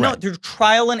like. People just have through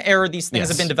trial and error, these things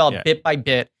have been developed bit by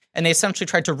bit. And they essentially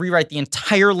tried to rewrite the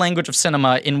entire language of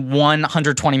cinema in one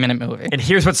 120-minute movie. And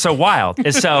here's what's so wild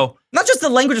is not just the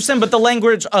language of cinema, but the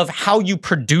language of how you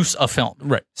produce a film.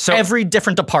 Right. So every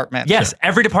different department. Yes,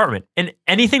 every department. And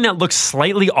anything that looks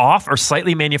slightly off or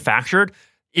slightly manufactured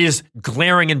is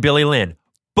glaring in Billy Lynn.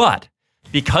 But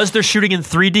because they're shooting in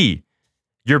 3D,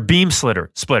 your beam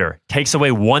splitter takes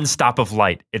away one stop of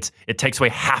light. It takes away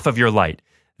half of your light.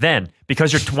 Then,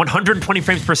 because you're 120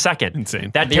 frames per second,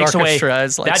 insane. That takes away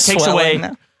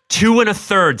 2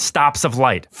 1/3 stops of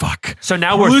light. Fuck. So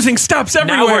now we're losing stops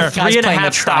everywhere. Now we're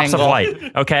 3.5 stops of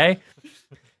light. Okay.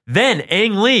 Then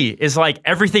Ang Lee is like,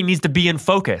 everything needs to be in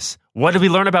focus. What did we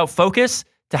learn about focus?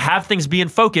 To have things be in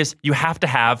focus, you have to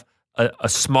have a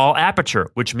small aperture,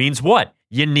 which means what?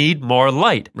 You need more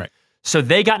light. Right. So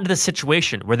they got into the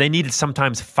situation where they needed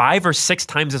sometimes 5 or 6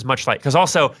 times as much light. Because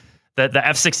also the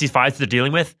F-65s they're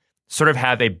dealing with sort of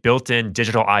have a built-in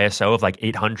digital ISO of like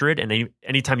 800. And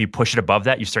anytime you push it above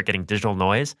that, you start getting digital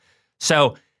noise. So,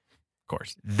 of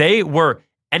course, they were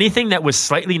anything that was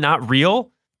slightly not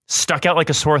real stuck out like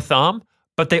a sore thumb,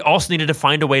 but they also needed to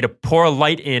find a way to pour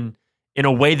light in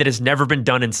a way that has never been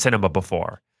done in cinema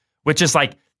before, which is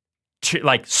like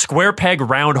square peg,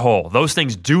 round hole. Those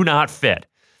things do not fit.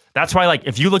 That's why, like,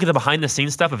 if you look at the behind the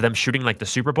scenes stuff of them shooting like the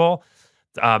Super Bowl,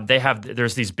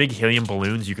 there's these big helium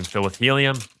balloons you can fill with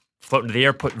helium, float into the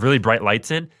air, put really bright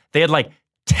lights in. They had like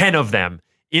 10 of them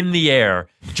in the air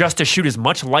just to shoot as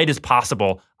much light as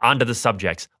possible onto the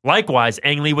subjects. Likewise,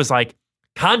 Ang Lee was like,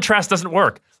 contrast doesn't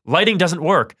work. Lighting doesn't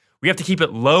work. We have to keep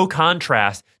it low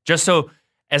contrast just so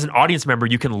as an audience member,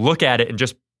 you can look at it and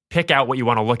just pick out what you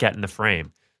want to look at in the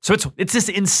frame. So it's this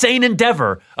insane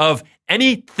endeavor of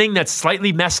anything that's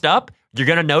slightly messed up, you're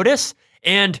going to notice.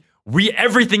 And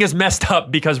everything is messed up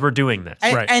because we're doing this.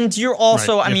 And you're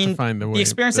also, Right. I You mean, have to find the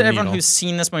experience that everyone needle. who's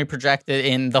seen this movie projected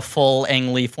in the full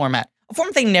Ang Lee format, a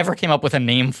format they never came up with a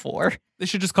name for. They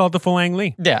should just call it the full Ang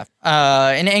Lee. Yeah.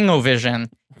 In Angovision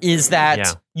is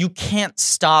that you can't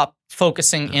stop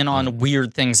focusing in on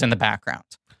weird things in the background.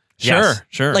 Sure.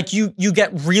 Like you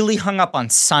get really hung up on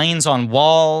signs on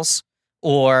walls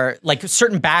or like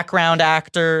certain background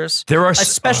actors. There are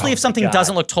especially if something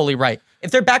doesn't look totally right.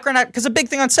 If they're background actors, because a big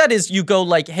thing on set is you go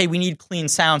like, hey, we need clean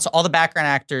sound. So all the background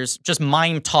actors just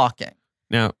mime talking.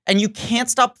 Now, And you can't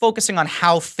stop focusing on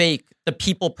how fake the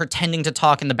people pretending to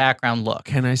talk in the background look.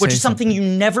 Can I say which is something you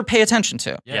never pay attention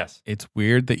to. Yes. it's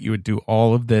weird that you would do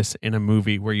all of this in a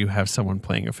movie where you have someone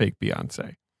playing a fake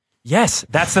Beyonce. Yes,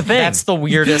 that's the thing. That's the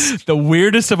weirdest. The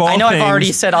weirdest of all I know things. I've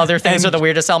already said other things And are the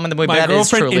weirdest element of the movie, My but that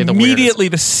is girlfriend truly the weirdest. immediately,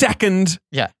 the second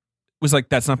Yeah. was like,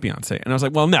 that's not Beyonce. And I was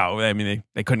like, well, no. I mean,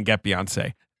 they couldn't get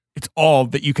Beyonce. It's all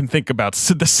that you can think about.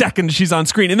 So the second she's on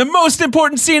screen in the most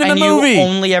important scene in the movie. And you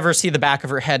only ever see the back of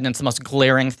her head, and it's the most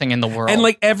glaring thing in the world. And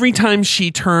like every time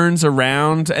she turns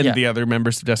around and Yeah. the other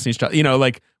members of Destiny's Child, you know,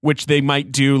 like, which they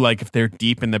might do, like if they're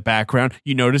deep in the background,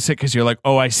 you notice it because you're like,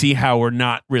 oh, I see how we're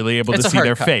not really able It's to a see hard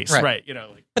their cut, face. right. Right. You know,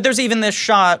 like, But there's even this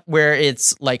shot where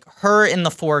it's like her in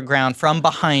the foreground from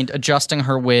behind adjusting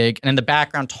her wig, and in the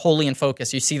background, totally in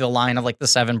focus, you see the line of like the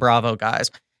 7 Bravo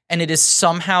guys. And it is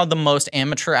somehow the most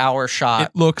amateur hour shot.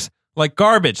 it looks like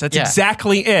garbage. That's Yeah.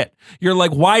 exactly it. You're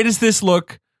like, why does this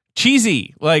look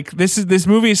cheesy? Like this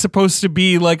movie is supposed to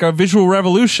be like a visual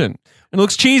revolution. It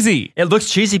looks cheesy. It looks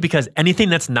cheesy because anything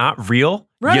that's not real,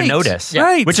 you Right. notice. Yeah.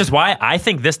 Right. Which is why I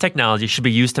think this technology should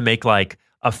be used to make like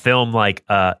a film like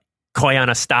Koyana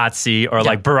Stazzi or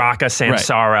like Baraka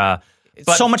Samsara. It's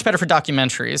But- so much better for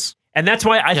documentaries. And that's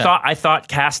why I thought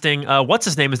casting what's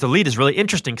his name as the lead is really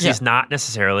interesting because he's not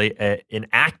necessarily an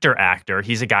actor.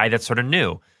 He's a guy that's sort of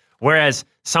new. Whereas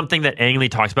something that Ang Lee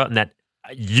talks about and that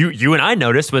you and I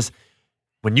noticed was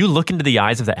when you look into the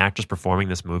eyes of the actors performing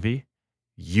this movie,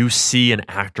 you see an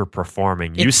actor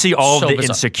performing. You It's see all so of the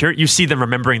bizarre. insecurity. You see them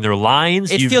remembering their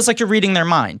lines. It feels like you're reading their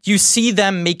mind. You see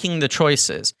them making the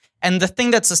choices. And the thing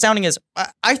that's astounding is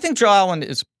I think Joe Alwyn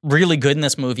is really good in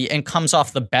this movie and comes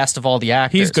off the best of all the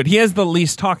actors. He's good. He has the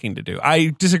least talking to do.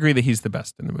 I disagree that he's the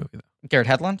best in the movie, though. Garrett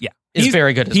Hedlund? Yeah. Is He's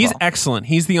very good as He's well. excellent.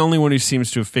 He's the only one who seems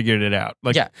to have figured it out.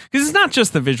 Like, Yeah. because it's not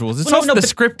just the visuals. It's Well, no, also no, the but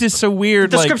script is so weird.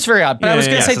 The like, script's very odd. But I was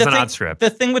going to yeah. say Yes, it's the an thing, odd script. the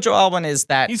thing with Joe Alwyn is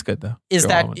that He's good, though. is Joe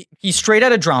that Alwyn. he's straight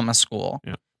out of drama school.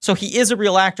 Yeah. So he is a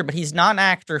real actor, but he's not an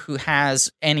actor who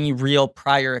has any real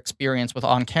prior experience with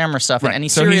on-camera stuff in any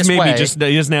so serious he's maybe way. just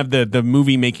he doesn't have the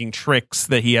movie making tricks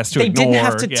that he has to They ignore. didn't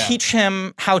have to Yeah. teach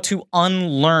him how to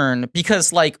unlearn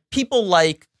because, like, people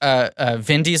like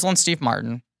Vin Diesel and Steve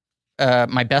Martin,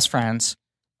 my best friends,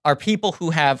 are people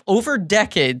who have over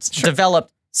decades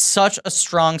developed such a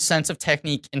strong sense of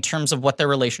technique in terms of what their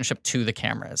relationship to the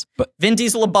camera is. But Vin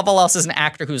Diesel, above all else, is an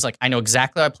actor who's like, I know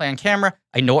exactly how I play on camera.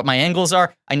 I know what my angles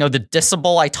are. I know the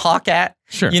decibel I talk at.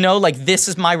 Sure. You know, like, this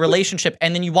is my relationship.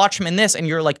 And then you watch him in this and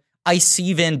you're like, I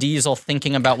see Vin Diesel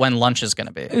thinking about when lunch is going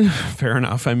to be. Fair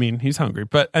enough. I mean, he's hungry,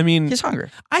 but I mean, He's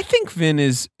hungry. I think Vin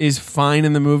is fine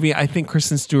in the movie. I think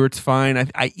Kristen Stewart's fine.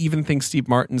 I even think Steve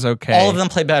Martin's okay. All of them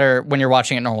play better when you're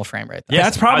watching at normal frame rate. Yes,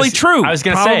 That's probably I was- true. I was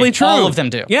gonna probably say, true. all of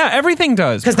them do. Yeah, everything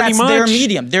does Because pretty that's their much.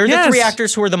 medium. They're Yes. the 3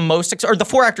 actors who are the most, or the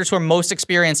 4 actors who are most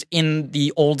experienced in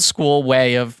the old school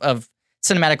way of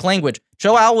cinematic language.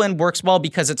 Joe Alwyn works well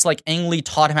because it's like Ang Lee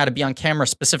taught him how to be on camera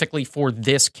specifically for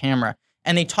this camera.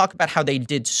 And they talk about how they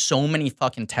did so many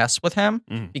fucking tests with him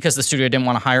because the studio didn't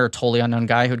want to hire a totally unknown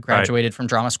guy who'd graduated from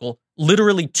drama school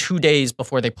literally 2 days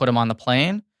before they put him on the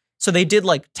plane. So they did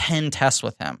like 10 tests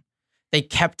with him. They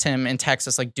kept him in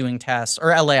Texas, like doing tests, or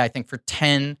LA, I think, for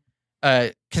 10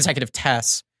 consecutive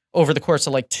tests over the course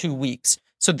of like 2 weeks.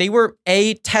 So they were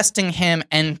testing him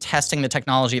and testing the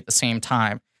technology at the same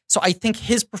time. So I think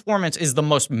his performance is the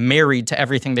most married to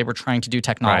everything they were trying to do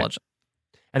technology.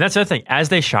 Right. And that's the other thing. As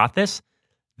they shot this,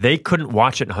 they couldn't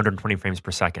watch it in 120 frames per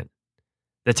second.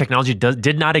 The technology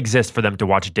did not exist for them to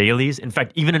watch dailies. In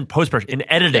fact, even in post-production,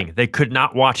 in editing, they could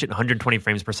not watch it in 120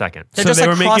 frames per second. They're so just they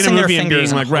like were making a movie and being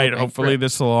and like, right, hoping. hopefully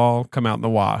this will all come out in the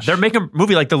wash. They're making a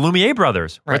movie like the Lumiere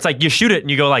brothers, where it's like you shoot it and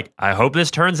you go like, I hope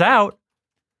this turns out.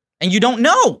 And you don't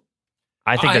know.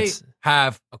 I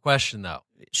have a question, though.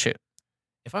 Shoot.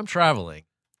 If I'm traveling,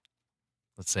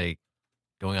 let's say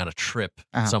going on a trip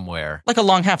somewhere. Like a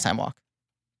long halftime walk.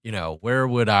 You know, what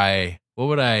would I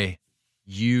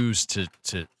use to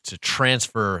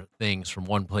transfer things from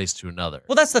one place to another?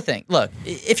 Well, that's the thing. Look,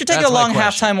 if you're taking a long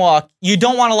halftime walk, you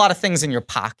don't want a lot of things in your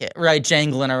pocket, right?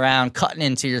 Jangling around, cutting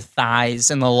into your thighs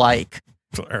and the like.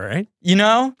 All right. You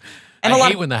know? And I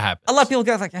hate when that happens. A lot of people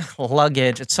go like,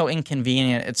 luggage, it's so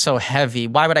inconvenient, it's so heavy.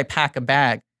 Why would I pack a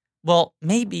bag? Well,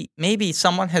 maybe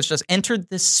someone has just entered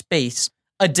this space,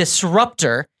 a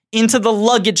disruptor, into the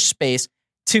luggage space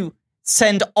to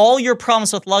send all your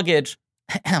problems with luggage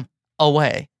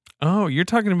away. Oh, you're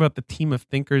talking about the team of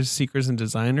thinkers, seekers, and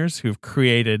designers who've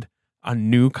created a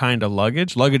new kind of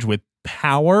luggage with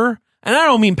power. And I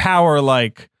don't mean power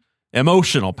like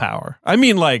emotional power. I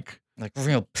mean like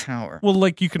real power. Well,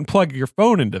 like you can plug your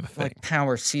phone into the thing. Like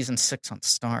Power season 6 on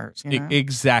Stars. You know?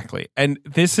 Exactly. And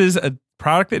this is a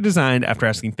product they designed after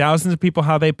asking thousands of people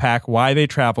how they pack, why they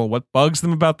travel, what bugs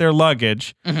them about their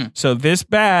luggage. Mm-hmm. So this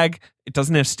bag, it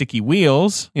doesn't have sticky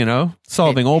wheels,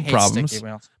 solving old problems,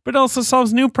 but it also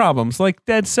solves new problems like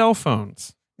dead cell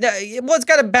phones. Yeah, well, it's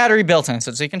got a battery built in,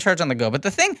 so you can charge on the go. But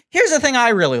here's the thing I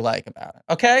really like about it,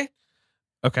 okay?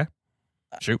 Okay.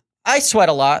 Shoot. I sweat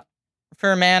a lot.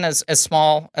 For a man as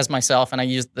small as myself, and I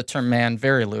use the term man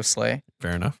very loosely.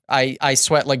 Fair enough. I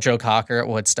sweat like Joe Cocker at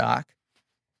Woodstock.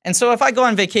 And so if I go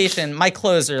on vacation, my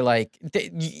clothes are like,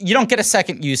 you don't get a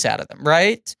second use out of them,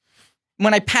 right?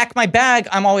 When I pack my bag,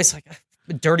 I'm always like,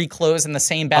 dirty clothes in the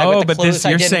same bag with the clothes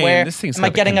I didn't wear. Am I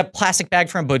getting a plastic bag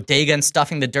from a bodega and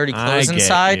stuffing the dirty clothes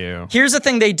inside? Here's the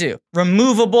thing they do.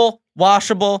 Removable,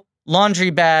 washable,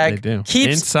 laundry bag. They do.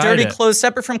 Keeps Inside dirty clothes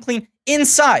separate from clean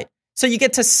inside. So you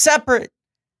get to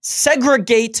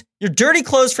segregate your dirty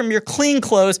clothes from your clean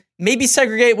clothes. Maybe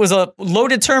segregate was a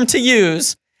loaded term to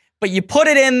use, but you put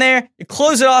it in there, you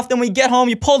close it off, then when you get home,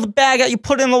 you pull the bag out, you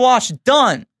put it in the wash,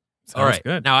 done. All right.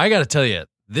 Good. Now I got to tell you,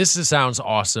 this sounds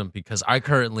awesome because I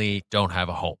currently don't have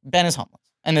a home. Ben is homeless,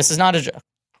 and this is not a joke.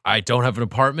 I don't have an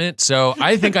apartment, so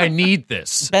I think I need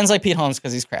this. Ben's like Pete Holmes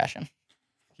because he's crashing.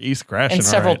 He's crashing. And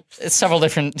several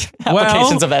different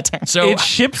applications of that term. So it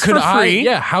ships for free.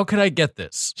 How could I get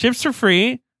this? Ships for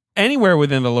free anywhere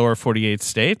within the lower 48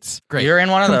 states. Great. You're in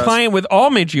one of those. Compliant with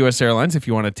all major U.S. airlines if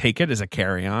you want to take it as a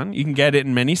carry-on. You can get it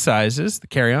in many sizes. The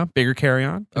carry-on, bigger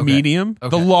carry-on, medium,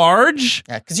 the large.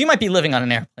 Yeah, because you might be living on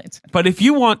an airplane. But if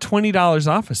you want $20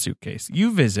 off a suitcase,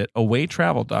 you visit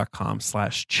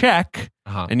awaytravel.com/check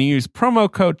and you use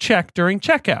promo code CHECK during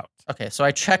checkout. Okay, so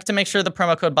I check to make sure the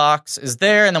promo code box is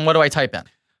there, and then what do I type in?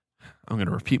 I'm going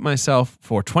to repeat myself.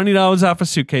 For $20 off a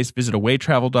suitcase, visit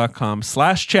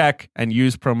awaytravel.com/check and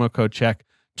use promo code CHECK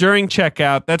during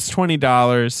checkout. That's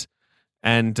 $20.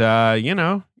 And,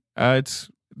 they're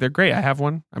great. I have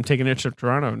one. I'm taking it to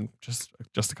Toronto in just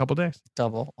a couple days.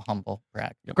 Double humble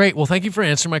brag. Yep. Great. Well, thank you for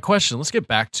answering my question. Let's get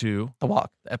back to the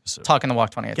walk. The episode. Talking the Walk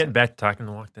 2018. Getting back to Talking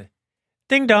the Walk Day.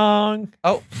 Ding dong.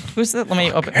 Oh, who's that? Let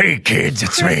me open. Hey, kids,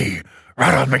 it's me,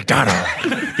 Ronald McDonald,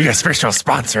 the official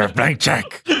sponsor of Blank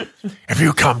Check. If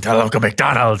you come to local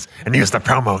McDonald's and use the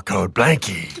promo code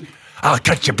Blanky, I'll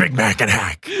cut your Big Mac in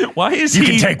half. Why is you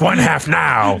can take one half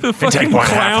now the and fucking take one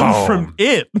half clown home. from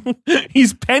It?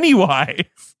 He's Pennywise.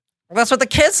 That's what the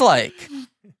kids like.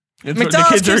 McDonald's the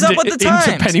kids keeps are up with the into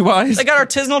times. Pennywise. They got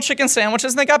artisanal chicken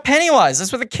sandwiches and they got Pennywise.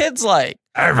 That's what the kids like.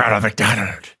 I'm Ronald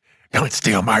McDonald. Don't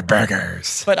steal my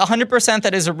burgers. But 100%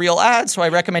 that is a real ad, so I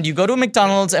recommend you go to a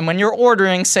McDonald's and when you're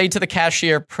ordering, say to the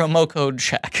cashier, promo code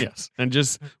CHECK. Yes, and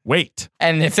just wait.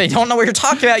 And if they don't know what you're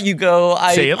talking about, you go,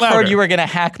 I Say it heard louder. you were going to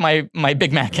hack my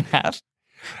Big Mac in half.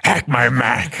 Hack my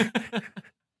Mac.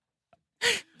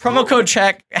 Promo code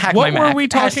CHECK, hack What my Mac. were we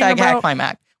talking Hashtag about? hack my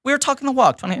Mac. We were talking the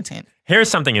Walk 2018. Here's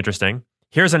something interesting.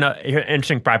 Here's an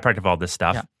interesting byproduct of all this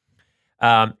stuff.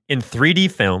 Yeah. In 3D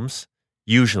films,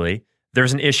 usually,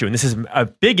 there's an issue, and this is a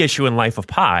big issue in Life of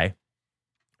Pi,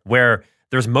 where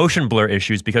there's motion blur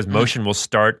issues because motion will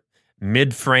start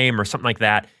mid-frame or something like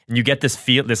that, and you get this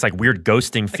like weird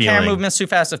ghosting The feeling. camera movement's too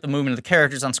fast if the movement of the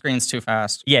characters on screen's too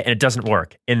fast. Yeah, and it doesn't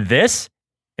work. In this,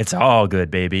 it's all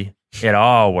good, baby. It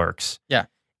all works. Yeah.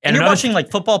 And you're watching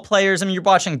like football players. I mean, you're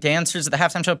watching dancers at the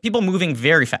halftime show. People moving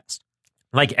very fast.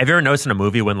 Like, have you ever noticed in a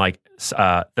movie when like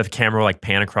the camera will like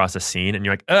pan across a scene and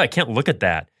you're like, oh, I can't look at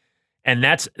that. And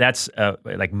that's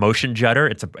like motion judder.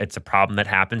 It's a problem that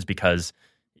happens because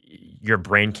your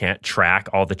brain can't track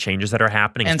all the changes that are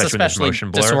happening, And it's especially especially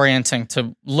when there's motion blur. disorienting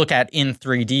to look at in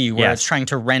 3D where it's trying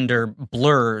to render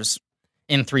blurs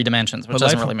in 3 dimensions, which But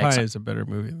doesn't Life really of make Pi sense. is a better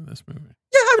movie than this movie.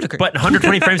 Yeah, I would agree. But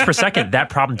 120 frames per second, that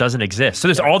problem doesn't exist. So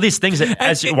there's all these things that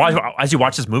as you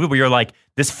watch this movie where you're like,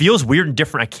 this feels weird and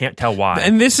different. I can't tell why.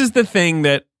 And this is the thing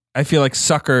that I feel like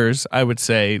suckers, I would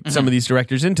say, some of these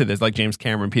directors into this, like James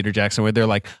Cameron, Peter Jackson, where they're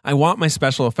like, I want my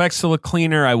special effects to look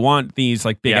cleaner. I want these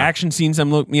like big action scenes to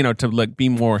look be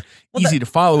more easy to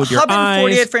follow with your eyes.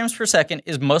 148 frames per second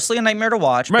is mostly a nightmare to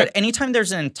watch, but anytime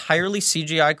there's an entirely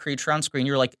CGI creature on screen,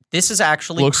 you're like, this is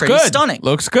actually pretty stunning.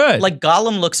 Looks good. Like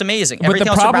Gollum looks amazing. But Everything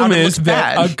the else problem around him is looks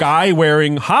that bad. a guy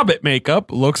wearing Hobbit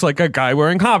makeup looks like a guy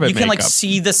wearing Hobbit You makeup. can like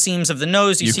see the seams of the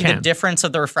nose. You see the difference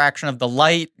of the refraction of the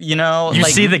light. You know, you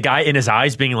like, see the guy in his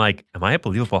eyes being like, am I a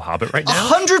believable Hobbit right now?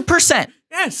 100%.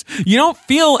 Yes. You don't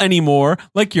feel anymore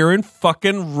like you're in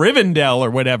fucking Rivendell or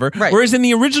whatever. Right. Whereas in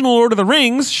the original Lord of the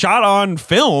Rings, shot on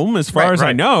film, as far as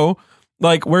I know,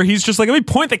 like where he's just like, let me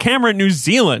point the camera at New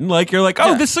Zealand. Like you're like,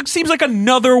 oh, this seems like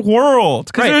another world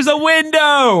because there's a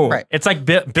window. Right. It's like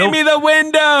Bill. Give me the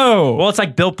window. Well, it's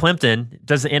like Bill Plimpton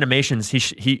does the animations.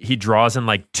 He draws in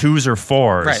like 2s or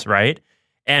 4s, right?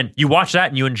 And you watch that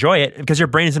and you enjoy it because your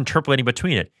brain is interpolating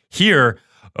between it. Here,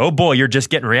 oh boy, you're just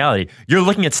getting reality. You're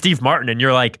looking at Steve Martin and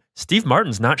you're like, Steve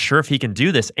Martin's not sure if he can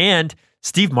do this. And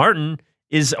Steve Martin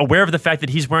is aware of the fact that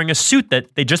he's wearing a suit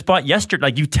that they just bought yesterday.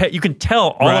 Like you can tell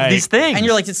all of these things. And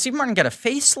you're like, did Steve Martin get a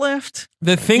facelift?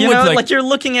 The thing you with know, like you're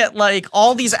looking at like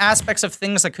all these aspects of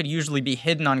things that could usually be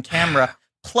hidden on camera.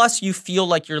 Plus, you feel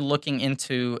like you're looking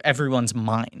into everyone's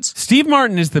minds. Steve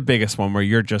Martin is the biggest one where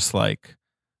you're just like,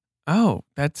 oh,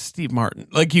 that's Steve Martin.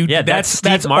 Like you, that's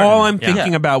all I'm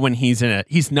thinking about when he's in it.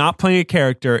 He's not playing a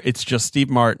character. It's just Steve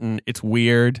Martin. It's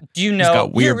weird. Do you know? He's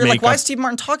got weird you're like, makeup. why is Steve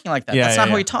Martin talking like that? That's not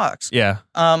how he talks. Yeah.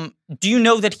 Do you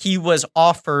know that he was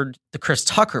offered the Chris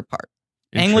Tucker part?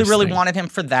 Ang Lee really wanted him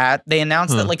for that. They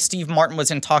announced that like Steve Martin was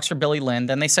in talks for Billy Lynn.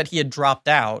 Then they said he had dropped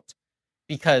out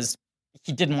because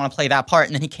he didn't want to play that part.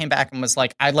 And then he came back and was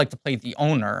like, I'd like to play the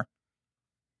owner.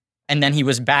 And then he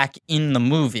was back in the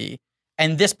movie.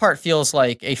 And this part feels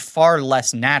like a far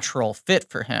less natural fit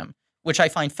for him, which I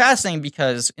find fascinating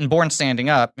because in Born Standing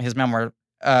Up, his memoir,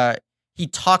 he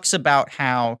talks about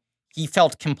how he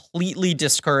felt completely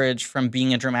discouraged from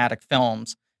being in dramatic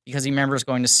films because he remembers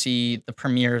going to see the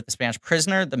premiere of The Spanish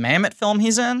Prisoner, the Mammoth film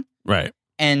he's in. Right.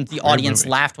 And the audience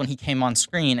laughed when he came on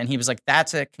screen. And he was like,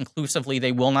 that's it. Conclusively,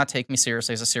 they will not take me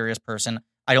seriously as a serious person.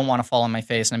 I don't want to fall on my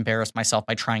face and embarrass myself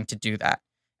by trying to do that.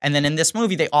 And then in this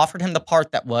movie, they offered him the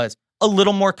part that was a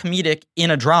little more comedic in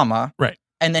a drama. Right.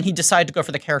 And then he decided to go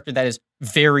for the character that is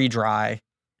very dry.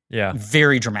 Yeah.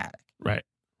 Very dramatic. Right.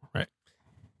 Right.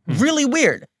 Really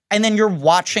weird. And then you're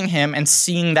watching him and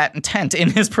seeing that intent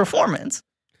in his performance.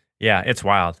 Yeah, it's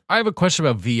wild. I have a question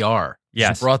about VR.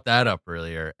 Yes. You brought that up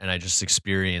earlier, and I just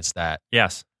experienced that.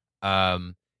 Yes.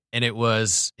 And it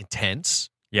was intense.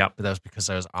 Yeah. But that was because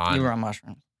I was on, You were on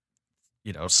mushrooms.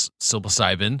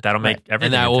 psilocybin. That'll make everything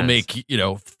And that will intense.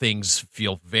 make, things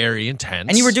feel very intense.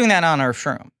 And you were doing that on our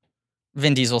shroom.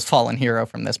 Vin Diesel's fallen hero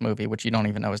from this movie, which you don't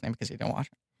even know his name because you didn't watch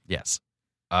it. Yes.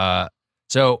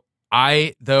 So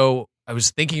I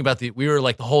was thinking about we were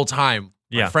like the whole time,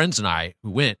 my friends and I who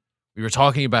went, we were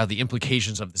talking about the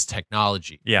implications of this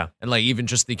technology. Yeah. And like even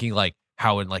just thinking like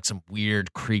how in like some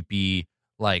weird, creepy,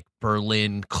 like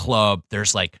Berlin club,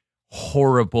 there's like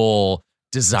horrible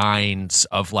designs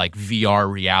of like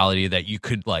VR reality that you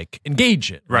could like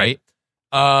engage in. Right.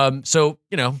 So,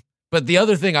 but the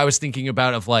other thing I was thinking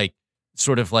about of like,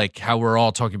 sort of like how we're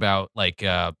all talking about like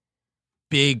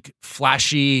big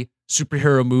flashy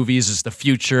superhero movies is the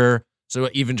future. So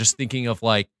even just thinking of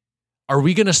like, are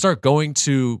we going to start going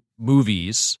to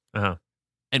movies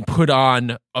and put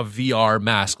on a VR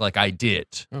mask like I did?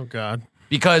 Oh God.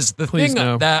 Because the Please thing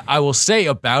no. that I will say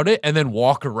about it and then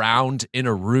walk around in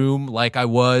a room like I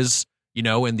was,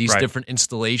 in these different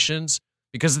installations.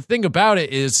 Because the thing about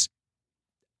it is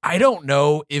I don't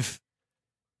know if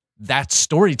that's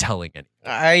storytelling anymore.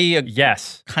 I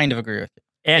kind of agree with you.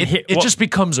 And it just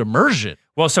becomes immersion.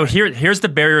 Well, so here's the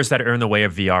barriers that are in the way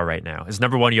of VR right now. Is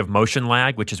number one, you have motion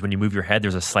lag, which is when you move your head,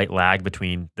 there's a slight lag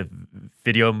between the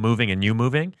video moving and you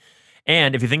moving.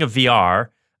 And if you think of VR,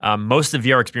 most of the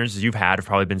VR experiences you've had have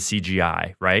probably been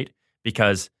CGI, right?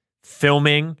 Because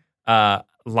filming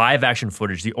live action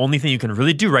footage, the only thing you can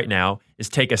really do right now is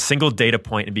take a single data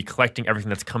point and be collecting everything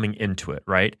that's coming into it,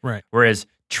 right? Right. Whereas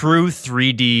true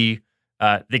 3D,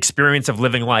 the experience of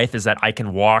living life is that I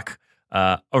can walk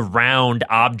around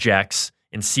objects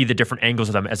and see the different angles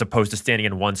of them as opposed to standing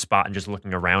in one spot and just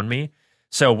looking around me.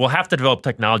 So we'll have to develop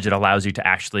technology that allows you to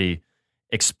actually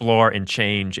explore and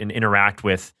change and interact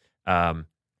with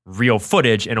real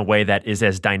footage in a way that is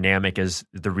as dynamic as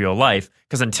the real life.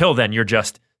 Because until then, you're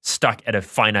just stuck at a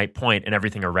finite point and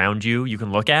everything around you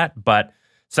can look at. But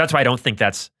so that's why I don't think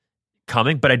that's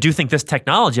coming. But I do think this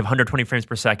technology of 120 frames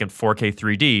per second, 4K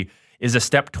 3D is a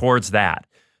step towards that.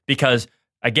 Because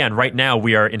again, right now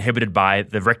we are inhibited by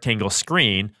the rectangle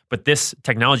screen, but this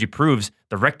technology proves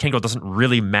the rectangle doesn't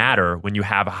really matter when you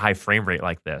have a high frame rate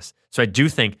like this. So I do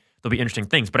think there'll be interesting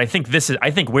things. But I think this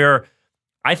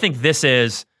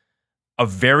is a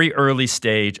very early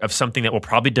stage of something that will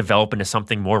probably develop into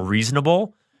something more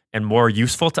reasonable and more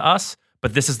useful to us.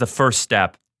 But this is the first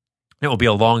step. It will be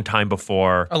a long time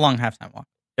before A long halftime walk.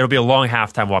 It'll be a long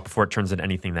halftime walk before it turns into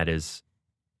anything that is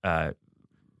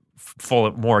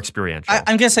more experiential.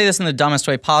 I'm going to say this in the dumbest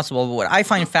way possible, but what I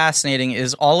find fascinating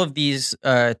is all of these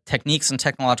techniques and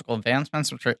technological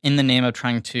advancements, which are in the name of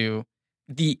trying to...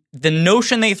 The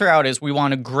notion they throw out is we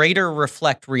want to greater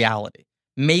reflect reality.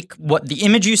 Make what the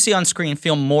image you see on screen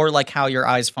feel more like how your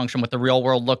eyes function, what the real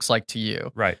world looks like to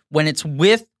you. Right. When it's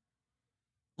with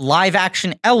live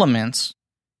action elements,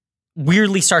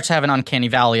 weirdly starts to have an uncanny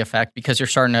valley effect because you're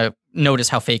starting to notice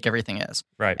how fake everything is.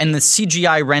 Right. And the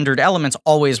CGI rendered elements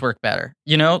always work better.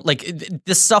 You know, like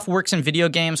this stuff works in video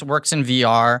games, works in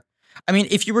VR. I mean,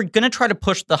 if you were going to try to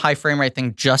push the high frame rate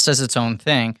thing just as its own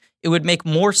thing, it would make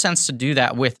more sense to do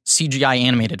that with CGI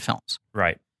animated films.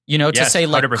 Right. You know, to say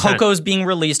like 100%. Coco's being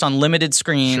released on limited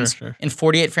screens in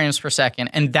 48 frames per second,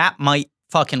 and that might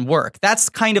fucking work. That's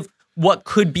kind of what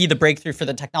could be the breakthrough for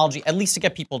the technology, at least to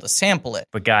get people to sample it.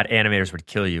 But God, animators would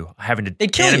kill you. Having to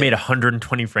kill you. animate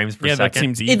 120 frames per second. That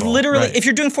seems evil. It literally, Right. if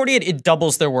you're doing 48, it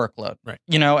doubles their workload. Right.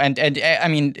 You know, and I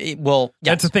mean, it will.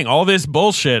 Yes. That's the thing. All this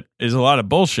bullshit is a lot of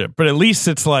bullshit, but at least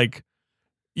it's like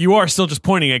you are still just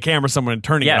pointing a camera at someone and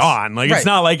turning it on. Like it's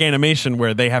not like animation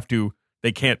where they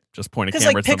can't just point a camera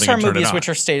like at something Pixar and turn movies, it on. which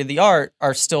are state of the art,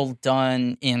 are still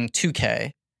done in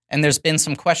 2K. And there's been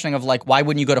some questioning of like, why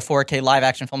wouldn't you go to 4K? Live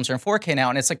action films are in 4K now,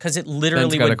 and it's like because it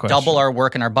literally would double our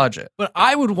work and our budget. But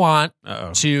I would want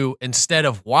to, instead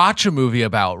of watch a movie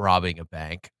about robbing a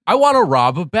bank, I want to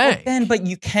rob a bank. Well, Ben, but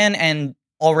you can and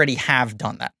already have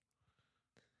done that.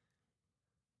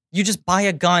 You just buy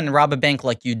a gun and rob a bank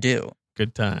like you do.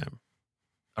 Good time.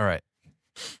 All right.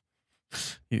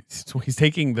 He's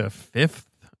taking the fifth.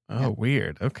 Oh,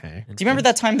 weird. Okay. Do you remember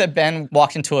that time that Ben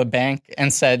walked into a bank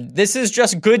and said, "This is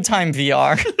just good time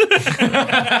VR"?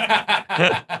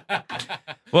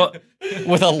 Well,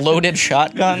 with a loaded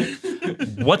shotgun.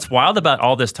 What's wild about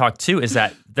all this talk too is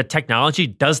that the technology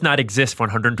does not exist for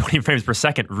 120 frames per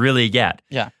second really yet.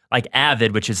 Yeah. Like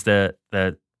Avid, which is the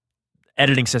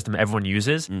editing system everyone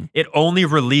uses, it only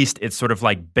released its sort of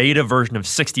like beta version of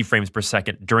 60 frames per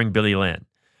second during Billy Lynn.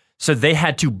 So they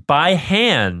had to by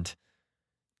hand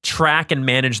track and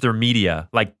manage their media,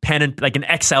 like like an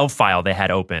Excel file they had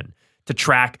open to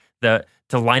track to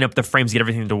line up the frames, get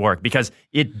everything to work, because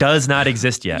it does not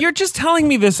exist yet. You're just telling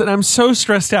me this and I'm so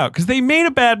stressed out because they made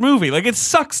a bad movie. Like, it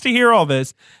sucks to hear all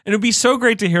this, and it'd be so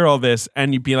great to hear all this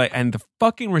and you'd be like, and the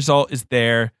fucking result is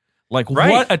there. Like,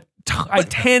 what a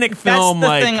Titanic film, That's the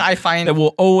like, thing I find that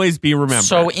will always be remembered.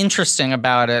 so interesting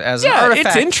about it as an artifact.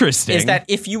 It's interesting. Is that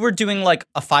if you were doing like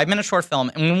a 5-minute short film,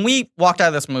 and when we walked out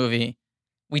of this movie,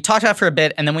 we talked about it for a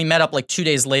bit, and then we met up like 2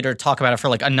 days later to talk about it for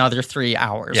like another 3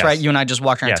 hours, Yes. right? You and I just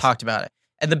walked around Yes. and talked about it.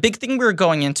 And the big thing we were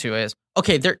going into is,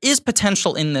 okay, there is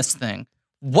potential in this thing.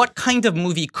 What kind of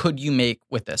movie could you make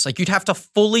with this? Like, you'd have to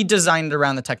fully design it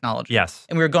around the technology. Yes.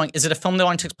 And we were going, is it a film that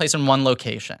only takes place in one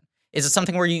location? Is it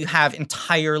something where you have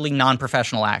entirely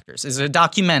non-professional actors? Is it a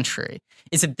documentary?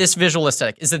 Is it this visual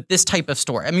aesthetic? Is it this type of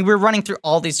story? I mean, we're running through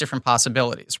all these different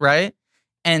possibilities, right?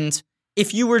 And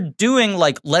if you were doing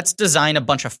like, let's design a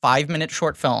bunch of 5-minute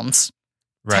short films,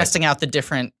 testing out the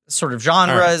different sort of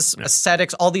genres,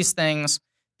 aesthetics, all these things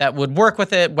that would work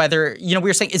with it, whether, you know, we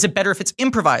were saying, is it better if it's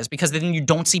improvised? Because then you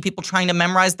don't see people trying to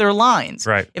memorize their lines.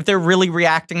 Right. If they're really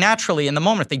reacting naturally in the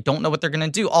moment, if they don't know what they're going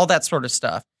to do, all that sort of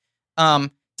stuff.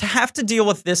 To have to deal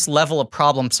with this level of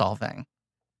problem solving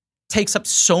takes up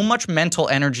so much mental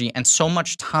energy and so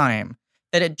much time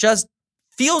that it just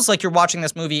feels like you're watching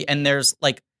this movie and there's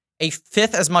like a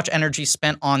fifth as much energy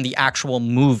spent on the actual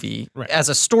movie as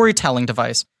a storytelling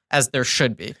device as there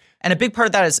should be. And a big part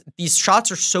of that is these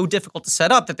shots are so difficult to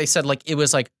set up that they said like it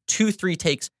was like 2-3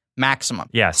 takes maximum.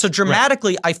 Yes. So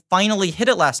dramatically, I finally hit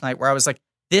it last night where I was like,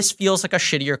 this feels like a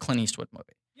shittier Clint Eastwood movie.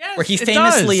 Yes, where he it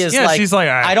famously does. is like, she's like,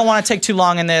 I don't want to take too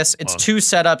long in this. It's 2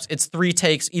 setups. It's 3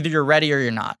 takes. Either you're ready or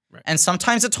you're not. Right. And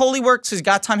sometimes it totally works. He's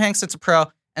got Tom Hanks. It's a pro.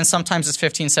 And sometimes it's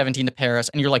 15-17 to Paris.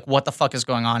 And you're like, what the fuck is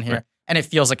going on here? Right. And it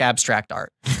feels like abstract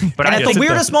art. But and at the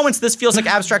weirdest moments, this feels like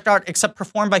abstract art, except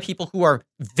performed by people who are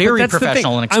very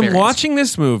professional and experienced. I'm watching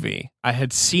this movie. I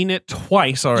had seen it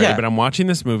twice already, but I'm watching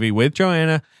this movie with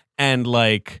Joanna, and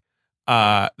like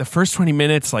the first 20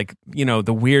 minutes, like, you know,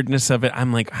 the weirdness of it,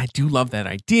 I'm like, I do love that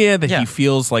idea that he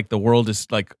feels like the world is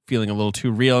like feeling a little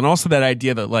too real. And also that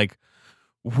idea that like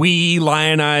we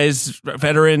lionize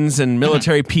veterans and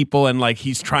military people, and like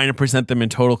he's trying to present them in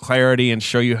total clarity and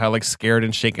show you how like scared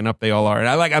and shaken up they all are. And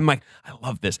I'm like, I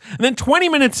love this. And then 20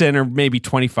 minutes in, or maybe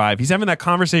 25, he's having that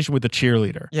conversation with the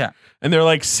cheerleader. Yeah. And they're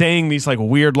like saying these like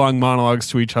weird long monologues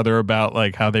to each other about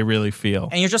like how they really feel.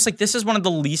 And you're just like, this is one of the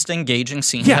least engaging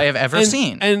scenes I have ever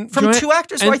seen. And from 2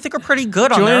 actors who I think are pretty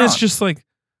good on their own. Joanna's just like,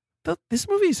 this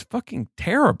movie is fucking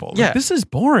terrible. Yeah. Like, this is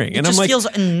boring. It and I'm like, feels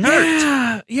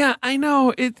inert. Yeah, I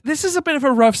know. This is a bit of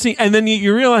a rough scene. And then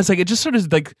you realize like it just sort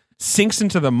of like sinks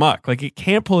into the muck. Like it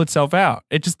can't pull itself out.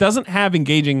 It just doesn't have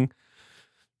engaging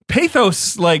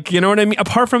pathos, like, you know what I mean?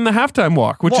 Apart from the halftime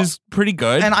walk, which is pretty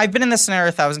good. And I've been in this scenario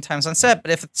 1,000 times on set,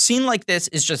 but if a scene like this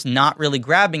is just not really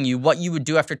grabbing you, what you would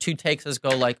do after 2 takes is go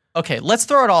like, okay, let's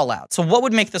throw it all out. So what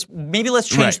would make this, maybe let's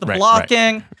change the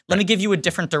blocking. Let me give you a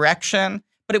different direction.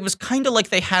 But it was kind of like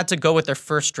they had to go with their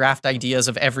first draft ideas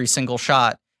of every single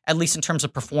shot, at least in terms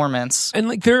of performance. And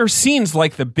like there are scenes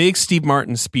like the big Steve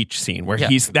Martin speech scene where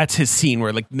that's his scene,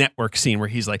 where like network scene where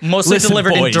he's like, mostly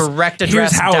delivered boys, in direct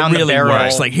address here's how down it really the barrel.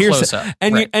 Works. Like here's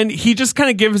and he just kind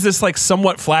of gives this like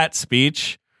somewhat flat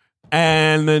speech,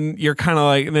 and then you're kind of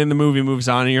like, and then the movie moves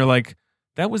on, and you're like,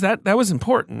 that was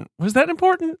important. Was that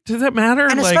important? Does that matter?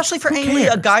 And like, especially for Ang Lee,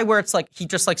 a guy where it's like he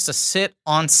just likes to sit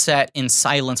on set in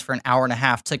silence for an hour and a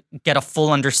half to get a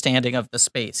full understanding of the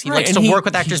space. He likes to work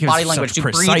with actors' body language, do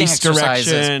breathing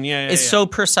exercises. Is so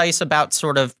precise about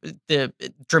sort of the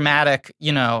dramatic,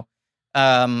 you know,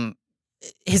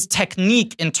 his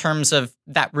technique in terms of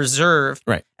that reserve.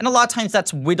 Right. And a lot of times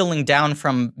that's whittling down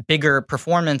from bigger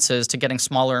performances to getting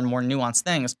smaller and more nuanced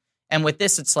things. And with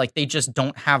this, it's like they just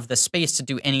don't have the space to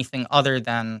do anything other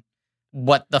than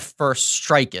what the first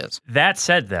strike is. That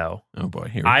said, though, oh boy,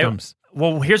 here it comes.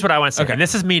 Well, here's what I want to say. Okay. And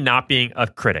this is me not being a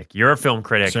critic. You're a film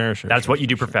critic. Sure, That's what you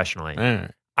do professionally.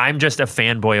 Right. I'm just a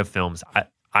fanboy of films.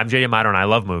 I'm JD Amato, and I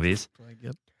love movies.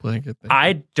 Blanket.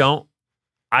 I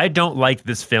don't like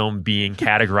this film being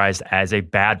categorized as a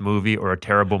bad movie or a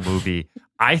terrible movie.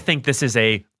 I think this is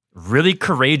a really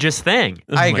courageous thing.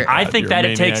 I agree. I think that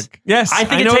it takes. Yes, I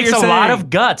think it takes a lot of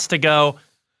guts to go.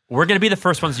 We're going to be the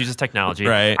first ones to use this technology.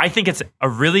 Right. I think it's a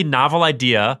really novel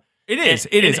idea. It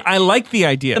is. I like the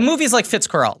idea. The movie's like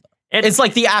Fitzcarraldo. It's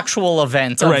like the actual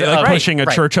event. Right, like pushing a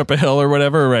church up a hill or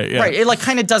whatever. Right. Yeah. Right. It like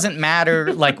kind of doesn't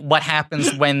matter like what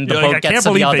happens when the boat gets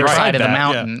to the other side of the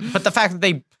mountain. Yeah. But the fact that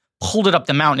they pulled it up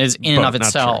the mountain is in and of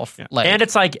itself. Yeah. Like, and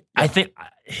it's like, I think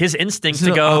his instinct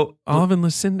to go. Olive and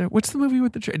Lucinda. What's the movie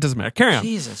with the tree? It doesn't matter. Carry on.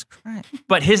 Jesus Christ.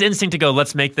 But his instinct to go,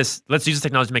 let's use this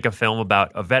technology to make a film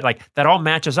about a vet. Like that all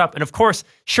matches up. And of course,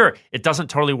 sure, it doesn't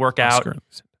totally work out.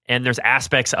 And there's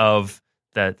aspects of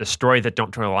the story that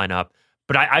don't totally line up.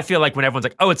 But I feel like when everyone's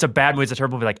like, oh, it's a bad movie, it's a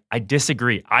terrible movie, like, I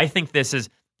disagree. I think this is,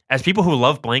 as people who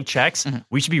love blank checks,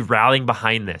 we should be rallying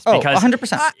behind this. Because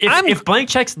 100%. If blank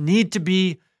checks need to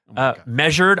be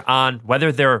measured on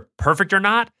whether they're perfect or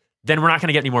not, then we're not going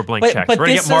to get any more blank checks. We're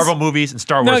going to get Marvel movies and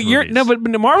Star Wars movies. But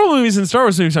the Marvel movies and Star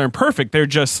Wars movies aren't perfect. They're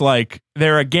just like,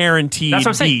 they're a guaranteed That's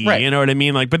what I'm saying. Right. You know what I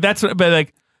mean? Like, but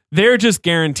like, they're just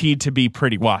guaranteed to be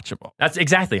pretty watchable. That's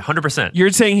exactly 100%.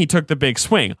 You're saying he took the big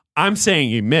swing. I'm saying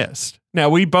he missed. Now,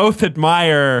 we both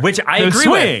admire which I the agree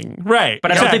swing. with. Right.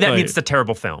 But I don't think that means it's a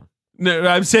terrible film. No,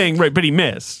 I'm saying, right, but he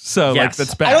missed. So, like,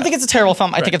 that's bad. I don't think it's a terrible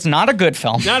film. I think it's not a good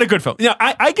film. Not a good film. Yeah,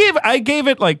 I gave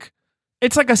it, like,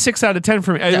 it's like a 6 out of 10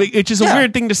 for me. Yeah. It's just a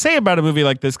weird thing to say about a movie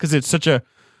like this because it's such a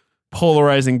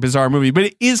polarizing, bizarre movie. But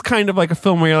it is kind of like a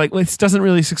film where you're like, well, this doesn't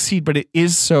really succeed, but it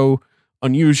is so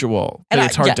unusual that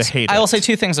it's hard to hate it. I will say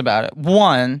 2 things about it.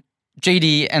 One,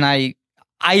 JD and I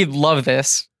love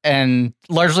this and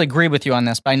largely agree with you on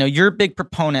this, but I know you're a big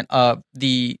proponent of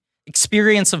the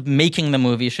experience of making the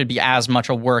movie should be as much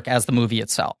a work as the movie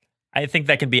itself. I think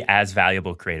that can be as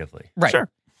valuable creatively. Right. Sure.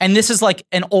 And this is like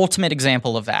an ultimate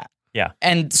example of that. Yeah.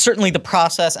 And certainly the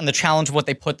process and the challenge of what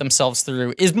they put themselves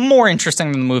through is more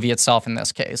interesting than the movie itself in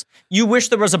this case. You wish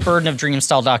there was a Burden of Dreams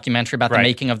style documentary about the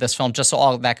making of this film just so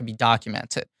all of that could be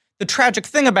documented. the tragic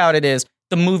thing about it is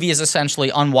the movie is essentially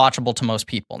unwatchable to most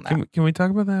people now. Can we talk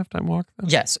about the halftime walk? Then?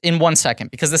 Yes, in 1 second,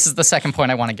 because this is the second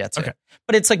point I want to get to. Okay.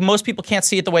 But it's like most people can't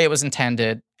see it the way it was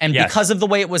intended. And because of the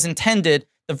way it was intended,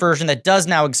 the version that does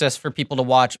now exist for people to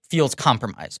watch feels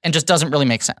compromised and just doesn't really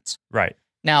make sense. Right.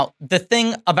 Now, the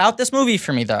thing about this movie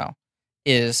for me, though,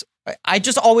 is I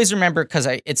just always remember, because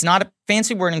it's not a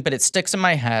fancy wording, but it sticks in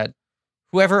my head.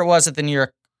 Whoever it was at the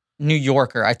New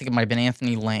Yorker, I think it might have been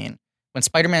Anthony Lane, when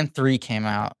Spider-Man 3 came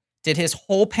out, did his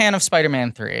whole pan of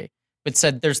Spider-Man 3, but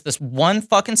said there's this one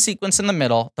fucking sequence in the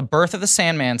middle, the birth of the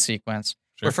Sandman sequence,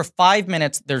 where for 5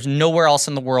 minutes, there's nowhere else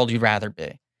in the world you'd rather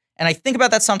be. And I think about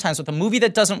that sometimes with a movie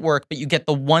that doesn't work, but you get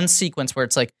the one sequence where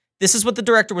it's like, this is what the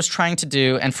director was trying to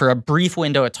do, and for a brief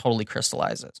window, it totally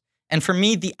crystallizes. And for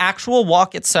me, the actual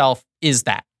walk itself is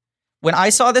that. When I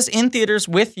saw this in theaters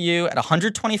with you at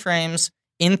 120 frames,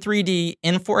 in 3D,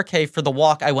 in 4K for the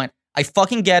walk, I went, I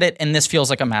fucking get it, and this feels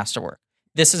like a masterwork.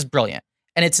 This is brilliant.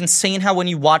 And it's insane how when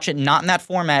you watch it not in that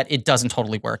format, it doesn't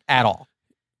totally work at all.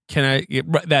 Can I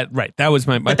that was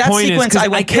my but that point sequence, is I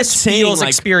went, kept this saying feels like,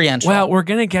 experiential. well, we're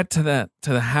gonna get to the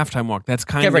halftime walk. That's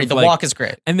kind Get ready, of the like, walk is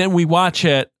great. and then we watch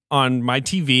it on my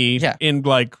TV Yeah. in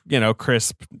like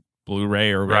crisp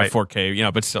Blu-ray or Right.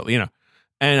 4K, but still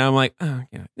and I'm like, oh,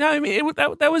 yeah, no, I mean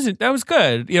that was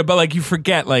good, but like you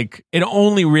forget like it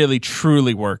only really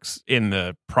truly works in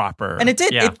the proper And it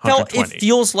did. Yeah, It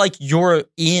feels like you're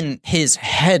in his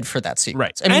head for that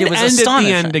sequence. right. I mean, it was and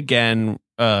astonishing. at the end again,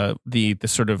 the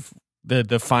sort of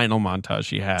the final montage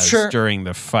he has during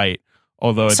the fight.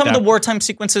 Although some of the wartime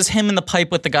sequences, him in the pipe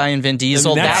with the guy in Vin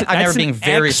Diesel, I remember being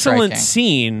very excellent striking.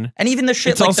 Scene. And even the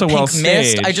shit It's like also the pink well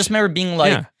mist, staged. I just remember being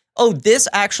like, oh, this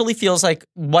actually feels like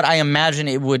what I imagine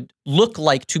it would look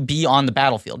like to be on the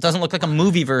battlefield. It doesn't look like a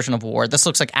movie version of war. This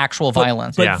looks like actual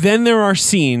violence. But then there are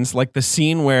scenes like the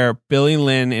scene where Billy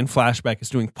Lynn in flashback is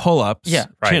doing pull-ups,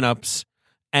 chin-ups,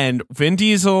 and Vin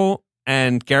Diesel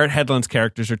and Garrett Hedlund's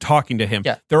characters are talking to him.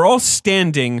 Yeah. They're all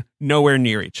standing nowhere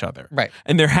near each other. Right.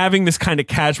 And they're having this kind of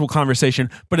casual conversation,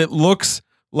 but it looks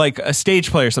like a stage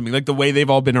play or something, like the way they've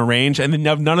all been arranged, and then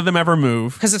none of them ever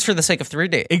move. Because it's for the sake of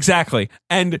 3D. Exactly.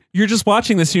 And you're just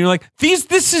watching this and you're like,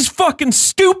 this is fucking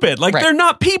stupid. Like, they're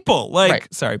not people. Like,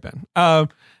 sorry, Ben.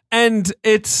 And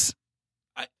it's,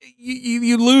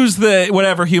 you lose the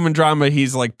whatever human drama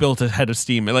he's like built a head of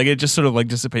steam. Like, it just sort of like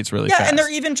dissipates really fast. Yeah, and there are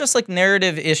even just like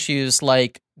narrative issues,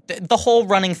 like the whole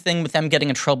running thing with them getting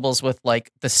in troubles with like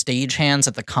the stagehands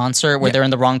at the concert where they're in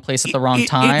the wrong place at the wrong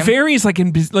time. It varies,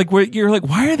 like where you're like,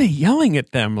 why are they yelling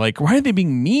at them? Like, why are they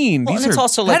being mean? Well, These and it's are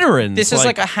also veterans. Like, this is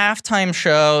like a halftime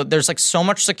show. There's like so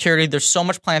much security. There's so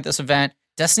much planned at this event.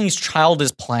 Destiny's Child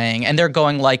is playing, and they're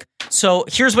going like, so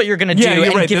here's what you're going to do,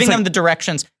 and giving them the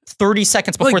directions 30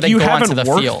 seconds before they go onto the field.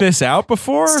 You haven't worked this out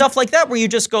before? Stuff like that, where you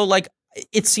just go like,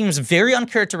 it seems very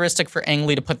uncharacteristic for Ang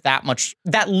Lee to put that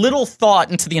little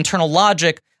thought into the internal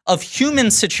logic of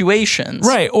human situations.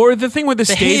 Right. Or the thing with the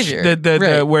Behavior.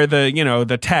 stage, where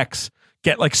the techs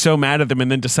get like so mad at them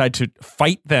and then decide to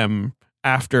fight them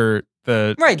after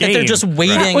the game. That they're just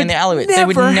waiting in the alleyway. They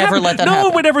would never let that happen. No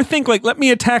one would ever think like, let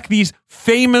me attack these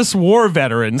famous war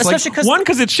veterans. Especially because one,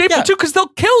 because it's shameful. Two, because they'll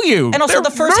kill you. And also They're the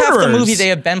first half of the murderers. movie, they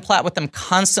have Ben Platt with them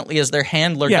constantly as their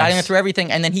handler, guiding them through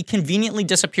everything, and then he conveniently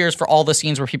disappears for all the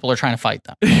scenes where people are trying to fight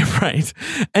them. Right.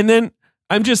 And then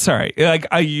I'm just sorry. Like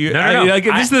No. like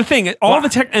this is the thing. The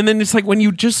tech, and then it's like when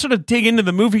you just sort of dig into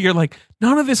the movie, you're like,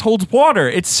 none of this holds water.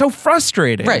 It's so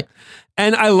frustrating. Right.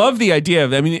 And I love the idea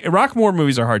of. I mean, rock war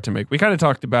movies are hard to make. We kind of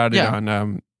talked about it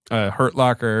on Hurt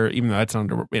Locker, even though that's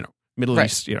under Middle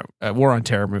East, war on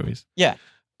terror movies. Yeah.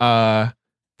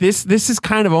 This is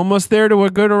kind of almost there to a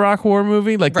good rock war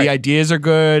movie. Like the ideas are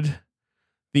good.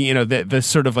 The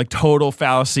sort of like total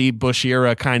fallacy Bush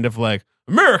era kind of like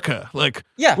America, like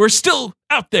we're still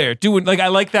out there doing. Like I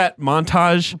like that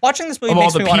montage. Watching this movie of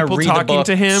makes all the me want to people read talking the book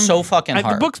to him. so fucking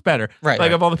hard. The book's better, right?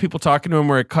 Like of all the people talking to him,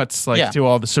 where it cuts like to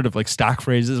all the sort of like stock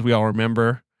phrases we all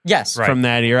remember. Yes, from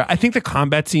that era. I think the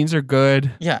combat scenes are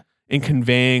good. Yeah, in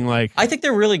conveying like I think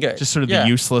they're really good. Just sort of the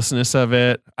uselessness of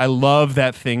it. I love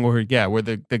that thing where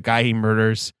the guy he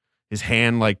murders, his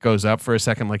hand like goes up for a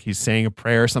second, like he's saying a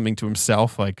prayer or something to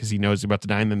himself, like because he knows he's about to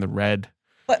die, and then the red.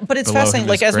 But it's fascinating.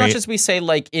 Like as much as we say,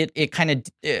 like it kind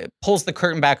of pulls the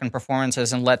curtain back on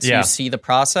performances and lets you see the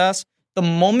process. The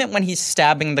moment when he's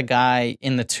stabbing the guy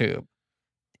in the tube,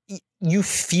 you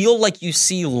feel like you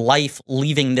see life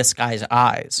leaving this guy's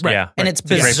eyes. Right. And it's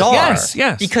bizarre.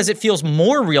 Yes. Because it feels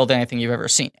more real than anything you've ever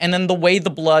seen. And then the way the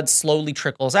blood slowly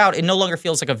trickles out, it no longer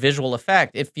feels like a visual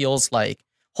effect. It feels like,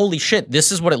 holy shit,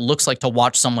 this is what it looks like to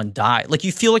watch someone die. Like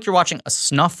you feel like you're watching a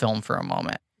snuff film for a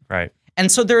moment. Right.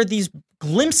 And so there are these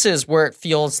glimpses where it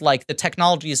feels like the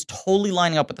technology is totally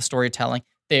lining up with the storytelling.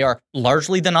 They are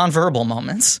largely the nonverbal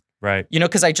moments. Right.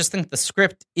 Because I just think the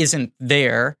script isn't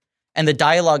there, and the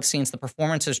dialogue scenes, the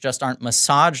performances just aren't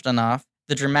massaged enough.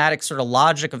 The dramatic sort of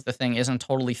logic of the thing isn't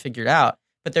totally figured out.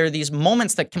 But there are these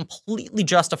moments that completely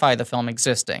justify the film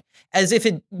existing, as if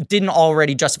it didn't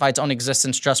already justify its own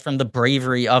existence just from the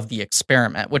bravery of the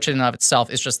experiment, which in and of itself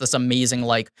is just this amazing,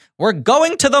 like, we're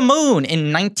going to the moon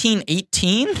in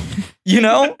 1918,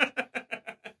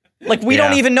 Like, we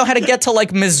don't even know how to get to,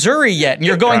 like, Missouri yet, and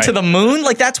you're going to the moon?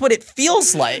 Like, that's what it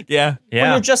feels like. Yeah.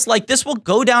 Where you're just like, this will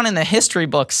go down in the history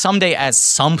book someday as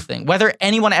something. Whether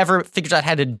anyone ever figures out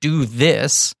how to do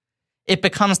this, it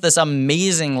becomes this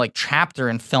amazing, like, chapter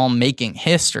in filmmaking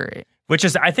history. Which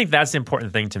is, I think that's the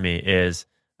important thing to me is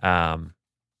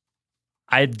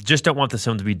I just don't want this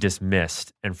film to be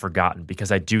dismissed and forgotten,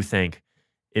 because I do think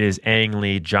it is Ang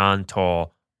Lee, John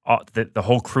Toll, the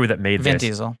whole crew that made Vin this.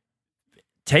 Diesel.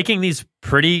 Taking these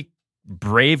pretty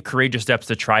brave, courageous steps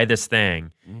to try this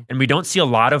thing. And we don't see a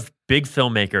lot of big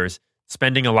filmmakers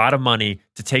spending a lot of money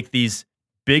to take these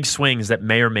big swings that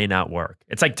may or may not work.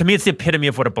 It's like, to me, it's the epitome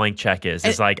of what a blank check is.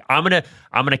 It's like, I'm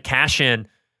gonna cash in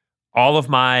all of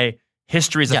my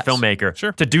history as a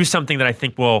filmmaker to do something that I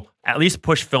think will at least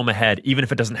push film ahead, even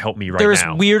if it doesn't help me right now. There's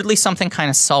weirdly something kind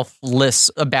of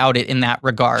selfless about it in that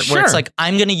regard, where it's like,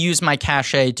 I'm going to use my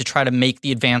cachet to try to make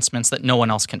the advancements that no one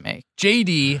else can make.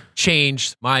 JD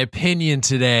changed my opinion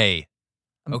today,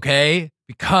 okay?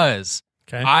 Because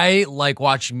I like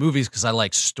watching movies because I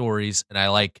like stories, and I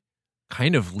like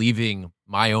kind of leaving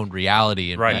my own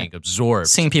reality and being absorbed.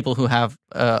 Seeing people who have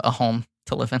a home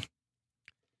to live in.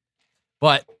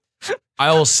 But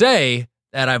I will say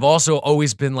that I've also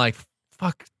always been like,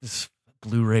 fuck this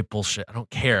Blu-ray bullshit. I don't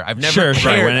care. I've never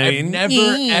cared. I've never,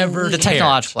 ever The cared.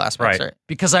 technological aspects, right?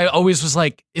 Because I always was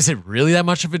like, is it really that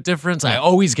much of a difference? I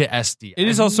always get SD. It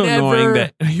is also annoying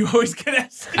that you always get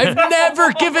SD. I've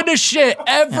never given a shit,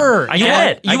 ever. I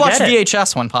get it. You watch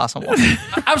VHS when possible.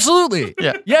 Absolutely.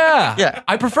 Yeah.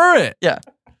 I prefer it. Yeah.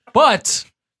 But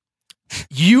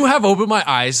you have opened my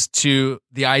eyes to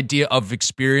the idea of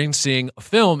experiencing a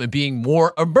film and being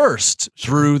more immersed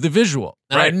through the visual.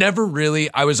 And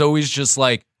I was always just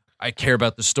like, I care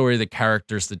about the story, the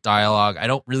characters, the dialogue.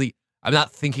 I'm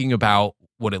not thinking about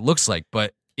what it looks like,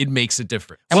 but it makes a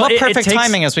difference. And what perfect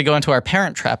timing as we go into our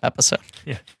Parent Trap episode.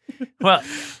 Yeah. Well,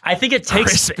 I think it takes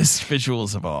crispest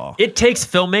visuals of all. It takes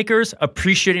filmmakers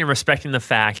appreciating and respecting the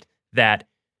fact that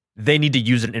they need to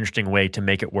use it in an interesting way to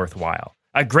make it worthwhile.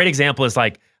 A great example is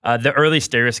like the early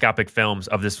stereoscopic films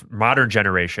of this modern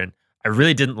generation. I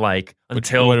really didn't like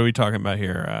until. What are we talking about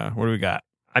here? What do we got?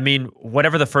 I mean,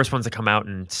 whatever the first ones that come out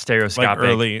in stereoscopic. Like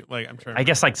early, like I'm trying. I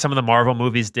guess like some of the Marvel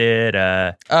movies did.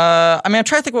 I mean, I'm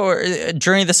trying to think what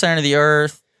Journey to the Center of the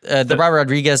Earth. The Robert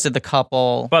Rodriguez did the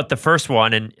couple. But the first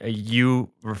one, and you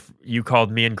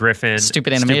called me and Griffin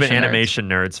stupid animation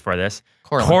nerds for this.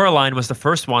 Coraline was the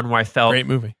first one where I felt great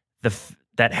movie.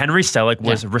 That Henry Selick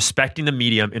was respecting the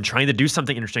medium and trying to do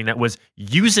something interesting that was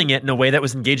using it in a way that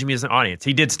was engaging me as an audience.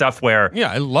 He did stuff where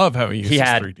I love how he uses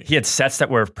 3D. He had sets that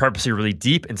were purposely really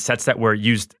deep and sets that were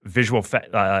used physical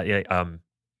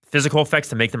effects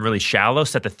to make them really shallow,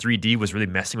 so that the 3D was really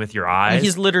messing with your eyes. And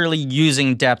he's literally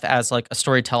using depth as like a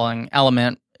storytelling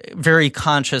element, very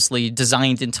consciously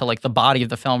designed into like the body of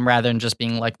the film rather than just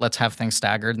being like, let's have things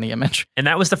staggered in the image. And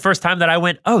that was the first time that I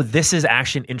went, oh, this is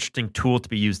actually an interesting tool to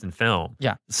be used in film.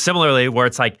 Yeah. Similarly, where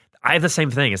it's like, I have the same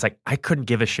thing. It's like, I couldn't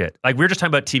give a shit. Like, we were just talking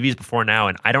about TVs before now,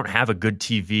 and I don't have a good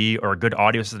TV or a good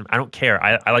audio system. I don't care.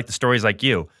 I like the stories like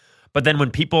you. But then when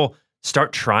people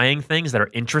start trying things that are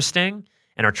interesting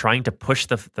and are trying to push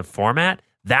the format,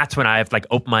 that's when I have to like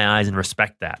open my eyes and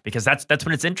respect that, because that's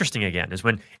when it's interesting again, is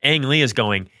when Ang Lee is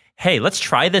going, hey, let's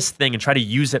try this thing and try to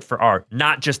use it for art,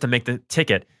 not just to make the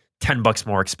ticket $10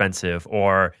 more expensive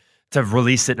or to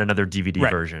release it in another DVD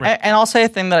version. Right. And I'll say a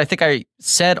thing that I think I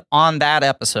said on that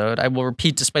episode. I will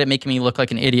repeat, despite it making me look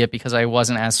like an idiot because I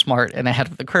wasn't as smart and ahead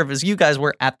of the curve as you guys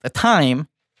were at the time.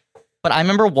 But I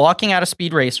remember walking out of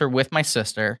Speed Racer with my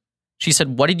sister. She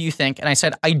said, what did you think? And I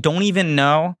said, I don't even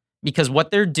know, because what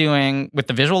they're doing with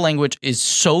the visual language is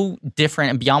so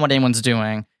different and beyond what anyone's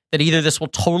doing that either this will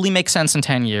totally make sense in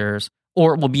 10 years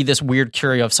or it will be this weird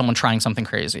curio of someone trying something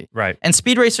crazy. Right. And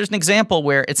Speed Racer is an example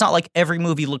where it's not like every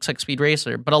movie looks like Speed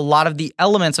Racer, but a lot of the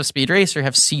elements of Speed Racer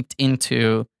have seeped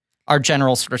into our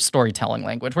general sort of storytelling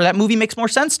language, where that movie makes more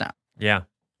sense now. Yeah.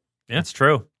 That's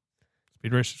true.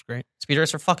 Speed Racer's great. Speed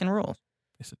Racer fucking rules.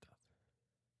 Yes, it does.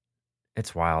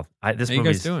 It's wild. How you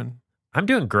guys doing? I'm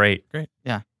doing great. Great.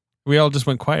 Yeah. We all just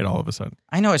went quiet all of a sudden.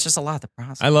 I know, it's just a lot to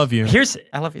process. I love you.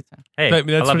 I love you too. Hey, That's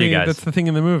I love you guys. That's the thing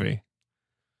in the movie.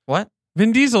 What?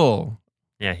 Vin Diesel.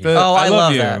 Yeah. I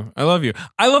love you. that. I love you.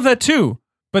 I love that too.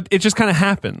 But it just kind of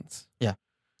happens. Yeah.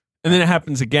 And then it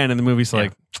happens again, and the movie's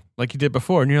like you did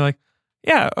before, and you're like,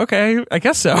 yeah, okay, I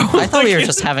guess so. I thought we were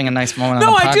just having a nice moment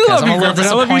on No, the podcast. I do love I'm you, a little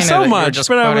Griffin. I love you disappointed so that you were much. just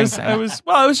But I quoting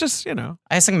was just,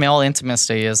 I just think male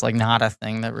intimacy is like not a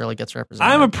thing that really gets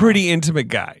represented. I'm a pretty intimate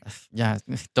guy. Yeah,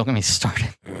 don't get me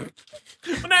started.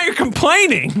 Well, now you're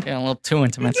complaining. Getting a little too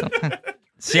intimate.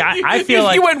 See, I feel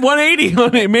like you went 180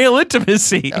 on a male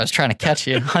intimacy. I was trying to catch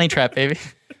you. Honey trap, baby.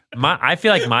 I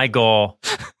feel like my goal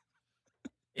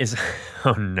is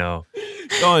oh no.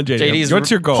 Go on, JD. JD's What's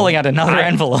your goal? pulling out another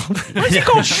envelope. What's it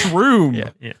called? Shroom.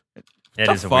 Yeah. It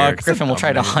is a fuck? weird. Griffin will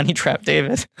try to honey trap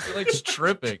David. He likes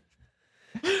tripping.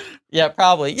 Yeah,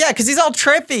 probably. Yeah, because he's all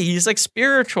trippy. He's like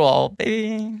spiritual,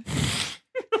 baby.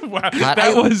 Wow, God,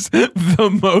 that was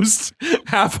the most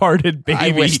half-hearted baby.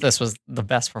 I wish this was the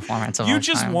best performance of all You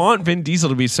just time. want Vin Diesel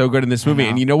to be so good in this movie, know.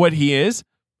 and you know what he is?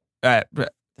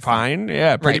 Fine,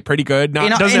 yeah, Right. pretty good. Not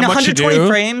in doesn't have much to 120 do.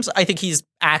 frames, I think he's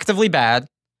actively bad.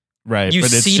 Right, You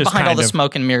but it's see just behind all kind the of-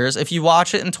 smoke and mirrors. If you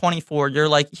watch it in 24, you're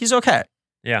like, he's okay.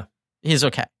 Yeah, He's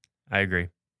okay. I agree.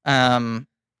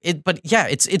 But yeah,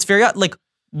 it's very like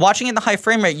watching it in the high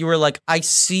frame rate. You were like, I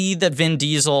see that Vin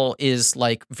Diesel is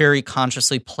like very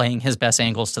consciously playing his best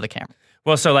angles to the camera.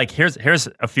 Well, so like here's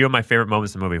a few of my favorite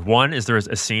moments in the movie. One is there's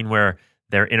a scene where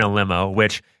they're in a limo,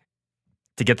 which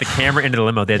to get the camera into the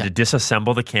limo, they had to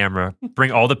disassemble the camera,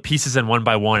 bring all the pieces in one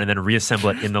by one, and then reassemble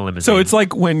it in the limousine. So it's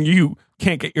like when you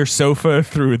can't get your sofa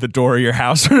through the door of your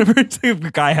house or whatever,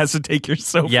 the guy has to take your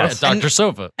sofa. Yes. Dr.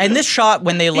 Sofa. And this shot,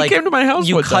 when they like came to my house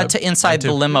you one cut time. to inside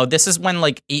the limo. This is when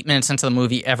like 8 minutes into the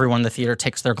movie, everyone in the theater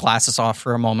takes their glasses off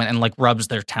for a moment and like rubs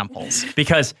their temples.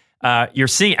 because you're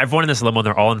seeing everyone in this limo, and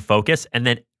they're all in focus, and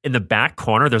then in the back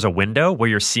corner, there's a window where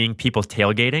you're seeing people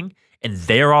tailgating, and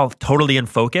they're all totally in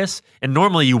focus. And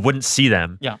normally you wouldn't see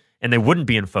them, Yeah. and they wouldn't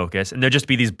be in focus, and there'd just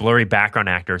be these blurry background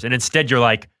actors. And instead, you're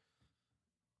like,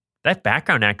 that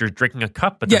background actor is drinking a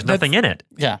cup, but there's Yeah, nothing in it.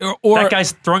 Yeah. Or That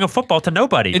guy's throwing a football to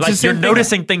nobody. It's Like the same you're thing-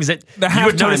 noticing things that the you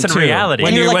would halftime, notice in too. reality. When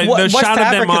And you- you're like, when the what shot of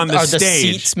them fabric on the are stage, the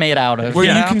seats made out of? where you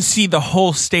you know? can see the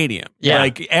whole stadium. Yeah.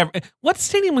 Like, what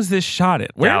stadium was this shot at?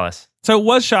 Where? Dallas. So it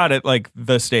was shot at like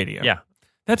the stadium. Yeah,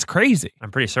 That's crazy. I'm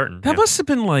pretty certain. That yeah. must have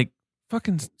been like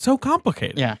fucking so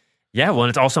complicated. Yeah. Yeah, well, and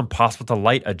it's also impossible to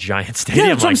light a giant stadium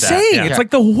Yeah, that's like what I'm that. saying. Yeah. It's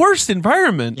like the worst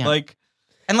environment. Yeah. Like,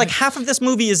 And like half of this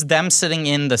movie is them sitting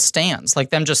in the stands, like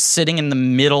them just sitting in the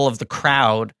middle of the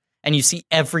crowd, and you see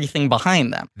everything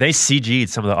behind them. They CG'd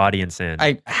some of the audience in.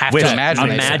 I have Which, to imagine.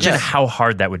 they imagine said. how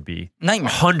hard that would be. Nightmare.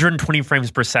 120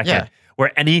 frames per second, Yeah.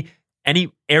 where any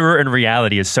error in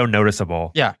reality is so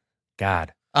noticeable. Yeah.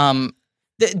 God.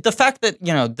 The fact that,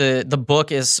 you know, the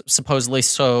book is supposedly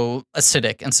so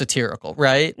acidic and satirical,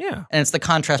 right? yeah. And it's the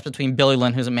contrast between Billy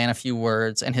Lynn, who's a man of few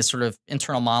words, and his sort of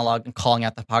internal monologue and calling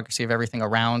out the hypocrisy of everything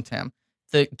around him.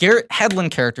 The Garrett Hedlund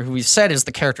character, who we said is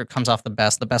the character who comes off the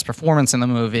best performance in the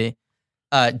movie,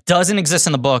 doesn't exist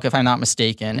in the book, if I'm not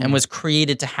mistaken, and was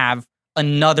created to have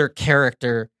another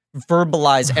character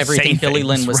verbalize everything Say Billy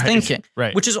Lynn things, was right, thinking.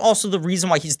 right. Which is also the reason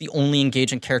why he's the only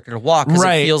engaging character to walk, because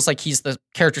Right. it feels like he's the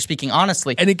character speaking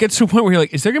honestly. And it gets to a point where you're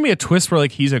like, is there going to be a twist where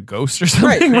like he's a ghost or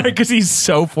something? Right. Because he's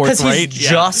so Because forthright. he's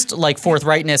just like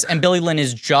forthrightness, and Billy Lynn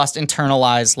is just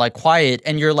internalized like quiet,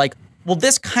 and you're like, well,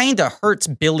 this kind of hurts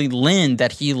Billy Lynn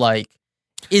that he like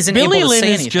isn't Billy able to Lynn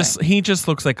say is anything. he just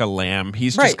looks like a lamb.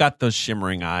 He's Right. just got those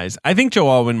shimmering eyes. I think Joe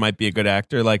Alwyn might be a good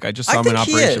actor. Like I just I saw him in think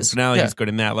he Operation is. Finale. Yeah. He's good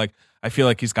in that. Like I feel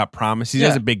like he's got promise. He Yeah.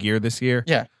 has a big year this year.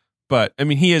 Yeah. But I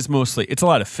mean, he is mostly. It's a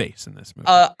lot of face in this movie.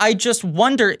 I just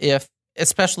wonder if,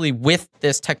 especially with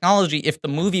this technology, if the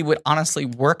movie would honestly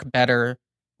work better,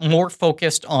 more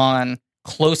focused on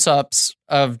close-ups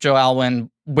of Joe Alwyn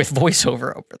with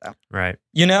voiceover over them. Right.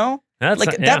 You know, That's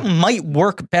like yeah. that might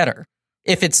work better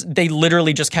if they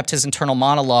literally just kept his internal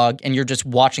monologue and you're just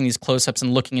watching these close-ups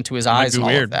and looking into his eyes be and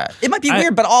all weird. of that. It might be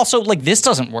weird, but also like this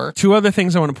doesn't work. Two other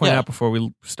things I want to point Yeah. out before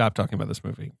we stop talking about this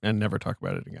movie and never talk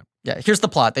about it again. Yeah, here's the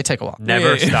plot. They take a walk.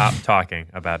 Never Yeah. stop talking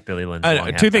about Billy Lynn's long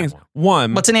Two halftime things. walk.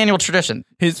 One, What's an annual tradition?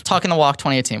 his Talking the Walk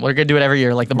 2018. We're going to do it every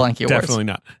year like the Blanky Awards. definitely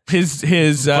not. His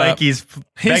Blanky's beg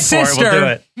his for it, sister, we'll do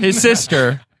it. his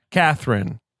sister,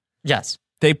 Catherine. Yes.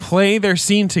 They play their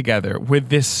scene together with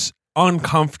this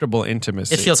uncomfortable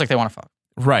intimacy. It feels like they want to fuck.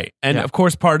 right. And Yeah. of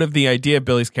course, part of the idea of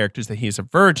Billy's character is that he's a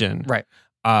virgin. Right.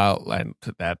 And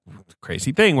that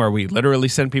crazy thing where we literally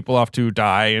send people off to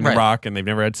die in Iraq and they've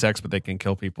never had sex, but they can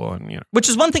kill people. And which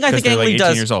is one thing I think Ang Lee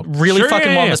does really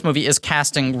fucking well in this movie is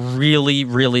casting really,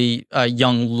 really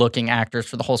young looking actors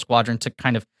for the whole squadron to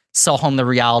kind of sell home the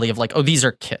reality of like, oh, these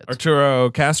are kids. Arturo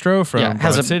Castro from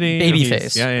has a City. baby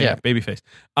face. Yeah, baby face.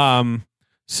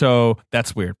 So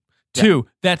that's weird. Two,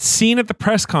 that scene at the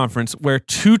press conference where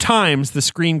 2 times the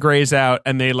screen grays out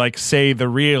and they like say the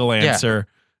real answer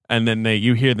and then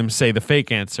you hear them say the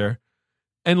fake answer.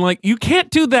 And like, you can't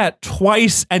do that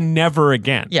twice and never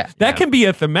again. That can be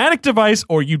a thematic device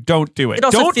or you don't do it. It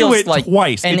also don't feels do it like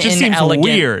twice. It just seems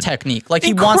weird. Technique. Like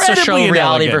he wants to show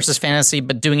reality versus fantasy,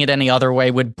 but doing it any other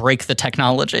way would break the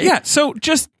technology. Yeah, so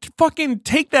just fucking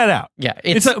take that out. Yeah,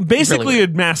 it's basically really a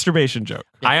masturbation joke.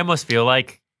 Yeah. I almost feel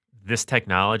like this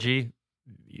technology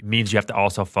means you have to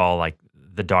also follow like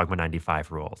the Dogma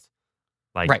 95 rules.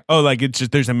 Like, oh, like it's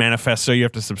just there's a manifesto you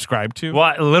have to subscribe to?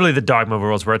 Well, literally the Dogma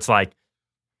rules where it's like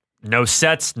no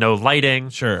sets, no lighting.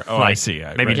 Sure. Oh, like, I see.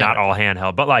 Maybe not all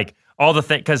handheld, but like all the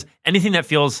things, because anything that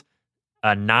feels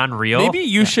non-real. Maybe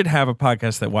you should have a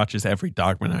podcast that watches every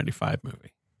Dogma 95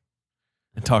 movie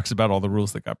and talks about all the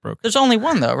rules that got broken. There's only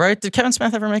one though, right? Did Kevin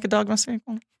Smith ever make a Dogma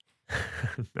sequel?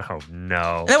 Oh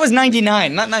no. That was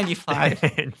 99, not 95.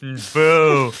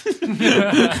 Boo.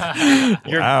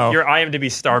 Your IMDb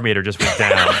star meter just went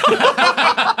down.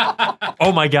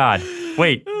 Oh my God.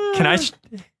 Wait, can I...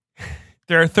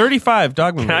 There are 35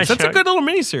 Dogma movies. That's a good little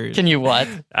miniseries. Can you what?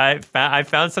 I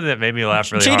found something that made me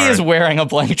laugh really JD hard. is wearing a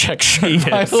blank check shirt.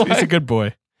 He's a good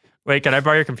boy. Wait, can I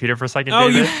borrow your computer for a second, Oh,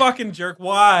 David? you fucking jerk.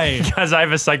 Why? Because I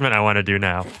have a segment I want to do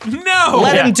now. No!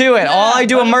 Let him do it. I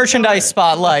do a merchandise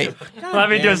spotlight. Let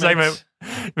me do a segment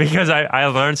because I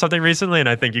learned something recently and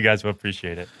I think you guys will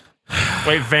appreciate it.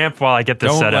 Wait, vamp while I get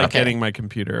this set up. Don't getting my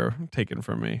computer taken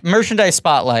from me. Merchandise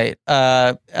spotlight.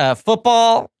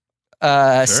 Football.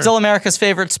 Still America's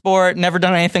favorite sport. Never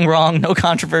done anything wrong. No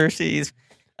controversies.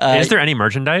 Is there any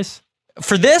merchandise?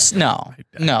 For this, no.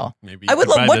 Maybe I would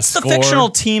love. What's the fictional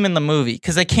team in the movie?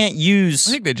 Because they can't use.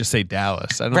 I think they just say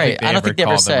Dallas. I don't think they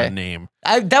ever say a name.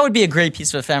 That would be a great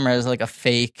piece of ephemera, as like a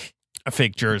fake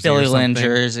jersey, Billy Lynn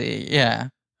jersey. Yeah.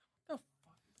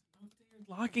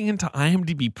 Logging into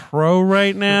IMDb Pro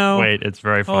right now. Wait, it's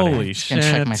very funny. Holy shit!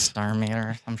 Can check my star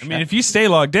meter. I mean, if you stay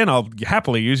logged in, I'll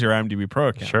happily use your IMDb Pro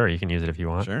account. Sure, you can use it if you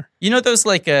want. Sure. You know those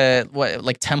like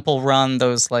Temple Run,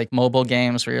 those like mobile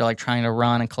games where you're like trying to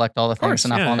run and collect all the things and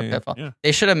not fall into pitfall. Yeah.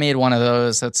 They should have made one of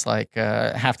those that's like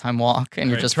a halftime walk and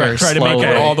you're just very slow. Try to make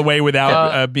it all the way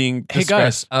without being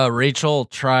distressed. Hey guys, Rachel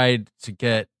tried to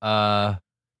get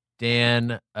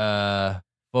Dan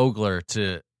Fogler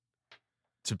to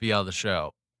be on the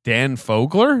show. Dan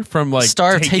Fogler from like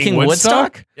Star of Taking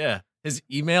Woodstock? Yeah. His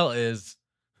email is...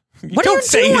 What don't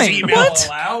say doing? His email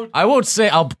aloud. I won't say.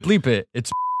 I'll bleep it. It's...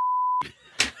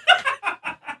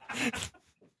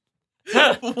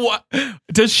 What?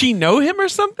 Does she know him or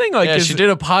something? Like, yeah, she did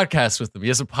a podcast with him. He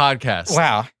has a podcast.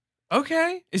 Wow.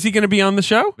 Okay. Is he going to be on the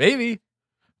show? Maybe.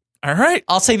 All right.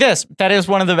 I'll say this. That is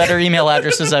one of the better email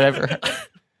addresses I've ever heard.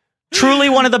 Truly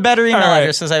one of the better email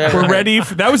addresses I've ever heard. We're ready.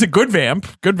 That was a good vamp.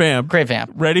 Good vamp. Great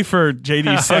vamp. Ready for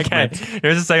JD's segment. Okay.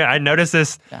 Here's a second. I noticed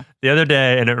this the other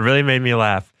day, and it really made me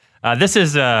laugh. This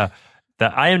is the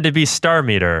IMDb Star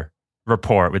Meter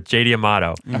report with JD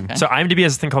Amato. Okay. So IMDb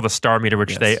has this thing called the Star Meter,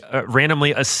 which they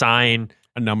randomly assign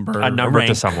a number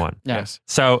to someone. Yes.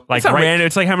 So like it's not random.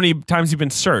 It's like how many times you've been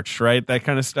searched, right? That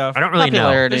kind of stuff. I don't really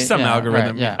know. There's some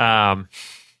algorithm. Right,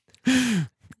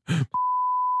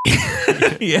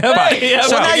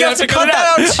 So now you have to cut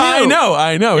that out too. I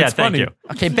know. Yeah, it's funny. thank you.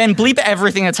 Okay, Ben, bleep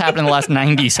everything that's happened in the last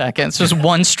 90 seconds. Just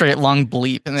one straight long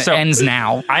bleep, and it ends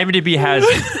now. IMDb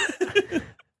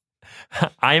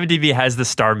has the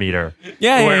Star Meter.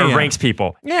 Where it ranks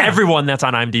people. Yeah. Everyone that's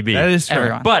on IMDb. That is true.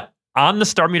 Everyone. But on the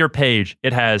Star Meter page,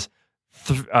 it has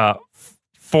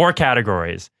 4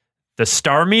 categories. The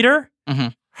Star Meter,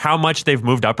 how much they've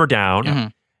moved up or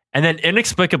down, and then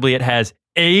inexplicably it has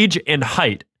age and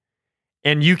height.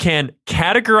 And you can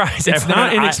categorize It's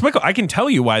not inexplicable. I can tell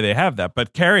you why they have that,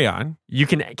 but carry on. You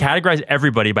can categorize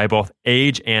everybody by both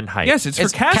age and height. Yes, it's for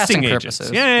casting agents.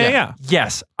 purposes. Yeah.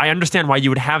 Yes, I understand why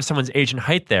you would have someone's age and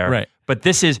height there. Right. But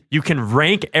this is, you can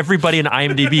rank everybody in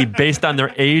IMDb based on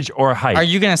their age or height. Are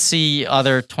you going to see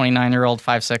other 29-year-old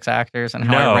 5'6" actors and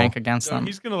how I rank against them?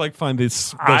 He's going to like find the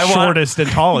shortest and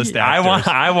tallest actors.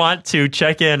 I want to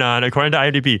check in on, according to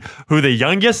IMDb, who the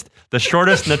youngest, the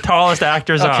shortest, and the tallest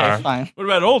actors are. Okay, fine. What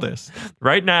about oldest?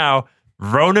 Right now,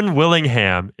 Ronan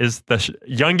Willingham is the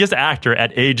youngest actor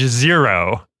at age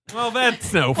 0. Well,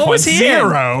 that's no What was he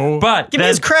 0. But Give me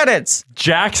his credits.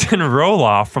 Jackson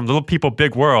Roloff from Little People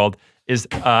Big World is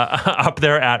up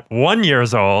there at 1 year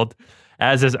old,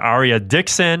 as is Aria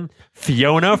Dixon,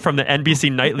 Fiona from the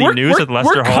NBC Nightly News with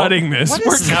Lester We're Holt. cutting this.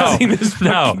 We're cutting this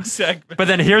fucking segment. But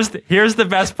then here's the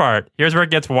best part. Here's where it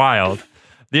gets wild.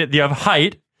 You have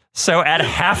height. So at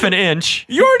half an inch.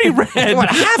 You already read. What,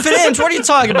 half an inch? What are you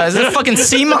talking about? Is it a fucking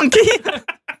sea monkey?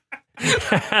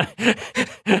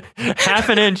 Half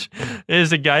an inch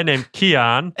is a guy named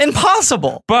Keon.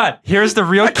 Impossible. But here's the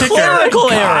real kicker.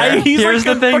 Clerical error. He's Here's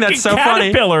like the thing that's so funny.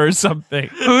 Caterpillar or something.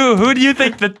 Who do you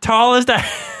think the tallest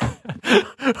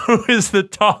who is the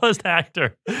tallest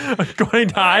actor according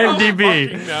to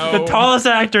IMDb? The tallest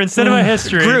actor in cinema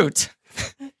history. Groot.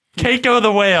 Keiko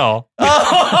the whale.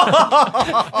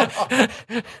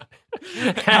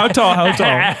 How tall?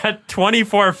 At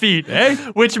 24 feet.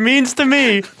 Which means to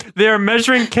me, they're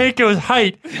measuring Keiko's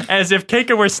height as if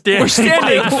Keiko were standing. We're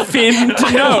standing fin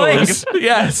to nose.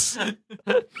 Yes.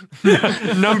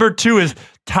 Number 2 is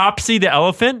Topsy the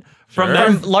elephant. From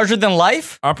From Larger Than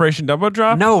Life? Operation Double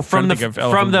Drop? No, from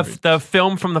the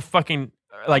film from the fucking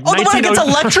like. Oh, the one that gets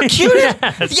electrocuted?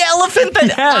 Yes. The elephant that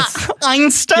Yes.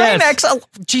 Einstein Yes.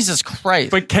 Jesus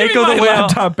Christ. But Give me Keiko my the whale.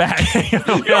 laptop back. You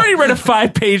already read a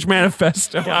 5-page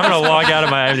manifesto. I'm gonna log out of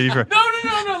my IMDb. No.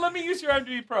 Let me use your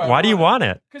IMDb Pro. Why do you want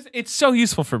it? Because it's so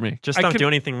useful for me. Just don't do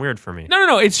anything weird for me.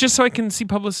 No. It's just so I can see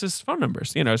publicists' phone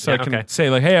numbers. You know, so Yeah, I can okay. say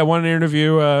like, "Hey, I want to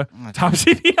interview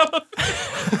Topsy the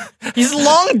elephant." He's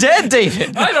long dead,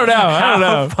 David. I don't know.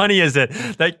 How funny is it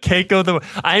that Keiko the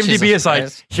IMDb Jesus is like,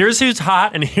 Christ. here's who's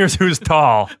hot and here's who's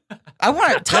tall. I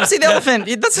want Topsy the elephant.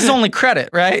 That's his only credit,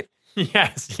 right?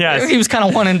 Yes. He was kind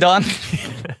of one and done.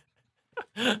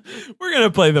 We're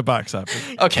gonna play the box office.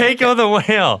 Okay. Keiko the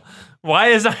whale. Why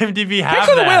does IMDb have Keiko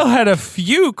that? the Whale had a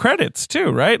few credits too,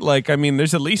 right? Like, I mean,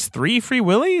 there's at least 3 Free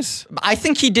Willies. I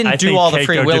think he didn't I do think all the Keiko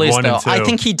Free did Willies, 1 and though. 2. I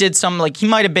think he did some, like, he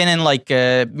might have been in, like,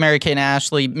 Mary-Kate and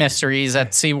Ashley Mysteries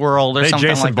at SeaWorld or They something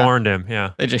Jason like that. Bourne him,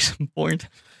 yeah. They Jason Bourne.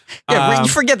 Yeah, you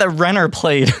forget that Renner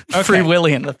played Free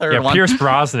Willy in the third Yeah, one. Pierce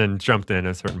Brosnan jumped in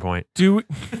at a certain point. Do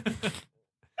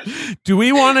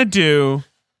we want to do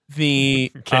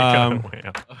the? Keiko the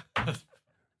whale.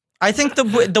 I think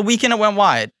the weekend it went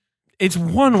wide. It's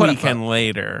one Quote, weekend unquote.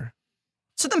 later.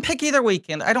 So then pick either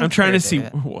weekend. I don't I'm trying care, to see.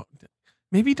 David.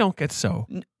 Maybe don't get so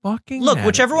fucking. Look, mad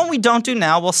whichever at one me. we don't do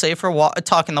now, we'll save for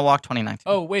Talking the Walk 2019.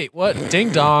 Oh, wait, what? Ding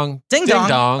dong. Ding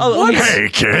dong. Oh, let me- Hey,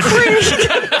 kids.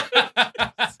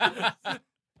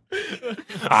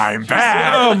 I'm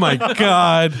back. Oh my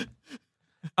god.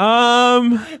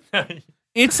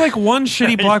 It's like one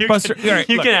shitty blockbuster. All right,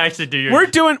 You look, can actually do your.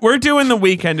 we're doing the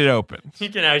weekend it opens. You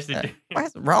can actually do. Why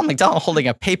is Ronald McDonald holding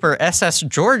a paper SS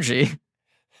Georgie?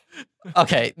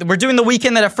 Okay, we're doing the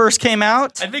weekend that it first came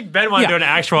out. I think Ben wanted to do an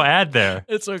actual ad there.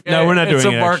 It's okay. No, we're not it's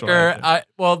doing a an actual marker. ad.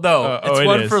 No, Oh, it's it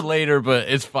one is. for later, but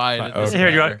it's fine. It doesn't Here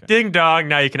you go. matter. Ding dong.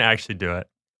 Now you can actually do it.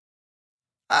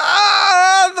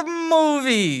 The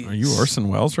movie. Are you Orson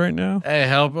Welles right now? They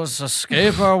help us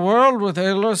escape our world with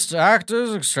A-list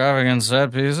actors, extravagant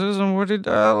set pieces, and witty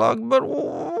dialogue. But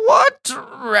what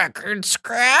record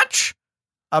scratch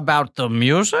about the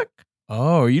music?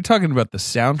 Oh, are you talking about the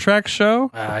soundtrack show?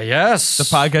 Yes. The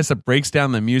podcast that breaks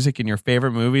down the music in your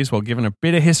favorite movies while giving a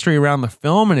bit of history around the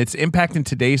film and its impact in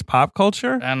today's pop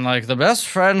culture? And like the best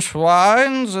French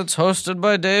wines, it's hosted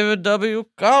by David W.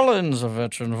 Collins, a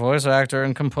veteran voice actor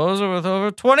and composer with over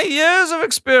 20 years of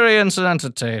experience in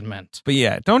entertainment. But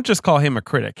yeah, don't just call him a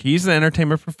critic. He's an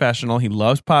entertainment professional. He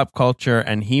loves pop culture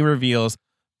and he reveals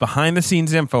behind the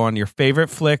scenes info on your favorite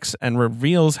flicks and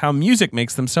reveals how music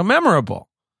makes them so memorable.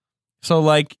 So,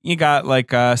 like, you got,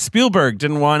 like, Spielberg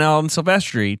didn't want Alan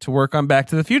Silvestri to work on Back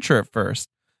to the Future at first.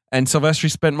 And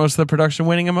Silvestri spent most of the production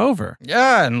winning him over.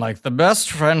 Yeah, and like the best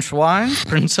French wines,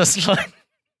 Princess Leia.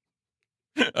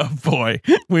 Oh, boy.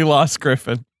 We lost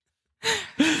Griffin.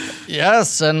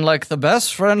 Yes, and like the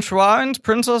best French wines,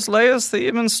 Princess Leia's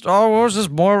theme in Star Wars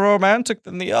is more romantic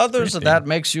than the others, and that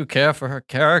makes you care for her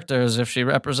character as if she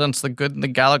represents the good in the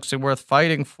galaxy worth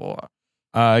fighting for.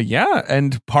 Yeah,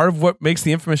 and part of what makes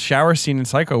the infamous shower scene in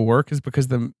Psycho work is because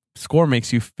the score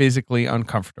makes you physically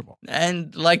uncomfortable.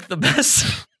 And like the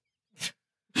best...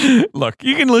 Look,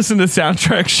 you can listen to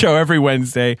Soundtrack Show every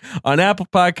Wednesday on Apple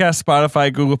Podcasts,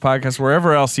 Spotify, Google Podcasts,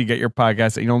 wherever else you get your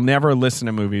podcasts, and you'll never listen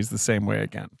to movies the same way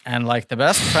again. And like the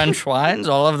best French wines,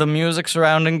 all of the music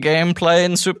surrounding gameplay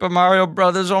in Super Mario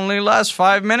Brothers only lasts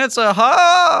 5 minutes.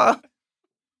 Aha!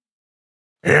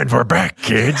 And we're back,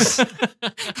 kids.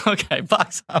 Okay,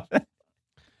 box office.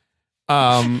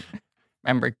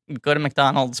 Remember, go to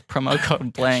McDonald's, promo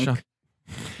code blank,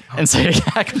 and say,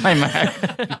 hack my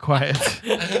Mac. Be quiet.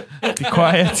 Be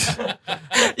quiet.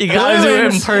 You gotta do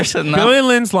it in person, though. Billy and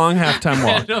Lynn's long halftime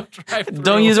walk.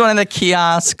 Don't use one of the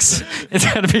kiosks. It's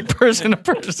gotta be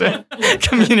person-to-person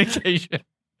communication.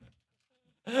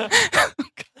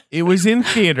 It was in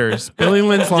theaters. Billy and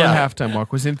Lynn's long halftime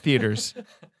walk was in theaters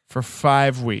for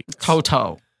 5 weeks.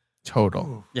 Total.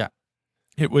 Yeah.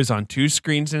 It was on 2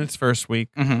 screens in its first week.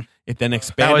 Mm-hmm. It then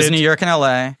expanded. That was New York and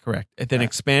LA. Correct. It then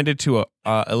expanded to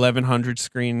 1,100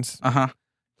 screens. Uh-huh.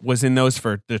 Was in those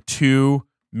for the 2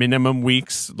 minimum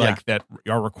weeks, that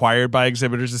are required by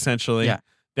exhibitors, essentially. Yeah.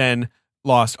 Then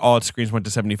lost all its screens, went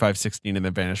to 75/16, and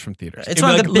then vanished from theaters. It's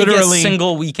one of the biggest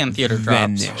single weekend theater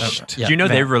drops. Vanished. Yeah. Do you know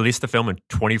they released the film in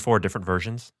 24 different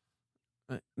versions?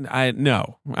 I don't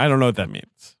know what that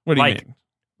means. What do you mean?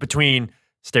 Between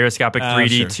stereoscopic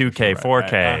 3D, 2K,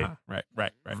 4K.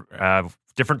 Right.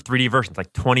 Different 3D versions,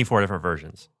 like 24 different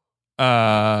versions.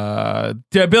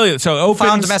 Billy. So opens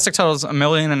found domestic totals $1.5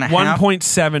 million.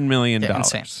 $1.7 million. Yeah,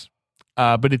 insane.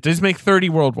 But it does make 30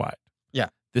 worldwide. Yeah.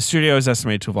 The studio is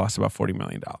estimated to have lost about $40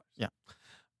 million. Yeah.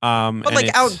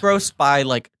 But outgrossed by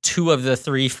 2 of the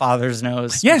 3 Father's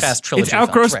Knows yes, Fast Trilogy it's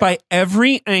outgrossed films, by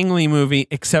every Ang Lee movie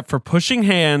except for Pushing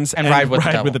Hands and Ride with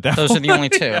the Devil. Those are the only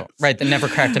 2, Yes. right? That never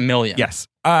cracked $1 million. Yes.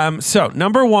 So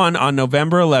number 1 on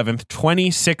November 11th,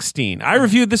 2016. I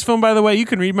reviewed this film, by the way. You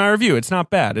can read my review. It's not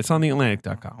bad. It's on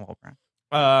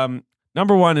theatlantic.com.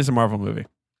 Number 1 is a Marvel movie.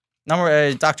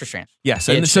 Doctor Strange. Yes.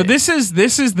 And so this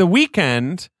is the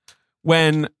weekend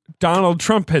when Donald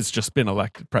Trump has just been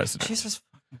elected president. Jesus.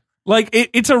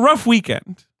 It's a rough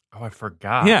weekend. Oh, I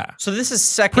forgot. Yeah. So this is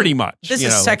second. Pretty much. This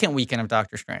is second weekend of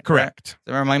Doctor Strange. Correct.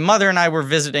 Right? So my mother and I were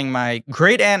visiting my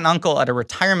great aunt and uncle at a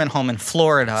retirement home in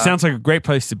Florida. Sounds like a great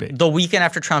place to be. The weekend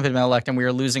after Trump had been elected, and we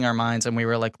were losing our minds, and we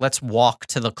were like, let's walk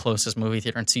to the closest movie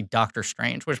theater and see Doctor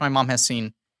Strange, which my mom has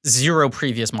seen 0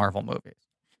 previous Marvel movies.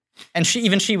 And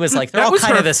she was like, they're all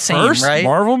kind of the same, first right?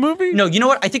 Marvel movie? No, you know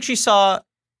what? I think she saw,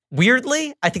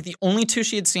 weirdly, I think the only 2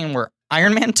 she had seen were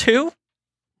Iron Man 2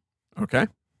 Okay.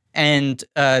 and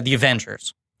The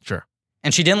Avengers. Sure.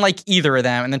 And she didn't like either of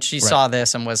them. And then she saw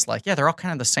this and was like, yeah, they're all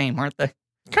kind of the same, aren't they?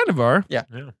 Kind of are.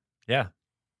 Yeah.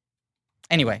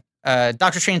 Anyway,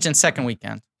 Doctor Strange in second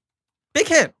weekend. Big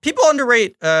hit. People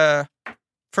underrate for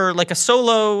a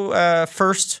solo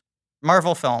first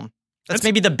Marvel film. That's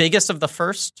maybe the biggest of the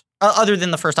first, other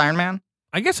than the first Iron Man.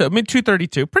 I guess so. Mid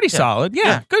 232. Pretty solid.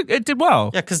 Yeah. Good. It did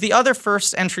well. Yeah, because the other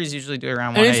first entries usually do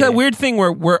around 180. And it's that weird thing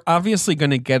where we're obviously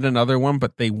going to get another one,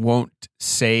 but they won't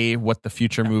say what the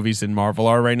future movies in Marvel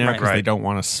are right now because they don't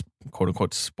want to, quote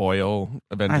unquote, spoil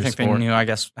Avengers 4. I think they knew, I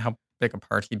guess, how big a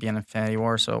part he'd be in Infinity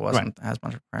War, so it wasn't as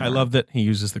much of a priority. I love that he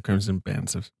uses the Crimson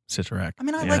Bands of Sitarak. I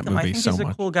mean, I like him. I think he's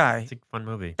a cool guy. It's a fun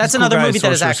movie. That's another movie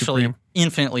that is actually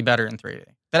infinitely better in 3D.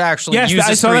 That actually uses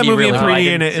I saw 3D that movie really in 3D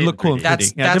well. and it looked cool in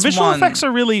 3D. The visual effects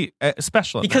are really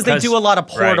special. Because they do a lot of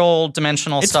portal,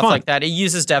 dimensional stuff like that. It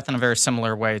uses depth in a very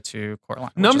similar way to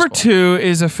Coraline. Number 2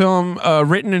 is a film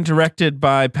written and directed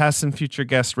by past and future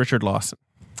guest Richard Lawson.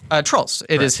 Trolls.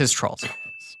 It is his Trolls.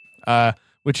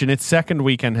 Which in its second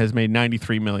weekend has made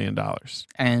 $93 million.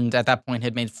 And at that point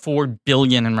had made $4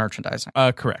 billion in merchandising.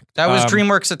 Correct. That was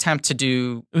DreamWorks' attempt to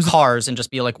do Cars and just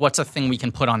be like, what's a thing we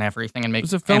can put on everything and make it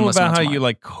was a film about how you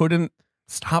couldn't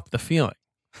stop the feeling.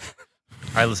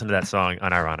 I listened to that song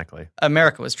unironically.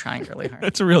 America was trying really hard.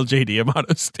 That's a real JD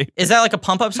Amato statement. Is that a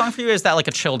pump-up song for you, or is that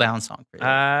a chill-down song for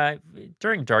you?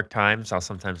 During dark times, I'll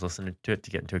sometimes listen to it to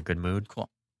get into a good mood.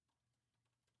 Cool.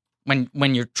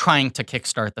 When you're trying to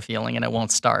kickstart the feeling and it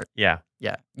won't start. Yeah.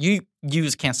 Yeah. You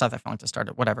use Can't Stop That Feeling to start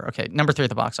it. Whatever. Okay. Number 3 at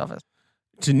the box office.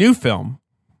 It's a new film.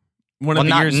 New at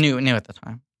the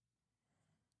time.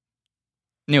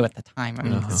 New at the time. I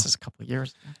mean, this is a couple of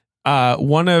years ago.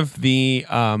 One of the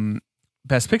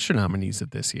Best Picture nominees of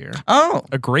this year. Oh.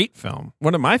 A great film.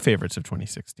 One of my favorites of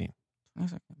 2016.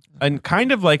 And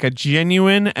kind of like a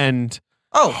genuine and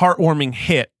heartwarming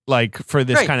hit for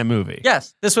this kind of movie.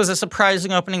 Yes. This was a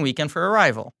surprising opening weekend for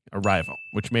Arrival,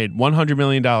 which made $100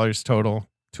 million total,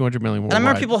 $200 million worldwide. And I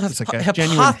remember people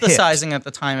hypothesizing at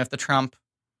the time if the Trump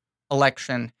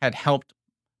election had helped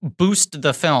boost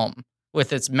the film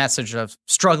with its message of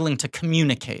struggling to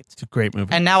communicate. It's a great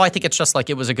movie. And now I think it's just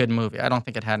it was a good movie. I don't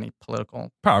think it had any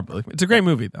political... Probably. It's a great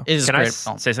movie, though. It is Can a great I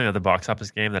film. say something about the box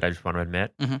office game that I just want to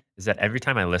admit? Mm-hmm. Is that every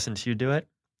time I listen to you do it,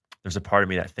 there's a part of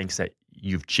me that thinks that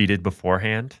you've cheated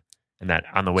beforehand and that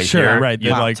on the way here... right. You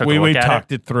we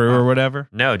talked it through or whatever.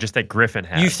 No, just that Griffin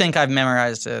has. You think I've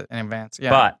memorized it in advance.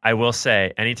 Yeah. But I will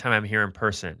say, anytime I'm here in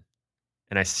person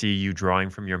and I see you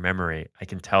drawing from your memory, I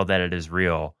can tell that it is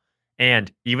real.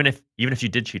 And even if you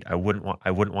did cheat, I wouldn't want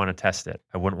to test it.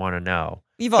 I wouldn't want to know.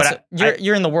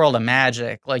 You're in the world of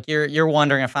magic. You're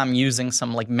wondering if I'm using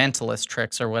some mentalist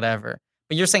tricks or whatever.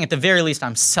 But you're saying at the very least,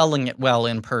 I'm selling it well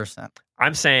in person.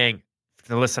 I'm saying for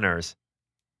the listeners,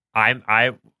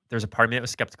 there's a part of me that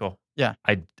was skeptical. Yeah.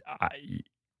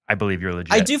 I believe you're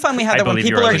legit. I do finally have that when believe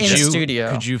people you're are in the legit.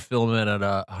 studio. Could you film it at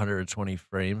 120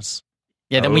 frames?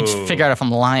 Yeah, then we'd Oh. figure out if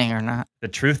I'm lying or not. The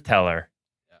truth teller.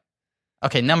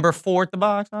 Okay, number 4 at the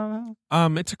box office.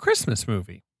 It's a Christmas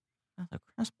movie. That's a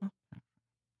Christmas.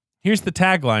 Here's the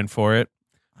tagline for it: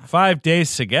 5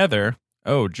 days together.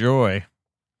 Oh joy!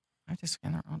 I just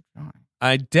get our own joy.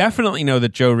 I definitely know that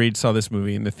Joe Reed saw this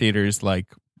movie in the theaters like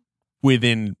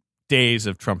within days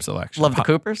of Trump's election. Love the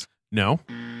Coopers? No,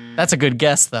 That's a good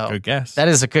guess, though. good guess. That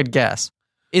is a good guess.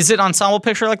 Is it ensemble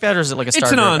picture like that, or is it like a It's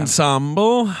star? an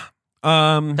ensemble.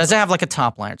 Does it have like a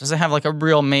top liner? Does it have like a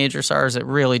real major star, or is it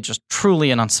really just truly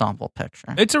an ensemble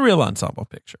picture? It's a real ensemble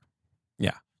picture.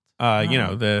 Yeah. You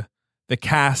know, the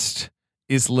cast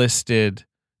is listed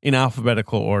in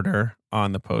alphabetical order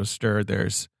on the poster.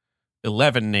 There's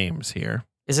 11 names here.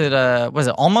 Is it was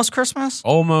it Almost Christmas?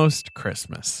 Almost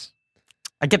Christmas.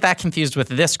 I get that confused with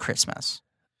This Christmas.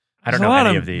 I don't There's know a lot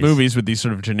any of of these. movies with these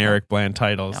sort of generic bland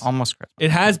titles. Yeah, Almost Christmas.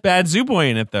 It has Bad Zoo Boy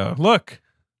in it, though. Look.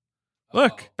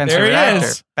 Ben's There favorite he actor,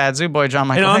 is. Bad Zoo Boy, John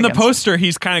Michael And on the Higgins. poster,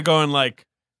 he's kind of going like,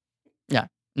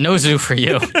 No zoo for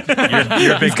you. You're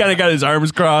a big he's kind of got his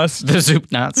arms crossed. The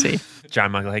Zoop Nazi.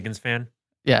 John Michael Higgins fan.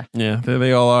 Yeah, there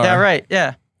they all are. Yeah, right.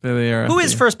 Yeah. There they are. Who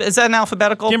is first? Is that an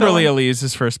alphabetical? Kimberly billing? Elise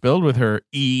is first billed with her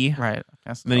E. Right.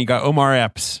 Okay, so And then you got Omar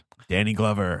Epps, Danny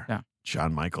Glover, Yeah.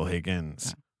 John Michael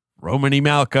Higgins, Romany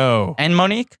Malco, and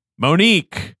Monique.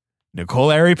 Monique,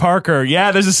 Nicole Ari Parker.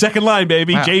 Yeah, there's a second line,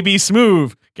 baby. Wow. JB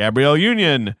Smoove, Gabrielle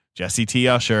Union, Jesse T.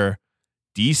 Usher,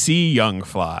 DC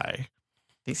Youngfly.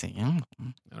 DC Young.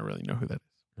 I don't really know who that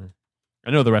is. I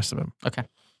know the rest of him. Okay.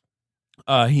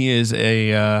 He is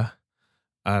a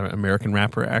American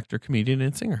rapper, actor, comedian,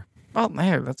 and singer. Well,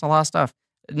 there. That's a lot of stuff.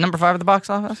 Number 5 at the box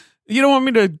office. You don't want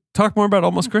me to talk more about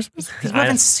Almost Christmas? Because we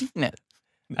haven't seen it.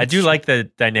 I do like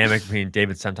the dynamic between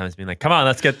David sometimes being like, "Come on,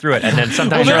 let's get through it," and then Well,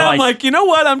 sometimes then you're I'm like, like, you know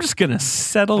what? I'm just going to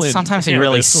settle in. Sometimes he for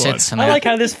really this one. sits in "I it. like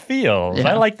how this feels. Yeah.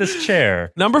 I like this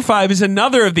chair." Number 5 is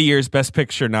another of the year's Best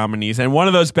Picture nominees, and one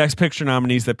of those Best Picture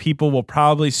nominees that people will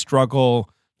probably struggle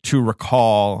to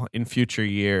recall in future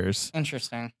years.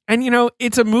 Interesting. And, you know,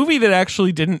 it's a movie that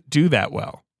actually didn't do that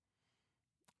well.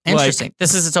 Interesting.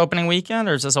 This is its opening weekend,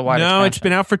 or is this a wide No, it's expansion?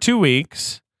 been out for 2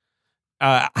 weeks.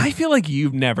 I feel like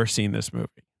you've never seen this movie.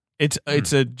 It's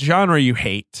a genre you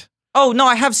hate. Oh, no,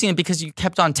 I have seen it because you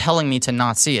kept on telling me to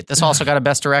not see it. This also got a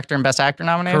Best Director and Best Actor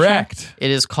nomination. Correct. It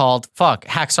is called,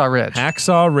 Hacksaw Ridge.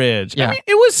 Hacksaw Ridge. Yeah. I mean,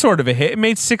 it was sort of a hit. It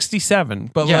made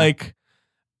 67, but Yeah. like,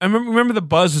 I remember the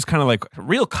buzz was kind of like a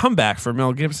real comeback for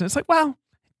Mel Gibson. It's like, well,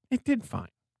 it did fine.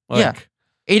 Like, Yeah.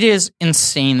 It is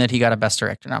insane that he got a Best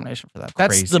Director nomination for that.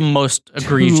 That's Crazy. the most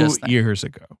egregious 2 thing. years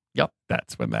ago. Yep.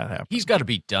 That's when that happened. He's got to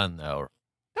be done though.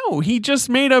 No, he just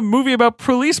made a movie about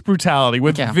police brutality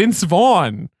with Yeah. Vince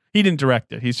Vaughn. He didn't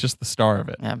direct it. He's just the star of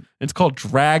it. Yeah. It's called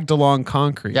Dragged Along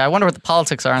Concrete. Yeah, I wonder what the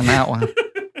politics are on that one.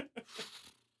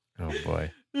 Oh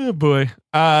boy. Oh boy.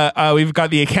 We've got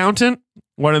The Accountant,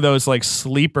 one of those like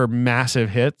sleeper massive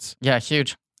hits. Yeah,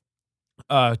 huge.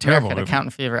 Terrible American movie.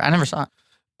 Accountant Fever. I never saw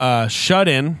it. Shut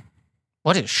In.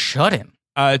 What is Shut In?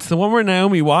 It's the one where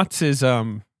Naomi Watts is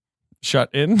shut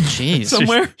in Jeez.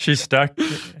 somewhere. She's stuck.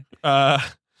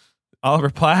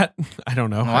 Oliver Platt. I don't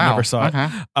know. I Wow. never saw Okay.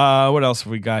 it. What else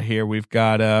have we got here? We've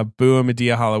got Boo and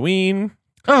Medea Halloween.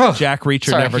 Oh, Jack Reacher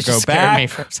sorry, Never you Go just scared Back. me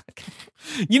for a second.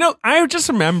 You know, I just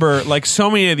remember like so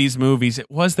many of these movies,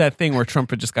 it was that thing where Trump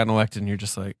had just gotten elected and you're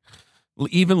just like,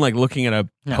 even like looking at a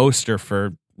Yeah. poster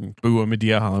for Boo and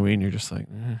Medea Halloween, you're just like,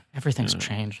 Everything's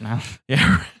changed now.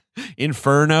 yeah.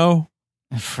 Inferno.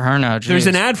 Inferno. Geez. There's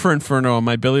an ad for Inferno on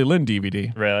my Billy Lynn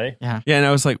DVD. Really? Yeah, and I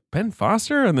was like, Ben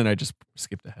Foster? And then I just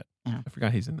skipped ahead. Yeah. I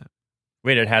forgot he's in that.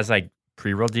 Wait, it has like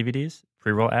pre-roll DVDs,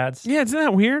 pre-roll ads. Yeah, isn't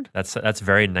that weird? That's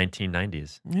very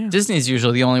 1990s. Yeah. Disney's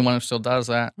usually the only one who still does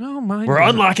that. Well, mine We're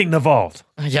doesn't. unlocking the vault.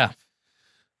 Yeah.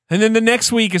 And then the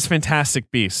next week is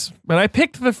Fantastic Beasts. But I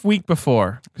picked the week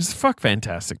before because fuck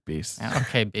Fantastic Beasts. Yeah,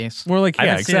 okay, Beast. More like, I yeah,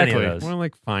 haven't seen any of exactly. those. More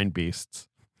like Fine Beasts.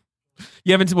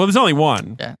 You haven't, well, there's only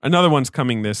one. Yeah. Another one's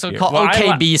coming this So year. call Well, I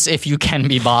Okay li- Beast if you can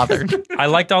be bothered. I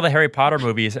liked all the Harry Potter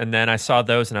movies, and then I saw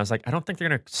those, and I was like, I don't think they're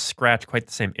gonna scratch quite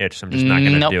the same itch, so I'm just not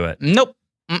gonna nope. do it. Nope.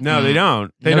 No, they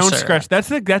don't. They No, don't sir. scratch.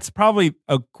 That's probably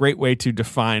a great way to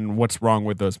define what's wrong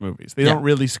with those movies. They Yeah. don't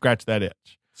really scratch that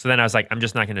itch. So then I was like, I'm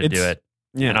just not gonna do It's- it.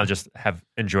 and I'll just have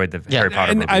enjoyed the Harry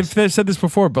Potter and movies. I've said this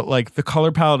before, but like the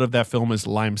color palette of that film is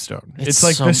limestone. It's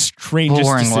like so the strangest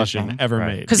boring decision looking. ever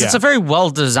made. Because it's a very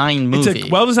well-designed movie. It's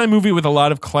a well-designed movie with a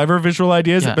lot of clever visual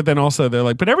ideas, Yeah. but then also they're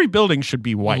like, but every building should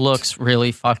be white. Looks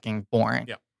really fucking boring.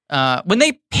 Yeah. When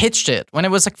they pitched it, when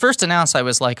it was like first announced, I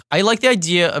was like, I like the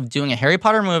idea of doing a Harry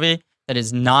Potter movie that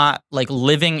is not like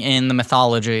living in the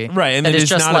mythology. Right, and that that is is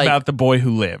just not like, about the boy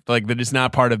who lived. Like that is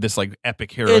not part of this like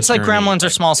epic hero. it's like journey. Gremlins or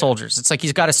Small Soldiers. It's like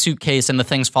he's got a suitcase and the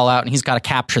things fall out and he's got to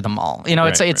capture them all. You know,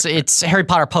 it's Harry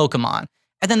Potter Pokemon.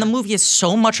 And then the movie is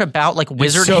so much about like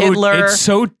Wizard Hitler. It's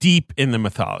so deep in the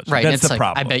mythology. Right, That's it's the like,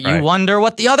 problem. I bet you wonder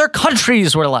what the other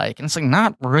countries were like. And it's like,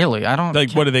 not really. I don't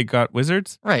Like, what do they got?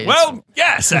 Wizards? Right. Well,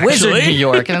 yes, actually. Wizard New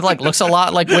York. And it like looks a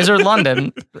lot like Wizard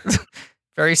London.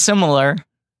 Very similar.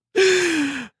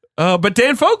 But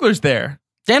Dan Fogler's there.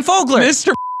 Dan Fogler.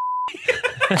 Mr.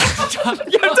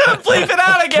 You have to bleep it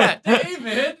out again.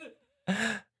 David.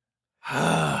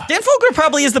 Dan Fogler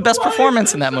probably is the best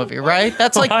performance in that movie, right?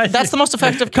 That's the most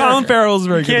effective Colin character. Farrell's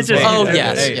very good. can't as just- well. Oh,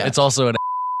 yes. Hey, yeah. it's also an.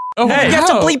 Oh, You have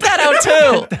to wow. bleep that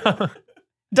out too.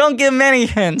 Don't give him any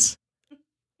hints.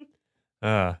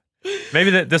 Maybe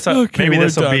this Okay, maybe we're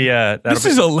this will done. be This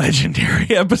is a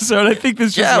legendary episode. I think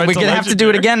this just Yeah, went we're to gonna have to do it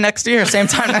legendary. again next year, same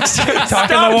time next year. Talking Stop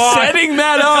the Walk. setting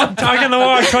that up. Talking the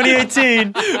Walk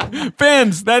 2018.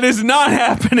 Fans, that is not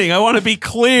happening. I want to be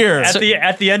clear.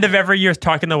 At the end of every year's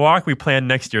Talking the Walk, we plan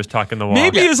next year's Talking the Walk.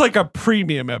 Maybe it's like a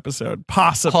premium episode,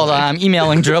 possibly. Hold on, I'm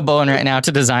emailing Joe Bowen right now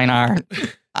to design our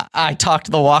I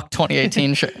Talked the Walk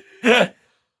 2018 shirt.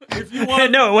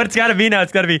 No, what it's got to be now,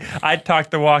 it's got to be I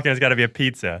Talked the Walk and it's got to be a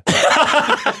pizza.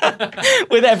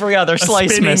 With every other A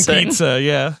slice spinning missing. pizza,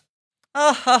 yeah.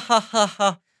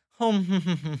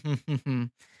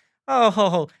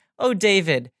 Oh,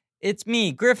 David, it's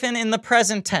me, Griffin, in the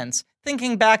present tense.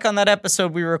 Thinking back on that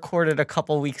episode we recorded a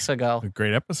couple weeks ago. A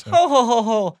great episode.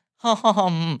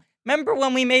 Remember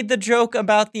when we made the joke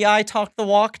about the I Talk the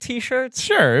Walk t-shirts?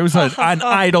 Sure, it was an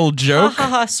idle joke.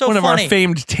 So One of funny. our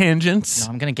famed tangents.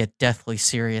 No, I'm going to get deathly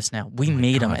serious now. We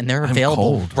made them, and they're I'm available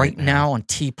cold right right now on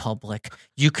TeePublic.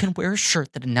 You can wear a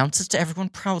shirt that announces to everyone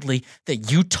proudly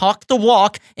that you talked the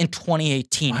walk in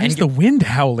 2018. Why and is the wind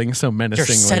howling so you're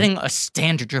menacingly? setting a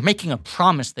standard. You're making a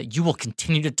promise that you will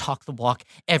continue to talk the walk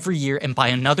every year and buy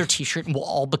another t-shirt and we'll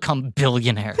all become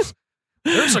billionaires.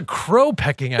 There's a crow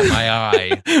pecking at my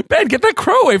eye. Ben, get that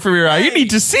crow away from your eye. You need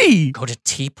to see. Go to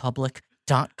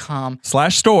teepublic.com.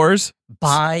 /stores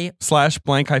Buy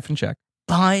 /blank-check.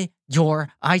 your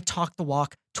I Talk the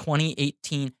Walk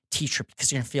 2018 t-shirt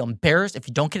because you're going to feel embarrassed if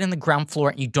you don't get in the ground floor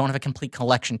and you don't have a complete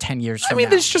collection 10 years I from mean, now.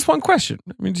 there's just one question.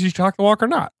 I mean, did you talk the walk or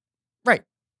not? Right.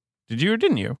 Did you or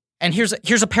didn't you? And here's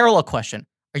a parallel question.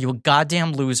 Are you a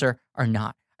goddamn loser or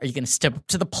not? Are you going to step up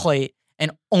to the plate and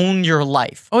own your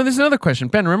life? Oh, and there's another question.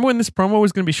 Ben, remember when this promo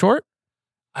was going to be short?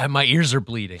 My ears are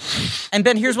bleeding. And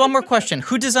Ben, here's one more question.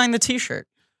 Who designed the t-shirt?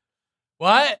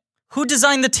 What? Who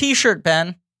designed the t-shirt,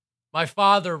 Ben? My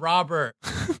father, Robert.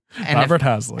 And Robert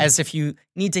Hasley. As if you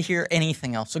need to hear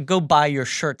anything else. So go buy your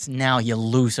shirts now, you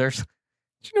losers.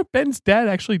 Did you know Ben's dad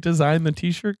actually designed the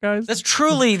t-shirt, guys? That's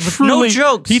truly no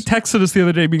jokes. He texted us the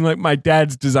other day being like, my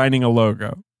dad's designing a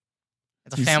logo.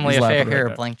 It's a he's family affair laughing right here,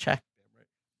 now. blank check.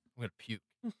 I'm gonna puke.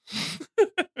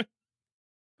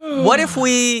 What if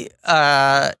we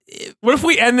What if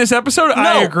we end this episode?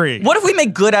 I agree. What if we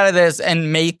make good out of this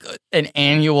and make an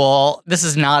annual, this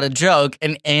is not a joke,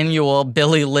 an annual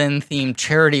Billy Lynn themed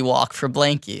charity walk for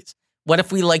Blankies? What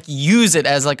if we like use it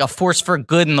as like a force for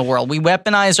good in the world? We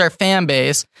weaponize our fan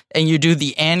base and you do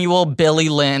the annual Billy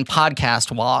Lynn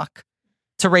podcast walk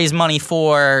to raise money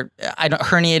for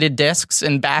herniated discs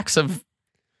and backs of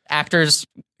actors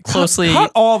closely.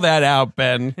 Cut all that out,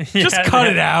 Ben. Just cut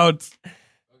it out.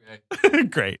 Okay.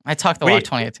 Great. I talked the walk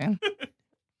 2018.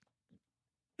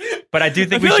 But I do I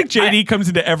think feel like JD comes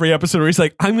into every episode where he's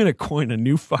like, I'm going to coin a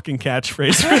new fucking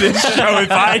catchphrase for this show if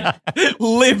I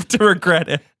live to regret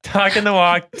it. Talking the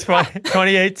Walk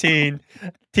 2018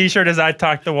 t-shirt as I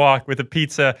Talk the Walk with a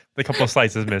pizza with a couple of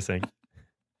slices missing.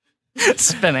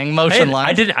 Spinning motion Hey,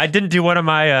 line. I didn't do one of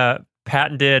my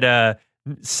patented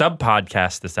sub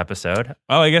podcasts this episode.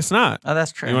 Oh, I guess not. Oh,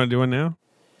 that's true. You want to do one now?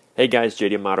 Hey guys,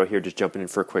 JD Amato here, just jumping in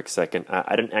for a quick second.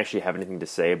 I didn't actually have anything to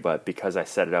say, but because I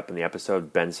set it up in the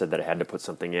episode, Ben said that I had to put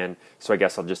something in. So I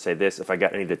guess I'll just say this. If I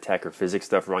got any of the tech or physics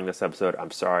stuff wrong this episode, I'm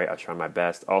sorry. I'll try my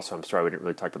best. Also, I'm sorry we didn't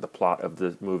really talk about the plot of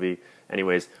the movie.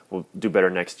 Anyways, we'll do better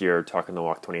next year, Talking the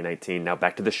Walk 2019. Now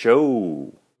back to the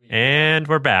show. And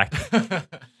we're back.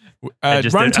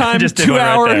 Runtime 2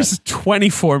 hours,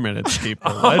 24 minutes,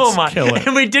 people. Let's kill it.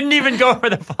 And we didn't even go over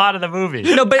the plot of the movie.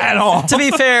 No, but At all. to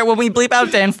be fair, when we bleep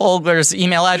out Dan Fogler's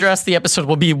email address, the episode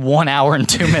will be 1 hour and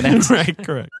 2 minutes. Right,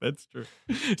 correct. That's true.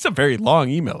 It's a very long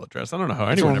email address. I don't know how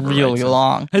anyone ever really writes it.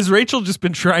 long. Has Rachel just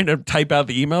been trying to type out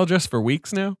the email address for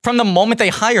weeks now? From the moment they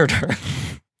hired her.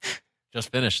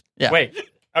 Just finished. Yeah. Wait.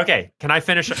 Okay. Can I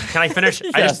finish?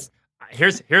 Yes.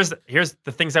 Here's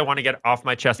the things I want to get off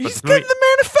my chest. But He's getting the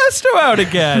manifesto out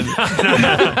again.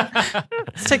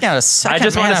 It's taking out a second I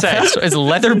just wanna say- manifesto. It's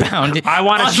leather bound. I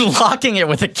wanna unlocking it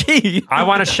with a key. I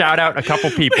want to shout out a couple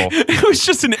people. It was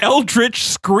just an eldritch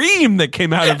scream that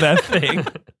came out of that thing.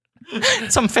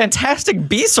 Some fantastic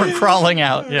beasts are crawling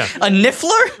out. Yeah. A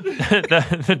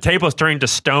niffler? the table's turning to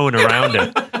stone around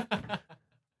it.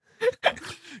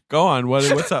 Go on.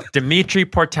 What's up? Dimitri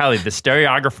Portelli, the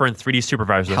stereographer and 3D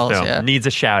supervisor of the Hells film, yeah. needs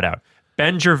a shout out.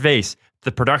 Ben Gervais,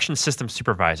 the production system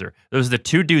supervisor. Those are the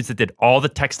two dudes that did all the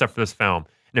tech stuff for this film.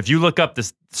 And if you look up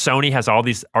this, Sony has all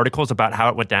these articles about how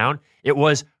it went down. It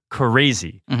was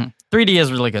crazy. Mm-hmm. 3D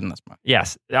is really good in this movie.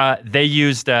 Yes. They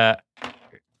used other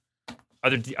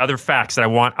facts that I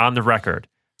want on the record.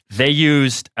 They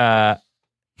used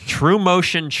true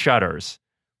motion shutters,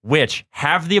 which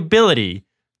have the ability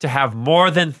to have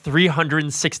more than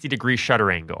 360-degree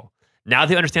shutter angle. Now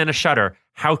that you understand a shutter,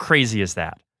 how crazy is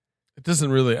that? It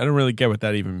doesn't really. I don't really get what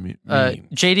that even means.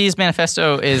 JD's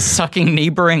manifesto is sucking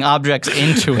neighboring objects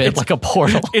into it like a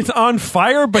portal. It's on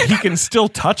fire, but he can still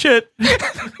touch it.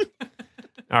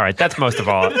 All right, that's most of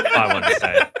all I want to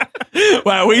say.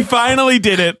 Wow, we finally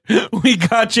did it. We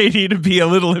got JD to be a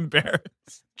little embarrassed.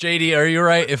 JD, are you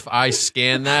right if I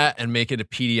scan that and make it a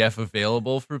PDF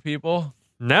available for people?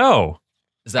 No,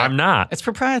 Is that I'm not. It's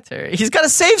proprietary. He's got to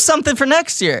save something for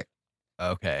next year.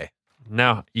 okay?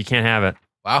 No, you can't have it.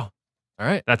 Wow. All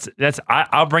right.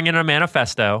 I'll bring in a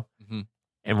manifesto, Mhm.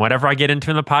 and whatever I get into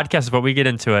in the podcast is what we get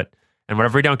into it, and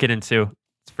whatever we don't get into,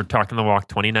 it's for Talking the Walk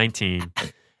 2019,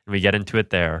 and we get into it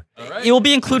there. All right. It will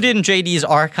be included in JD's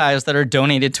archives that are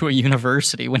donated to a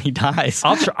university when he dies.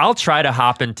 I'll try to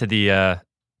hop into the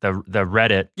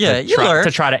Reddit Yeah, to you try, lurk.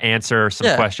 to try to answer some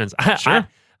Yeah. questions. Sure.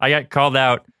 I got called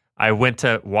out. I went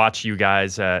to watch you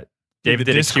guys. David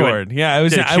the did Discord. I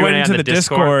went into the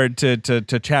Discord to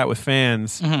chat with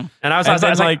fans. Mm-hmm. And I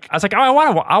was like,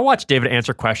 oh, I'll watch David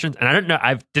answer questions. And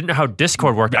I didn't know how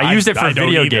Discord worked. I used it for I don't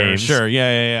video either. games. Sure,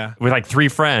 yeah. With like 3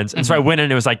 friends. And so I went in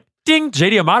and it was like, ding,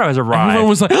 JD Amato has arrived. Everyone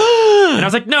was like, and I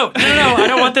was like, no, I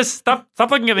don't want this. Stop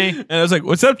looking at me. And I was like,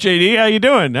 "What's up, JD? How you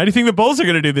doing? How do you think the Bulls are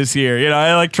going to do this year?" You know,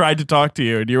 I like tried to talk to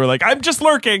you, and you were like, "I'm just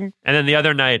lurking." And then the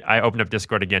other night, I opened up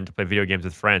Discord again to play video games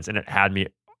with friends, and it had me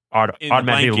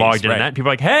automatically blankies, logged in. right. And that people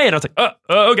were like, "Hey," and I was like,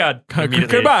 "Oh God!" Immediately.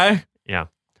 Goodbye. Yeah,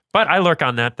 but I lurk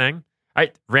on that thing.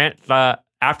 I ran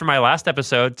after my last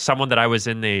episode. Someone that I was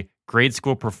in the grade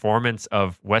school performance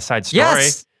of West Side Story.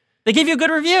 Yes. They gave you a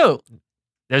good review.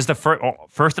 There's the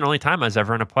first and only time I was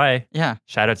ever in a play. Yeah.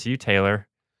 Shout out to you, Taylor.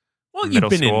 Well,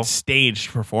 Middle you've been school. in staged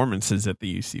performances at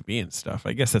the UCB and stuff.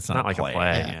 I guess that's not, Not like a play.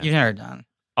 Yeah. You've never done.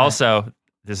 Also,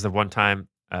 this is the one time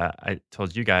I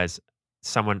told you guys,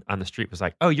 someone on the street was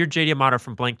like, "Oh, you're JD Amato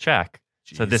from Blank Check."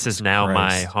 So this is now my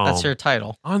Christ. home. That's your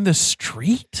title. On the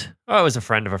street? Oh, it was a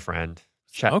friend of a friend.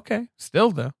 Okay.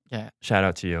 Still, though. Shout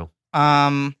out to you.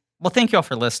 Well, thank you all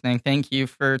for listening. Thank you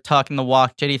for talking the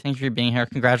walk. JD, thank you for being here.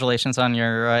 Congratulations on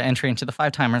your entry into the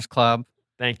 5-Timers Club.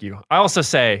 Thank you. I also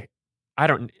say, I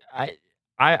don't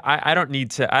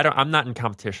need to. I'm not in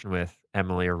competition with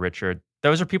Emily or Richard.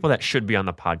 Those are people that should be on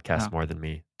the podcast more than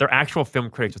me. They're actual film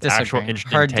critics with actual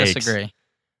interesting Hard takes. disagree.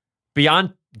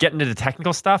 Beyond getting into the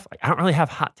technical stuff, I don't really have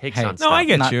hot takes on stuff. No, I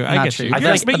get Not- you. not I get true. you. I feel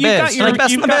like but the you've got biz. your, Like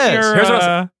best you've in the got biz. your, Here's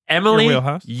what Emily,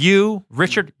 wheelhouse. you,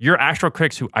 Richard, you're actual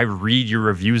critics who I read your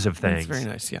reviews of That's things. very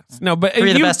nice, yes. No, but Three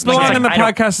of the you best in the belong game. in the I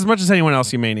don't- podcast as much as anyone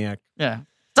else, you maniac. Yeah.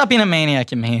 Stop being a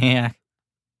maniac, you maniac.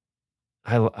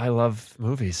 I love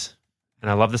movies. And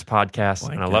I love this podcast.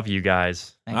 And I Blanket. love you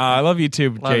guys. Thank you. I love you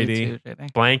too, Love you JD. too,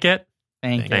 JD. Blanket.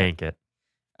 Thank you. Blanket.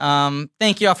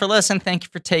 Thank you all for listening. Thank you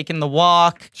for taking the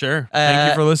walk. Sure. Thank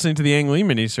you for listening to the Ang Lee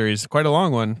miniseries. Quite a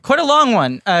long one. Quite a long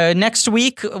one. Next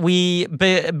week, we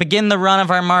begin the run of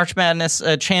our March Madness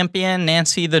champion,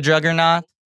 Nancy the Juggernaut.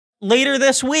 Later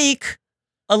this week,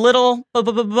 a little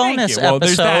bonus Well,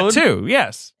 there's episode. that too.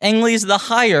 Yes. Ang Lee's The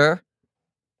Hire.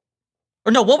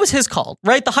 Or no, what was his called?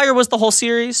 Right? The Hire was the whole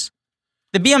series?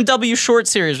 The BMW short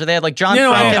series where they had like John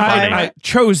Frankenheimer.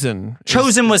 Chosen.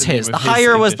 Chosen was the name his. of The his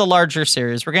Hire was edition. the larger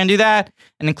series. We're going to do that,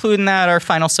 and including that, our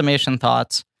final summation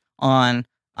thoughts on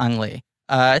Ang Lee.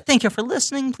 Thank you for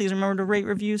listening. Please remember to rate,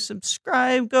 review,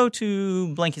 subscribe. Go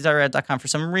to blankiesirad.com for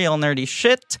some real nerdy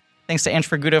shit. Thanks to Ange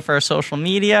Fergudo for our social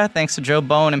media. Thanks to Joe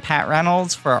Bowen and Pat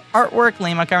Reynolds for our artwork.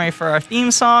 Lee Montgomery for our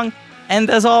theme song. And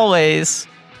as always,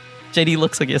 JD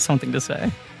looks like he has something to say.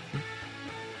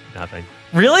 Nothing.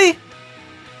 Really?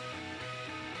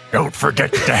 Don't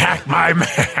forget to hack my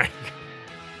Mac.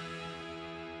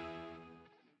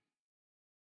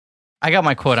 I got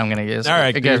my quote I'm going to use. All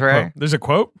right, You guys ready? there's a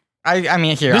quote. I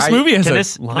mean, here. This movie has Can a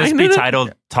this line be in it?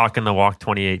 titled Talking the Walk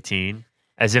 2018?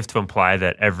 As if to imply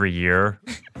that every year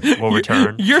we'll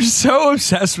return. You're so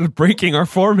obsessed with breaking our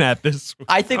format this week.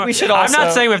 I think we should also... I'm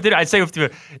not saying we have to. I'd say we have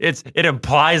to. It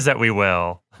implies that we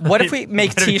will. What if we make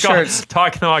What if we call it t-shirts?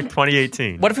 Talking the Walk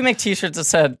 2018. What if we make t-shirts that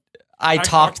said, I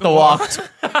talked the walk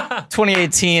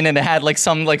 2018 and it had like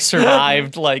some like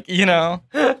survived, like, you know,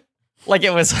 like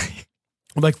it was like...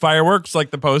 Like fireworks, like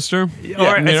the poster. Or You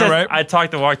it know, says, right? I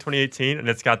talked the Walk 2018, and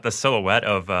it's got the silhouette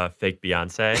of fake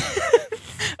Beyonce.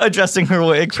 adjusting her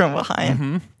wig from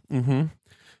behind.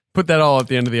 Put that all at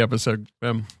the end of the episode.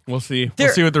 We'll see. We'll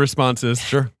see what the response is.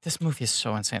 Sure. This movie is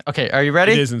so insane. Okay, are you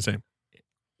ready? It is insane.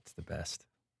 It's the best.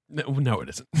 No, it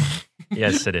isn't.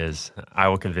 Yes, it is. I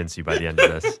will convince you by the end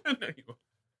of this. No, you won't.